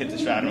to like hit the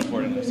stratum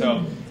accordingly.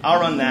 So I'll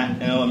run that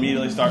and it'll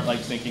immediately start like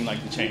syncing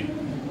like the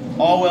chain.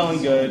 All well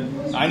and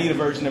good. I need a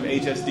version of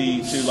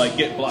HSD to like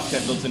get block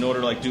templates in order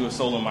to like do a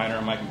solo miner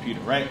on my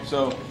computer, right?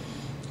 So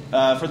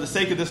for the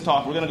sake of this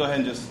talk, we're going to go ahead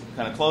and just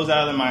kind of close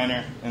out of the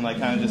miner and like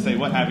kind of just say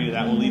what have you to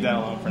that. We'll leave that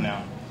alone for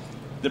now.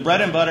 The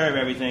bread and butter of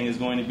everything is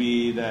going to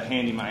be the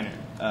handy miner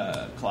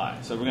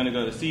CLI. So we're going to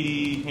go to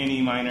CD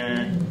handy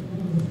miner,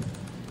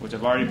 which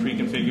I've already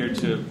pre-configured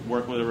to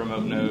work with a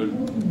remote node.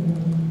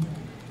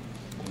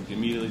 We can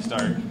immediately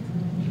start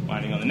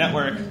mining on the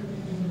network.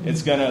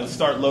 It's going to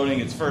start loading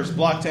its first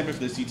block template for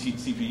the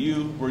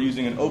CPU. We're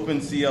using an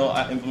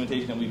OpenCL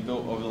implementation that we've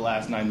built over the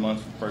last 9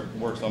 months.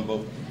 Works on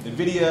both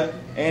NVIDIA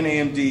and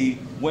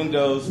AMD,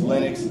 Windows,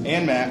 Linux,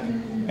 and Mac.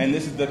 And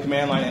this is the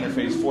command line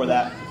interface for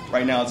that.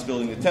 Right now it's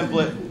building the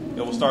template.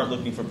 It will start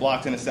looking for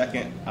blocks in a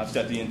second. I've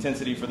set the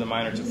intensity for the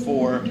miner to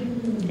 4.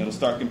 It'll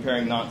start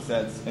comparing knot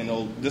sets. And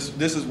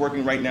this is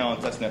working right now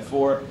on testnet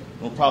 4.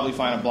 We'll probably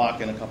find a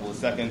block in a couple of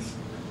seconds.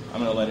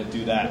 I'm going to let it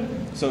do that.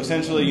 So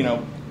essentially,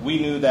 we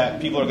knew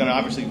that people are going to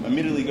obviously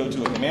immediately go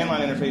to a command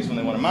line interface when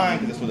they want to mine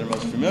because that's what they're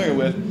most familiar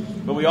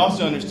with. But we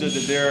also understood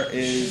that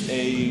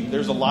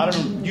there's a lot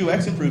of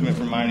UX improvement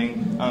for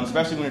mining,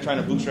 especially when you're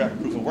trying to bootstrap a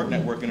proof of work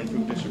network and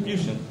improve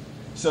distribution.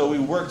 So we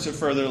worked to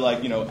further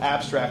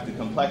abstract the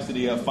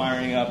complexity of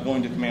firing up,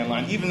 going to command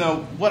line, even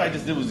though what I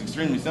just did was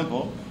extremely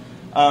simple.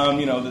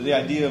 The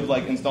idea of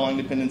installing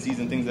dependencies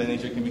and things of that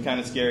nature can be kind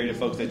of scary to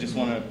folks that just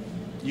want to.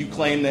 You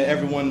claim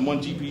that one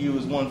GPU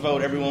is one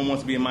vote, everyone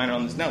wants to be a miner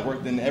on this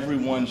network, then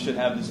everyone should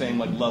have the same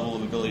level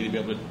of ability to be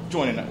able to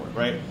join a network,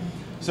 right?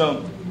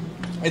 So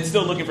it's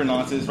still looking for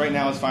nonces. Right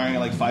now it's firing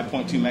at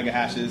 5.2 mega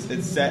hashes.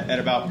 It's set at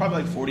about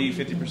probably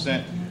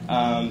 40-50%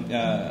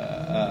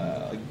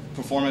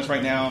 performance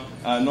right now.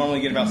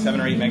 Normally get about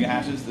 7 or 8 mega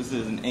hashes. This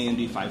is an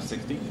AMD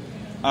 560.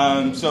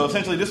 So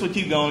essentially this would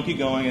keep going,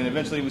 and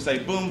eventually we say,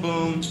 boom,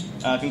 boom,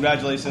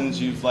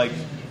 congratulations, you've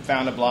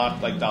found a block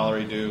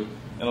 $1 do.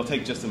 It'll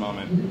take just a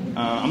moment.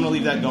 I'm going to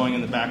leave that going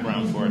in the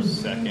background for a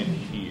second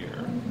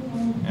here,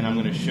 and I'm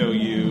going to show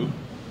you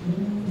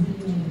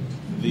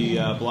the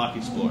Block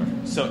Explorer.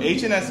 So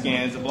HNS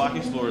Scan is a Block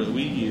Explorer that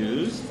we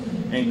use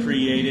and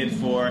created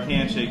for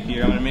Handshake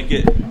here. I'm going to make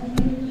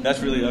it,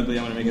 that's really ugly,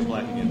 I'm going to make it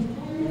black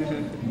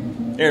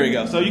again. There we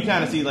go. So you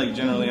kind of see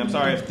generally, I'm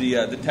sorry if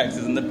the text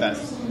isn't the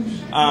best.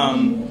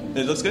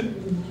 It looks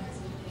good?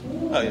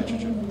 Oh yeah,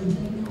 true.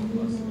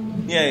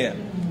 Yeah.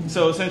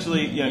 So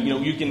essentially,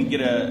 you can get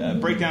a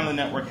breakdown of the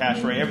network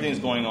hash rate, everything's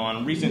going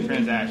on, recent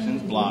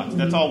transactions, blocks,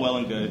 that's all well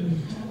and good.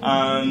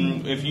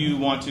 If you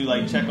want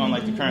to check on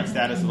the current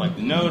status of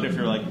the node, if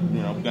you're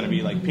going to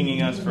be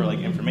pinging us for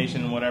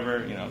information and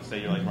whatever,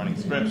 say you're running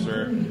scripts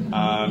or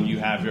you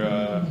have your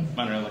a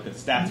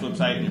stats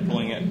website and you're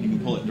pulling it, you can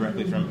pull it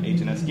directly from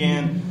HNS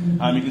Scan.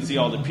 You can see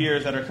all the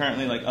peers that are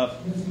currently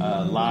up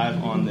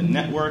live on the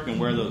network and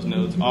where those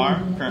nodes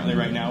are. Currently,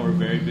 right now, we're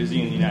very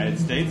busy in the United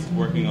States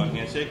working on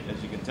Handshake,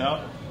 as you can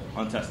tell,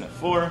 on testnet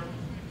 4.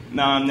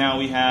 Now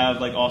we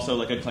have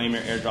also a claim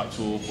or airdrop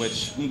tool,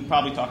 which we'll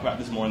probably talk about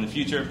this more in the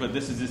future, but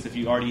this is just if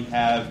you already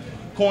have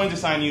coins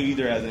assigned you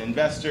either as an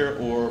investor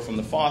or from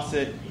the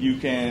faucet, you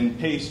can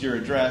paste your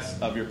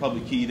address of your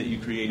public key that you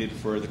created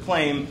for the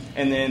claim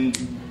and then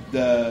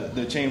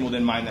the chain will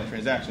then mine that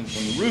transaction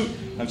from the root,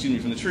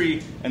 from the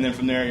tree, and then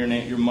from there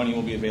your money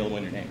will be available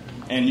in your name.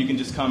 And you can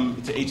just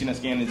come to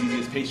HNS-Scan as easy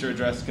as paste your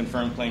address,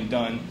 confirm, claim,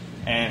 done,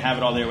 and have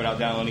it all there without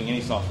downloading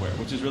any software,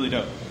 which is really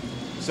dope.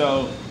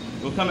 So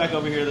we'll come back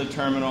over here to the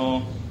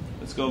terminal.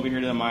 Let's go over here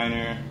to the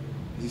miner.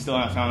 He still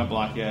hasn't found a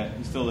block yet.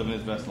 He's still living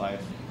his best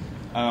life.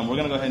 We're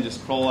going to go ahead and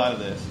just scroll out of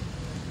this.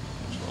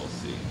 Control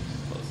C,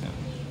 close him.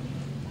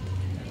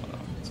 Hold on.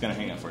 It's going to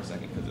hang out for a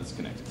second because it's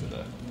connected to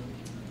the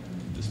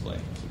display.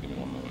 So give me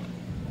one moment.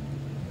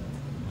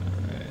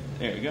 All right,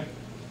 there we go.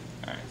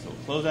 All right, so we'll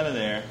close out of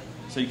there.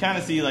 So you kind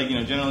of see, like,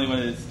 generally what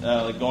is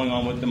like going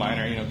on with the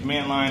miner.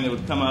 Command line, it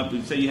would come up, it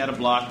would say you had a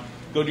block,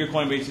 go to your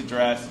Coinbase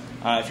address.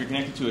 If you're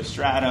connected to a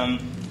stratum,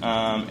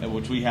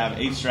 which we have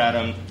 8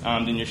 stratum,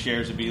 then your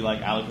shares would be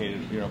like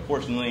allocated,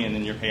 proportionally, and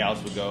then your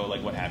payouts would go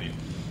like what have you.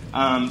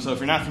 So if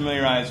you're not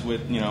familiarized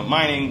with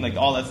mining, like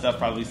all that stuff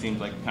probably seems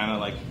like kind of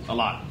like a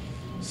lot.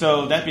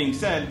 So that being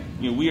said,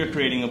 we are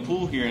creating a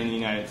pool here in the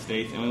United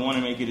States, and we want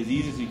to make it as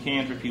easy as we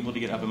can for people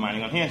to get up and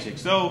mining on Handshake.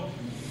 So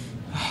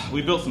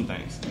we built some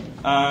things.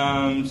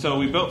 So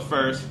we built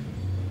first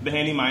the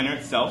handy miner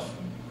itself,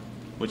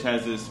 which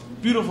has this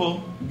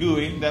beautiful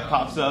GUI that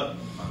pops up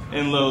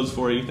and loads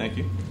for you. Thank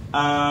you.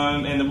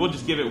 And then we'll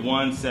just give it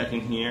 1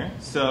 second here.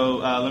 So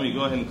let me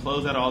go ahead and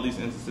close out all these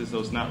instances so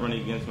it's not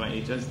running against my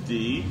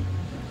HSD.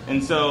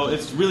 And so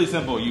it's really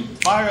simple. You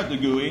fire up the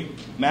GUI,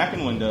 Mac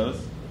and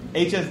Windows.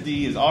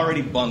 HSD is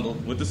already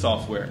bundled with the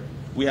software.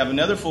 We have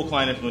another full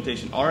client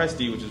implementation,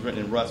 RSD, which is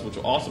written in Rust, which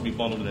will also be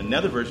bundled in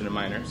another version of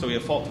Miner. So we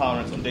have fault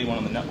tolerance on day 1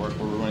 on the network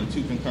where we're running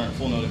 2 concurrent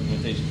full node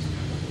implementations.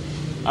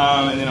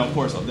 And then, of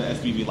course, the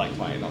SVB-like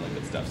client and all that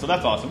good stuff. So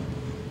that's awesome.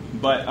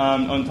 But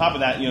on top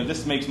of that,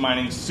 this makes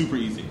mining super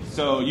easy.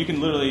 So you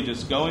can literally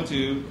just go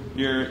into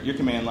your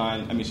command line,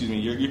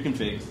 your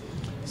configs,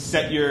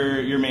 set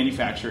your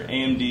manufacturer,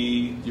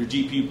 AMD, your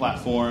GPU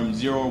platform,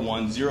 0 or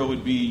 1. 0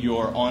 would be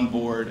your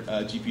onboard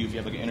GPU if you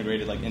have like an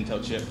integrated like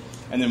Intel chip,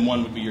 and then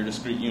 1 would be your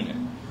discrete unit.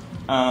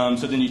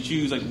 So then you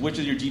choose like which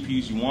of your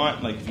GPUs you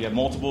want. Like if you have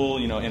multiple,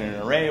 in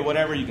an array or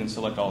whatever, you can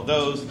select all of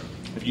those.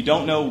 If you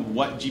don't know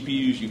what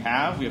GPUs you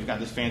have, we have got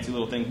this fancy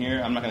little thing here.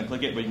 I'm not going to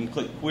click it, but you can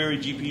click Query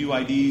GPU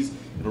IDs.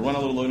 It'll run a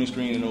little loading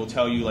screen, and it'll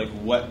tell you like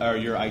what are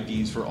your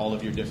IDs for all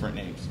of your different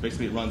names.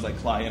 Basically, it runs like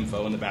CLI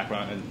info in the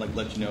background and like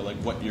let you know like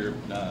what your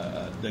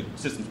the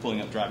system's pulling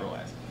up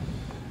driver-wise.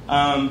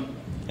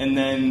 And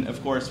then,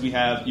 of course, you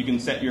can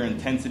set your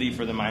intensity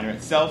for the miner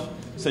itself.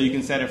 So you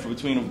can set it for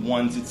between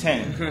 1 to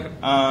 10.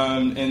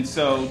 And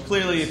so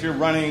clearly, if you're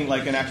running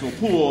like an actual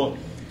pool,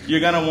 you're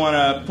going to want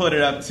to put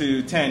it up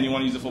to 10. You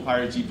want to use a full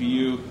power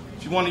GPU.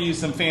 If you want to use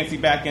some fancy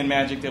back-end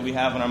magic that we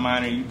have on our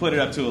miner, you put it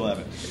up to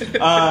 11.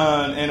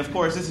 And of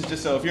course, this is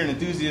just so if you're an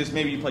enthusiast,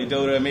 maybe you play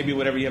Dota, maybe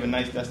whatever, you have a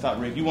nice desktop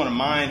rig, you want to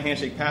mine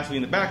Handshake passively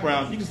in the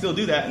background, you can still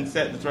do that and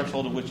set the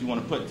threshold of which you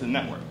want to put to the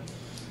network.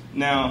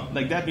 Now,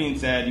 like that being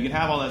said, you can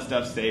have all that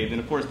stuff saved, and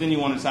of course, then you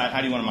want to decide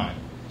how do you want to mine.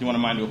 Do you want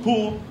to mine to a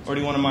pool, or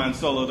do you want to mine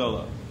solo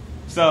dolo?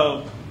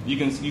 So you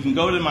can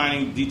go to the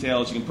mining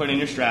details. You can put in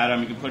your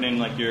stratum. You can put in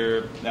like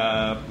your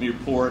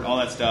port, all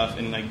that stuff,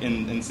 and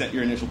and set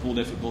your initial pool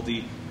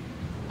difficulty.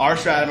 Our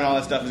stratum and all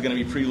that stuff is going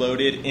to be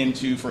preloaded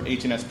into for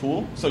HNS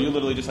pool. So you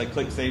literally just like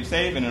click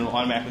save, and it'll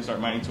automatically start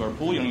mining to our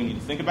pool. You don't even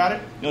need to think about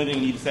it. The only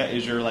thing you need to set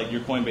is your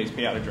Coinbase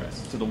payout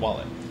address to the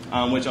wallet,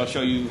 which I'll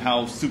show you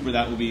how super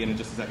that will be in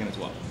just a second as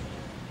well.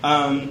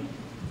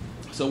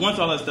 So once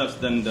all that stuff's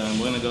done,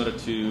 we're going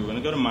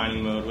to go to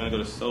mining mode. We're going to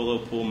go to solo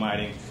pool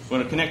mining. We're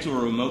going to connect to a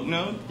remote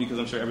node because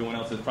I'm sure everyone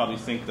else has probably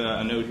synced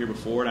a node here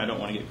before, and I don't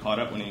want to get caught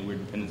up with any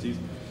weird dependencies.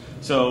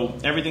 So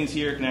everything's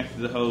here, connected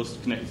to the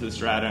host, connected to the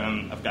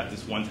stratum. I've got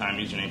this one-time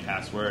username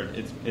password.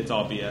 It's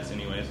all BS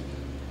anyways.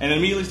 And it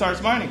immediately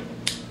starts mining.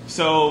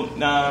 So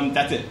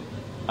that's it.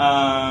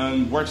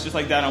 Works just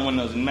like that on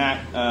Windows and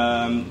Mac.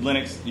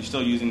 Linux, you're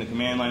still using the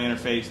command line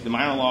interface. The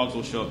miner logs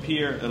will show up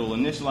here. It'll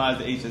initialize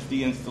the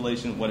HSD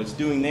installation. What it's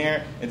doing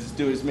there,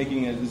 it's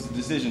making a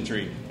decision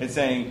tree. It's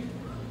saying,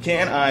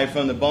 can I,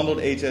 from the bundled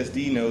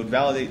HSD node,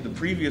 validate the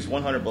previous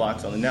 100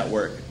 blocks on the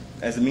network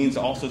as a means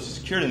to also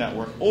secure the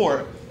network,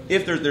 or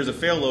if there's a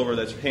failover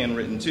that's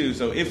handwritten too.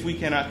 So if we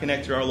cannot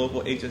connect to our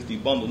local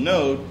HSD bundle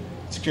node,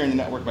 securing the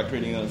network by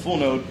creating another full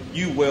node,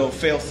 you will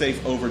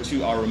fail-safe over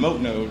to our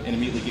remote node and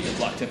immediately get your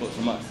block template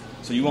from us.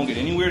 So you won't get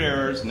any weird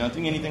errors,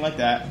 anything like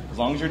that. As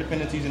long as your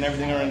dependencies and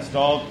everything are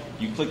installed,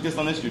 you click this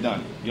on this, you're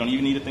done. You don't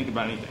even need to think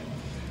about anything.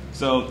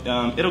 So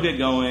it'll get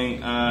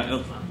going.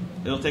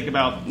 It'll take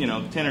about 10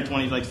 or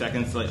 20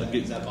 seconds.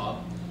 Is that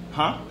Bob?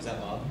 Huh? Is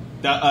that Bob?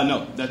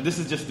 No, this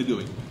is just the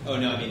GUI. Oh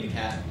no, I mean the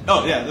cat.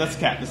 Oh yeah, that's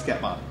cat. That's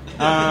cat Bob.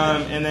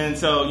 And then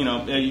so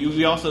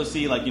we also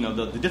see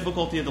the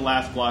difficulty of the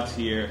last blocks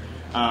here,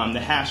 the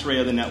hash rate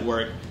of the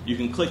network. You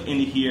can click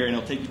into here and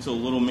it'll take you to a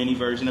little mini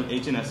version of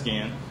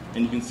HNS-Scan,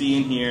 and you can see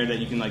in here that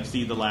you can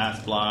see the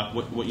last block,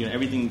 what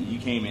everything that you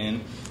came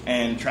in,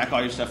 and track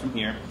all your stuff from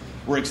here.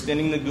 We're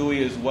extending the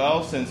GUI as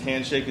well, since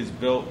Handshake is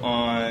built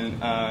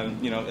on,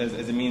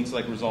 as a means to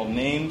like resolve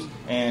names.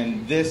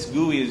 And this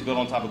GUI is built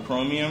on top of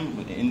Chromium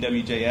with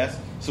NWJS.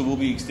 So we'll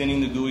be extending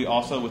the GUI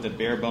also with a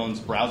bare bones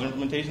browser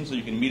implementation, so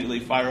you can immediately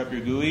fire up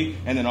your GUI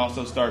and then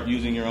also start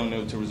using your own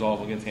node to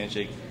resolve against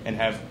Handshake and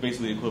have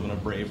basically the equivalent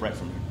of Brave right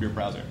from your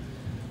browser,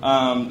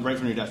 right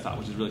from your desktop,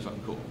 which is really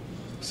fucking cool.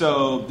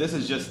 So this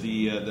is just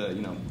the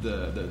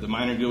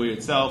minor GUI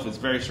itself. It's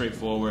very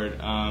straightforward.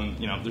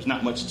 There's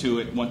not much to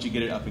it once you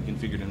get it up and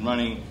configured and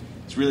running.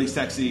 It's really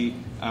sexy.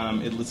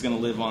 It's going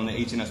to live on the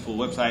HNS Pool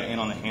website and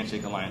on the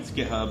Handshake Alliance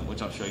GitHub,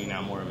 which I'll show you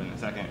now more of in a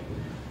second.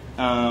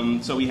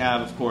 So we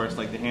have, of course,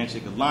 like the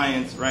Handshake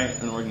Alliance, right?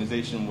 An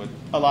organization with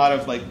a lot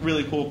of like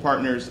really cool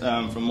partners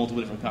from multiple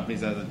different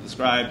companies, as I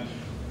described.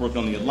 Worked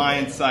on the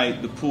Alliance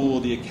site, the pool,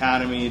 the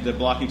Academy, the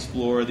Block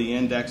Explorer, the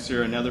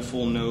Indexer, another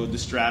full node, the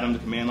Stratum, the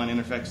command line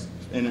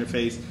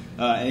interface,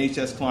 an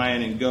HS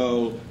client, and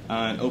Go,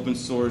 an open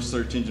source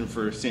search engine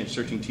for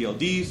searching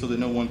TLD, so that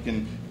no one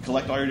can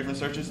collect all your different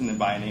searches and then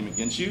buy a name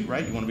against you,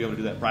 right? You want to be able to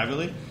do that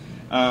privately.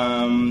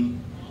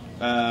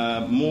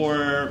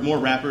 More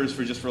wrappers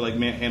for like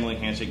handling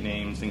Handshake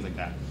names, things like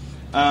that.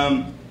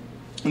 And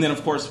then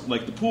of course,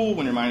 like the pool,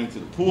 when you're mining to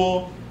the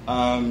pool,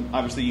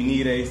 obviously you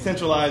need a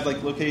centralized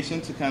like location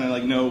to kind of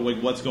like know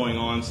like what's going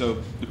on.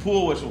 So the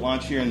pool, which will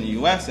launch here in the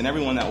US, and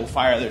everyone that will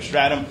fire their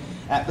Stratum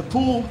at the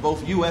pool,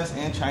 both US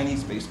and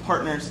Chinese-based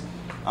partners,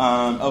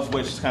 of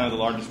which kind of the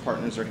largest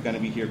partners are going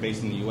to be here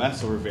based in the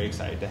US. So we're very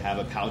excited to have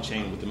a PAL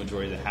chain with the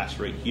majority of the hash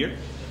rate here.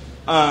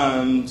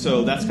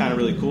 So that's kind of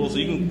really cool. So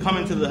you can come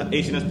into the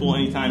HNS pool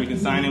anytime. You can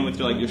sign in with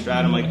your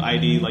Stratum like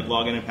ID, like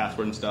login and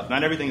password and stuff.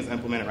 Not everything is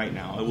implemented right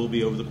now. It will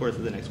be over the course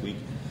of the next week.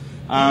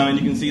 And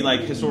you can see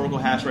like historical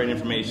hash rate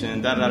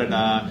information,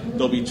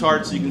 There'll be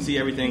charts, so you can see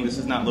everything. This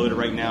is not loaded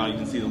right now. You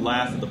can see the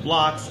last of the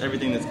blocks,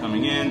 everything that's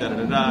coming in,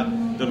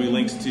 There'll be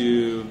links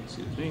to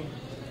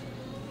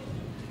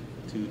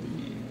the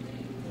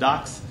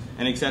docs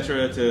and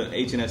etc. to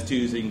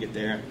HNS2, so you can get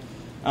there.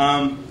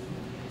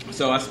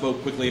 So I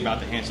spoke quickly about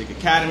the Handshake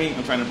Academy.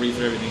 I'm trying to breeze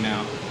through everything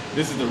now.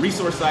 This is the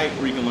resource site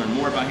where you can learn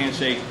more about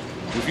Handshake,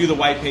 review the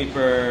white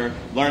paper,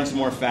 learn some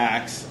more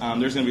facts.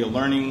 There's going to be a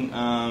learning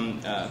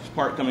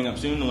part coming up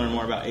soon to learn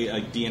more about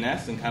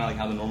DNS and kind of like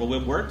how the normal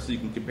web works, so you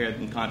can compare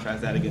and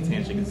contrast that against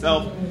Handshake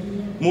itself.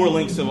 More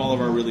links of all of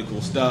our really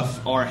cool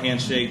stuff, our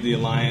Handshake, the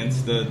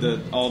Alliance,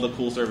 all the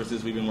cool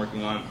services we've been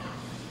working on.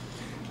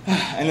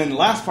 And then the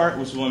last part,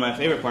 which is one of my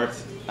favorite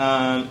parts,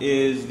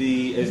 is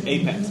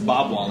Apex,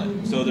 Bob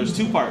Wallet. So there's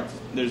two parts.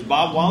 There's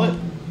Bob Wallet,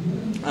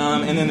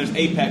 and then there's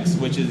Apex,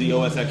 which is the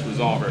OSX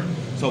resolver.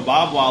 So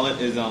Bob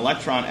Wallet is an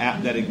Electron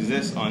app that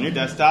exists on your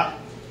desktop,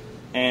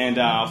 and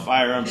I'll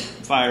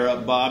fire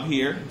up Bob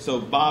here. So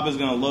Bob is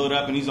going to load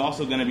up, and he's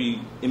also going to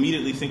be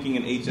immediately syncing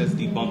an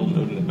HSD bundle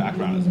node in the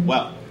background as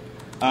well.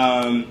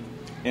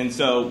 And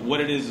so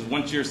what it is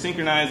once you're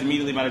synchronized,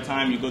 immediately by the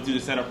time you go through the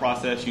setup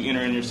process, you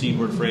enter in your seed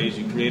word phrase,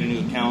 you create a new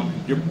account,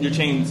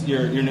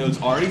 your node's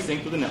already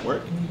synced with the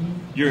network.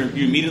 You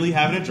immediately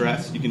have an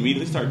address. You can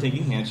immediately start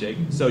taking Handshake.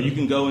 So you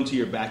can go into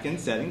your backend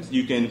settings.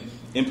 You can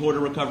import a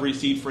recovery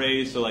seed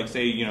phrase. So like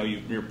say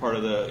you're part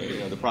of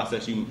the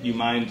process. You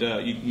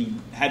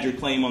had your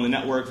claim on the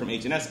network from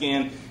HNS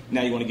scan.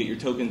 Now you want to get your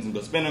tokens and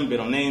go spend them,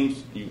 bid on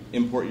names. You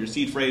import your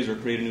seed phrase or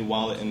create a new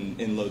wallet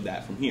and load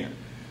that from here.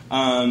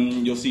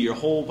 You'll see your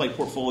whole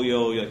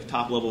portfolio, like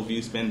top level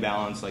view, spend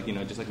balance,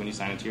 just like when you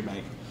sign into your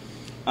bank.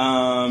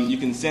 You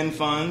can send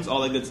funds,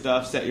 all that good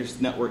stuff. Set your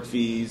network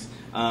fees.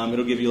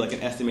 It'll give you like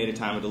an estimated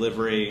time of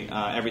delivery.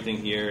 Everything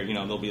here,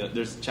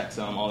 there's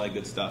checksum, all that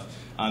good stuff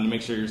to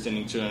make sure you're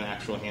sending to an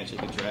actual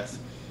Handshake address.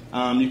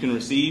 You can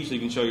receive, so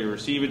you can show your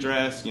receive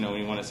address, when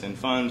you want to send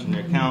funds from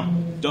your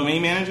account.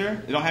 Domain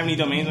manager, they don't have any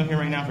domains on here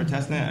right now for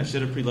testnet. I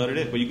should have preloaded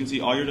it, but you can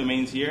see all your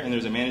domains here, and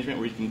there's a management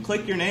where you can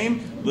click your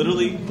name,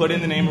 literally put in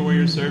the name of where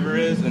your server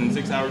is, and then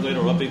 6 hours later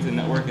it'll update to the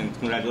network, and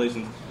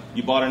congratulations,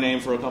 you bought a name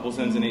for a couple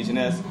cents in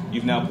HNS,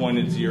 you've now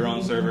pointed to your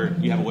own server,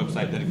 you have a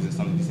website that exists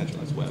on the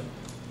decentralized web.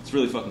 It's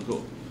really fucking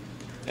cool.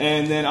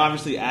 And then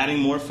obviously adding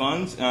more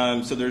funds.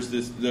 So there's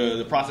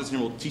the process here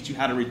will teach you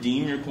how to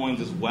redeem your coins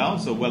as well.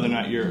 So whether or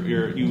not you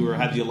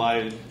had the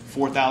allotted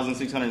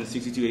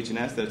 4,662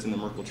 HNS that's in the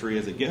Merkle tree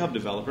as a GitHub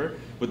developer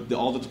with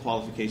all the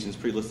qualifications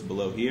pre-listed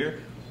below here,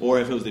 or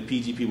if it was the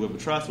PGP Web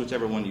of Trust,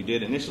 whichever one you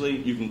did initially,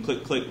 you can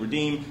click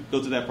redeem, go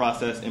through that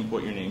process,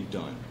 import your name,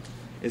 done.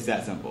 It's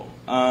that simple.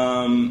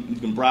 You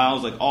can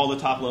browse all the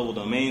top level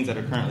domains that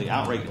are currently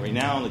out right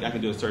now. I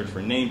can do a search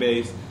for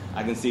Namebase.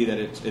 I can see that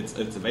it's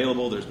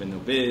available. There's been no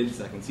bids.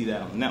 I can see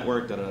that on the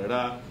network. Then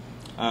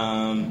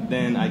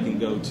I can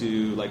go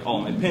to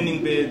all my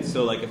pending bids.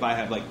 So if I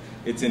have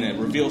it's in a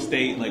reveal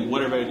state,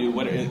 whatever I do,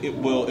 it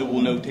will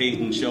notate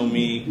and show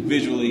me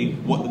visually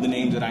what the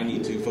names that I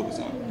need to focus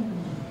on.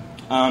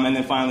 And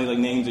then finally,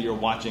 names that you're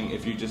watching.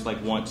 If you just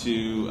want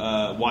to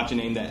watch a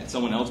name that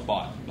someone else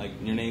bought,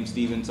 your name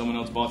Steven, someone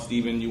else bought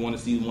Steven. You want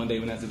to see one day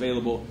when that's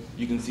available.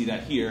 You can see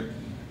that here.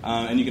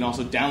 And you can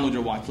also download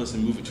your watch list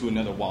and move it to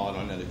another wallet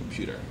on another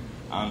computer.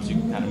 So you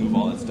can kind of move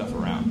all that stuff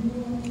around.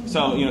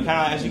 So, kind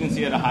of as you can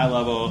see at a high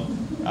level,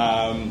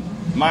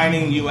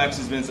 mining UX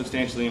has been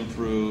substantially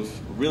improved.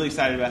 We're really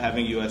excited about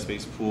having a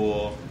US-based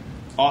pool.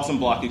 Awesome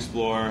block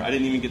explorer. I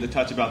didn't even get to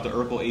touch about the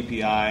Urkel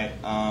API,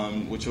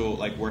 which will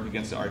work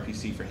against the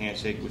RPC for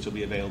Handshake, which will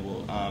be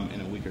available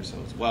in a week or so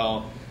as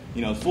well.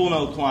 Full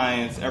node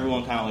clients,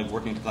 everyone kind of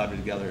working to collaborate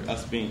together.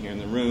 Us being here in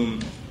the room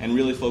and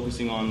really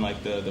focusing on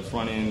the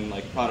front end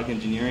product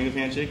engineering of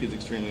Handshake is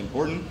extremely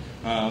important.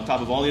 On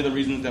top of all the other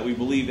reasons that we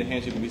believe that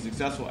Handshake will be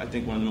successful, I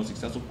think one of the most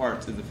successful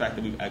parts is the fact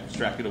that we've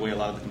abstracted away a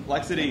lot of the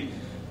complexity,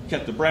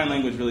 kept the brand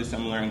language really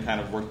similar, and kind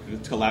of worked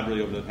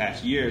collaboratively over the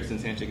past year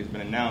since Handshake has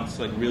been announced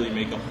to really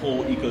make a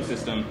whole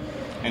ecosystem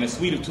and a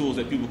suite of tools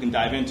that people can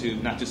dive into,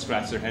 not just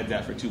scratch their heads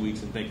at for 2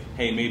 weeks and think,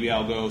 hey, maybe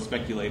I'll go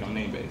speculate on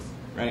Namebase,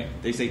 right?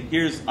 They say,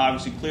 here's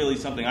obviously clearly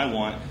something I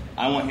want.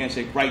 I want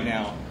Handshake right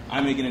now.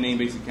 I'm making a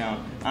Namebase account.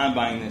 I'm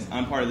buying this.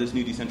 I'm part of this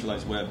new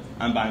decentralized web.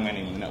 I'm buying my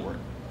name on the network.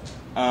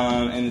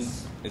 And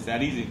it's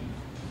that easy.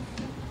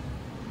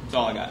 That's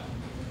all I got.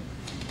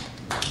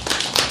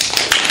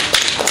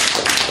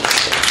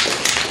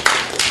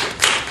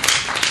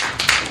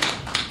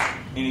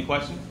 Any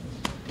questions?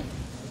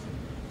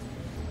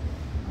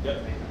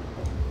 Yep.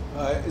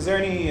 Is there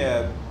any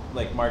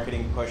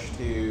marketing push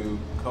to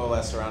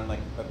coalesce around a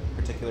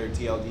particular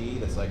TLD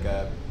that's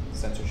a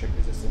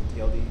censorship-resistant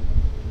TLD?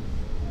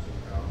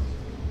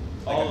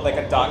 Like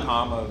a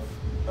 .com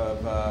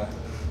of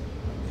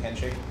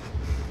Handshake?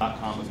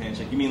 .com of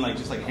Handshake. You mean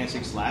just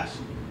Handshake slash?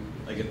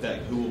 If that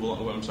who will?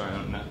 Oh, I'm sorry,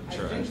 I'm not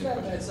sure. I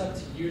think that's up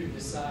to you to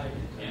decide.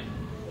 Yeah.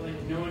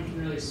 No one can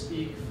really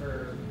speak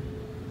for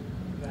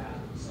that.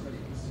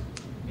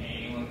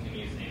 Anyone can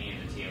use any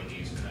of the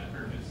TLDs for that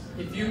purpose.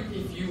 If you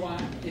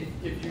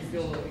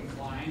feel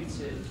inclined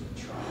to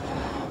try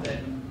that,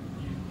 then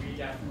we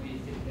definitely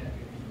think that it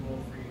would be cool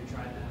for you to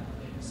try that.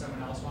 If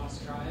someone else wants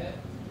to try it,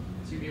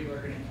 2 people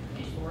are going to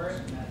compete for it,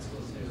 and that's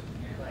cool too.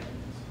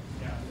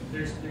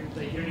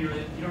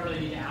 You don't really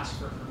need to ask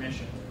for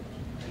permission.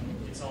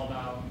 It's all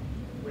about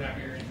whatever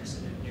you're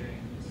interested in doing.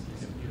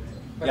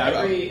 But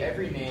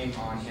every name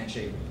on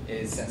Handshake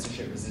is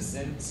censorship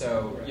resistant,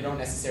 so you don't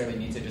necessarily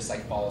need to just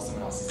follow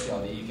someone else's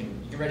TLD. You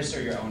can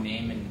register your own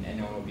name, and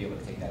no one will be able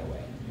to take that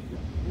away.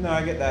 No,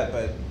 I get that,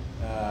 but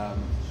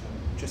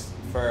just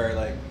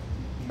for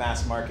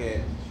mass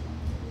market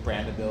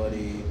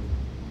brandability,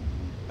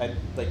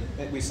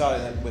 we saw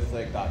it with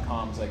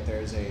 .coms.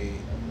 There's a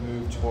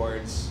move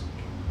towards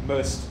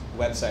most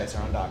websites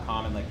are on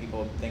 .com, and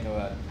people think of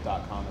a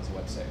 .com as a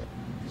website.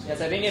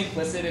 Yes, I think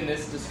implicit in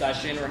this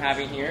discussion we're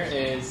having here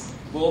is,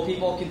 will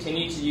people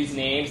continue to use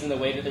names in the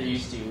way that they're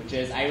used to, which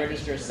is I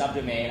register a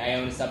subdomain, I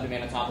own a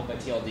subdomain on top of a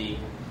TLD.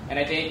 And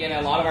I think in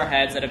a lot of our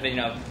heads that have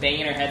been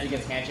banging our heads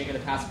against Handshake in the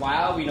past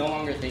while, we no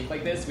longer think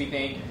like this. We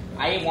think,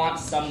 I want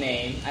some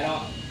name.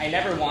 I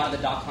never wanted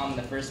the .com in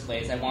the first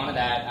place. I wanted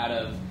that out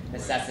of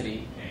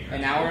necessity.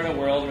 And now we're in a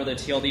world where the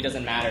TLD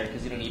doesn't matter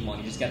because you don't need one.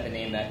 You just get the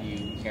name that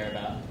you care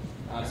about.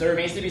 So it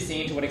remains to be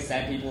seen to what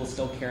extent people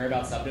still care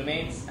about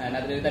subdomains, and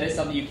that is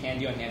something you can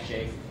do on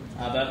Handshake.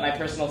 But my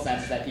personal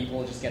sense is that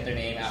people just get their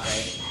name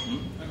outright.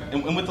 Mm-hmm.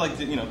 And with kind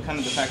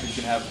of the fact that you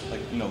can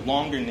have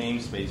longer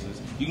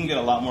namespaces, you can get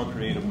a lot more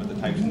creative with the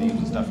types of names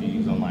and stuff you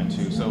use online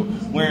too. So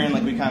wherein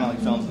we kind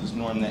of fell into this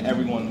norm that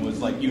everyone was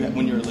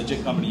when you're a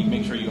legit company, you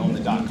make sure you own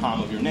the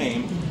 .com of your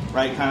name,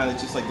 right? Kind of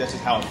that's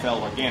just how it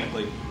fell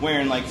organically.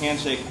 Wherein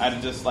Handshake, I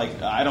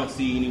don't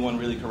see anyone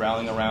really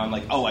corralling around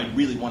oh, I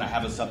really want to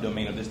have a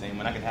subdomain of this name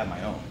when I could have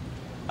my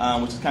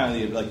own, which is kind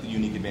of the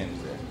unique advantage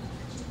there.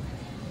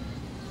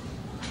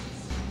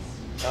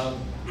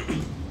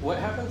 What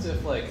happens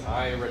if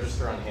I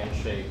register on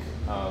Handshake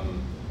a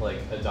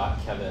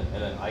 .kevin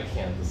and then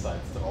ICANN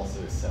decides to also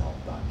sell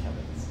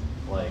 .kevins?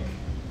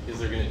 Is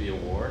there going to be a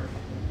war?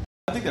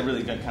 I think that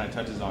really kind of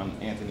touches on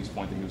Anthony's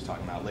point that he was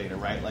talking about later,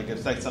 right?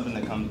 If it's something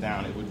that comes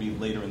down, it would be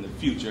later in the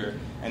future,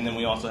 and then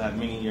we also have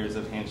many years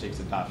of Handshake's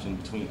adoption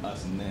between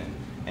us and then.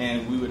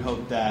 And we would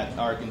hope that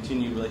our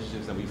continued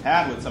relationships that we've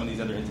had with some of these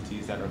other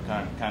entities that are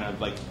kind of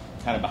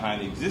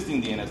behind the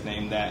existing DNS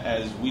name, that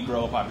as we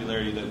grow in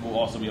popularity, that we'll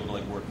also be able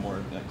to work more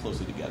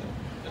closely together.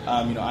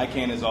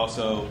 ICANN is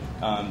also,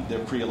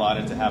 they're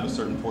pre-allotted to have a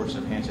certain portion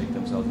of Handshake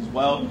themselves as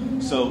well.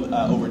 So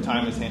over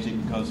time, as Handshake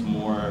becomes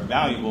more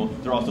valuable,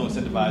 they're also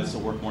incentivized to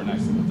work more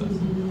nicely with us.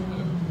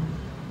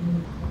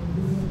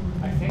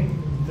 I think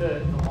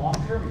the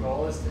long-term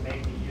goal is to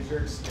make the user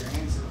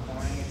experience of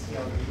owning a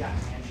TLD on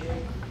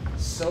Handshake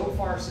so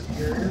far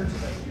superior to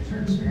the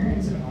user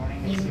experience of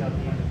owning a TLD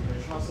in the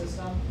traditional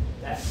system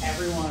that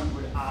everyone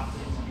would opt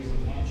into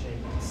using Handshake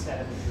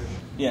instead of the traditional.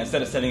 Yeah,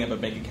 instead of setting up a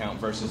bank account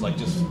versus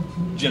just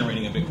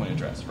generating a Bitcoin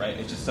address, right?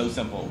 It's just so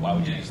simple. Why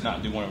would you just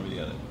not do one over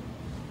the other?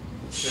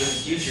 So in the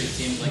future, it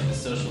seems like the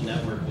social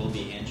network will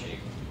be Handshake.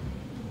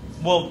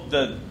 Well,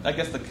 I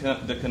guess the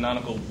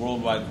canonical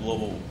worldwide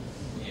global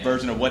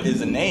version of what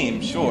is a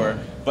name, sure,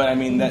 but I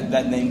mean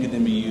that name could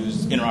then be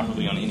used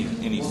interoperably on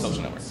any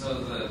social network. So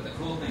the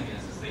cool thing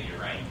is that you're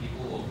right.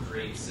 People will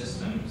create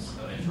systems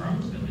of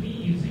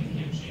interoperability using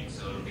Handshake.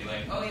 So it'll be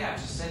oh yeah,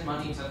 just send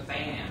money to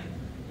fan.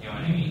 You know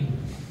what I mean?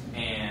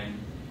 And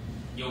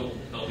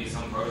there'll be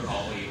some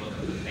protocol where you look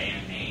at the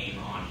band name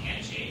on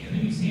Handshake and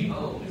then you see,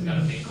 oh, he's got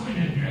a Bitcoin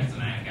address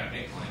and I've got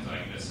Bitcoin, so I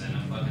can just send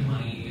him fucking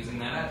money using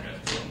that address.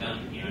 Boom,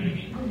 done. You know what I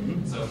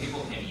mean? So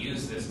people can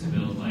use this to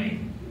build like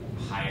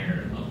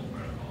higher level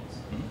protocols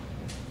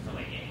for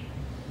like gaming.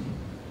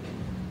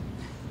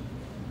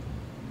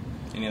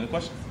 Any other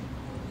questions?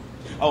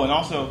 Oh, and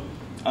also,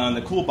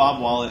 the cool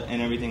Bob wallet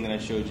and everything that I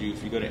showed you,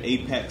 if you go to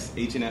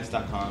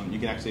apexhns.com, you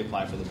can actually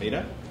apply for the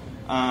beta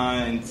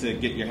and to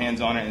get your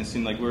hands on it. And it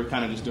seemed like we're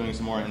kind of just doing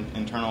some more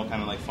internal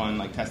kind of like fun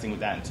like testing with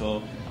that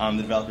until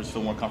the developers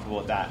feel more comfortable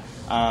with that.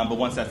 But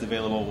once that's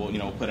available,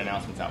 we'll put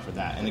announcements out for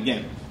that. And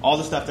again, all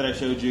the stuff that I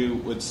showed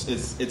you,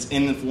 it's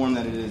in the form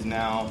that it is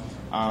now.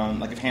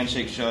 Like if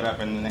Handshake showed up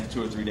in the next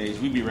 2 or 3 days,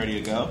 we'd be ready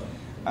to go.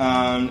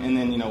 And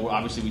then,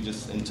 obviously we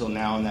just, until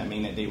now on that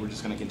mainnet date, we're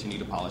just going to continue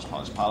to polish,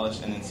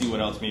 and then see what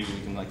else maybe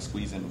we can like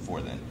squeeze in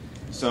before then.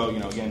 So,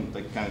 again,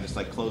 like kind of just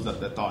like close up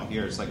that thought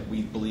here. It's like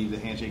we believe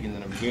that Handshake is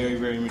in a very,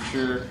 very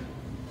mature,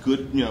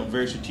 good,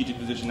 very strategic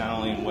position, not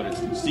only in what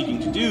it's seeking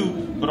to do,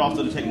 but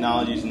also the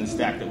technologies and the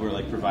stack that we're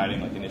like providing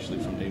like initially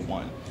from day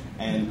one.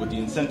 And with the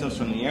incentives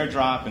from the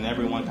airdrop and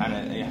everyone kind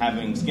of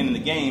having skin in the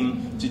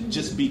game to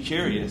just be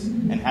curious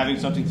and having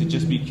something to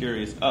just be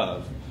curious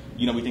of,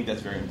 we think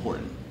that's very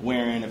important.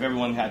 Wherein if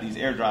everyone had these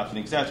airdrops and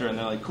et cetera, and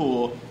they're like,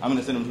 cool, I'm going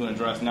to send them to an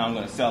address, now I'm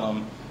going to sell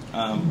them,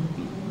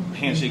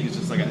 Handshake is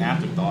just like an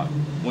afterthought.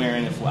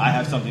 Wherein if I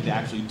have something to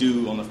actually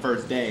do on the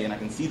first day and I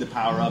can see the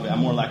power of it, I'm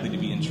more likely to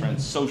be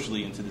entrenched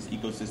socially into this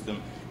ecosystem.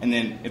 And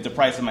then if the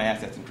price of my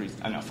assets increase,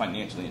 I'm now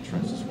financially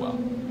entrenched as well.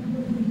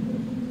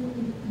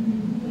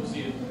 We'll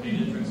see it.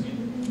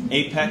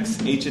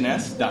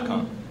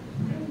 apexhns.com.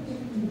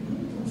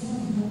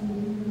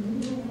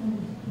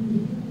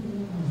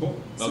 Cool.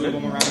 So Okay.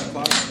 one more round of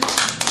applause.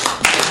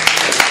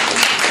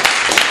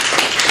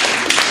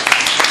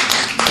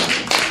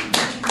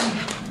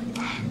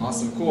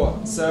 Awesome,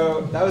 cool.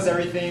 So that was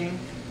everything.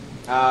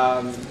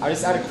 I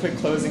just add a quick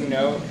closing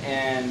note,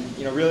 and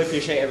really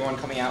appreciate everyone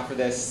coming out for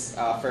this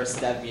first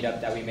dev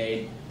meetup that we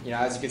made.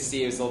 As you can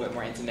see, it was a little bit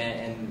more intimate,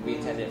 and we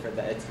intended for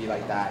it to be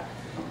like that.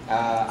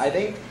 I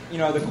think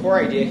the core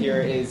idea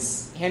here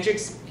is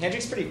Handshake's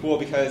pretty cool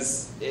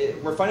because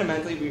we're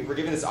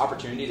given this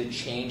opportunity to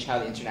change how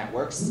the internet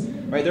works.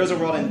 Right? There's a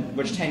world in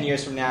which 10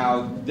 years from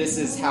now, this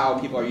is how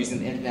people are using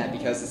the internet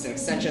because it's an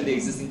extension of the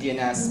existing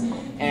DNS.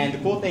 And the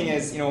cool thing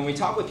is, when we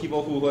talk with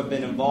people who have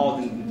been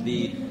involved in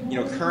the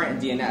current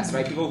DNS,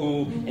 right? People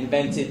who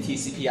invented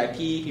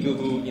TCP/IP, people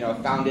who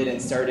founded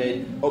and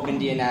started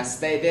OpenDNS,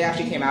 they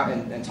actually came out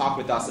and talked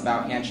with us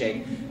about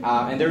Handshake,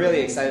 and they're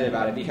really excited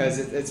about it because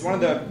it's one of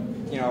the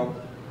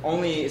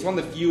it's one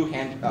of the few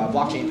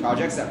blockchain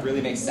projects that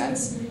really makes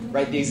sense,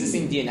 right? The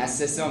existing DNS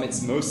system,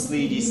 it's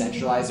mostly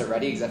decentralized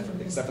already, except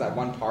for that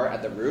one part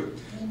at the root.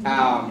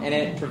 And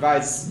it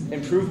provides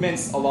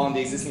improvements along the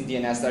existing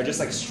DNS that are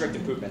just like strict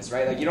improvements,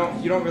 right? Like you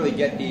don't really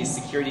get these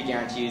security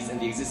guarantees in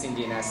the existing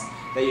DNS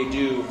that you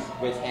do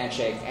with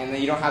Handshake, and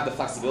then you don't have the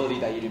flexibility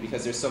that you do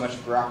because there's so much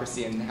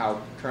bureaucracy in how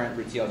current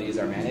root TLDs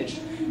are managed.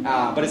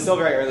 But it's still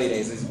very early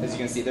days, as you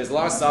can see. There's a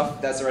lot of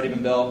stuff that's already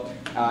been built.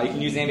 You can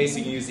use Namebase,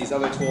 you can use these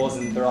other tools,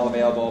 and they're all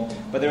available.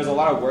 But there's a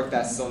lot of work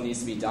that still needs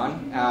to be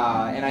done.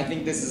 And I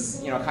think this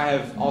is kind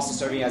of also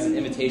serving as an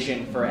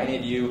invitation for any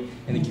of you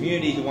in the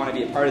community who want to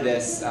be a part of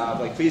this.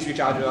 Please reach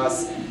out to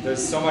us.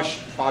 There's so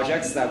much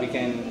projects that we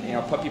can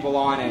put people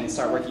on and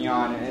start working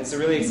on, and it's a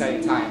really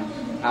exciting time.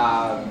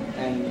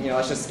 And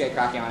let's just get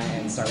cracking on it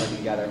and start working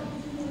together.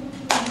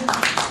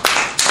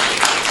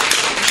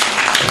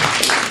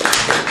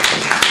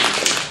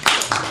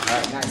 All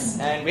right, nice.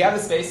 And we have the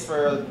space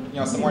for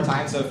some more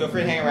time, so feel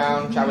free to hang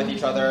around, chat with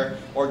each other,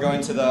 or go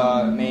into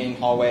the main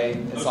hallway.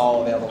 It's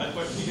all available. My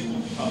question,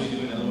 we'll probably do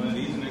another one of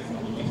these in the next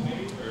couple of weeks,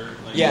 maybe?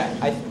 Yeah,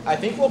 I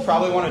think we'll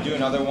probably want to do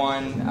another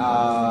one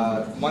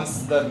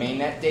once the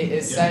mainnet date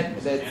is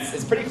set.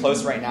 It's pretty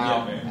close right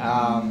now.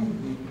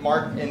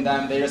 Mark and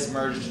them, they just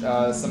merged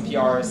some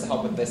PRs to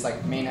help with this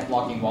like mainnet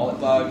blocking wallet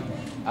bug.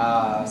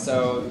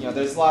 So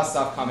there's a lot of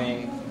stuff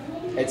coming.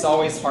 It's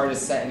always hard to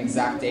set an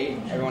exact date.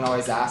 Everyone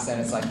always asks, and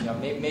it's like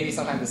maybe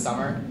sometime this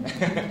summer.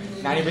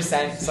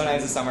 90%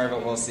 sometimes this summer,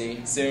 but we'll see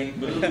soon.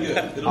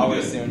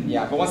 Always soon.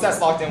 Yeah, but once that's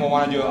locked in,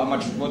 we'll do a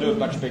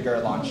much bigger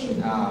launch.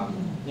 A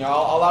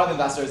lot of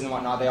investors and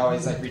whatnot, they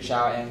always reach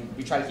out, and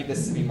we try to keep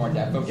this to be more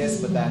dev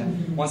focused. But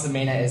then once the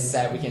mainnet is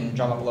set, we can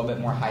drum up a little bit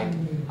more hype.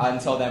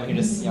 Until then, we can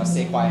just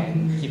stay quiet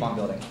and keep on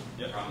building.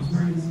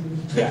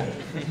 Yeah.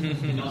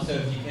 And also,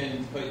 if you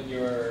can put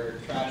your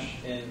trash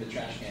in the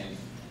trash can.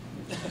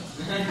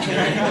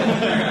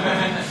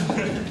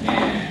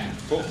 Yeah.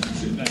 Cool.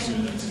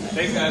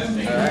 Thanks, guys.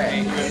 All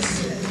right.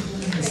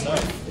 Good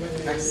stuff.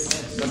 Nice.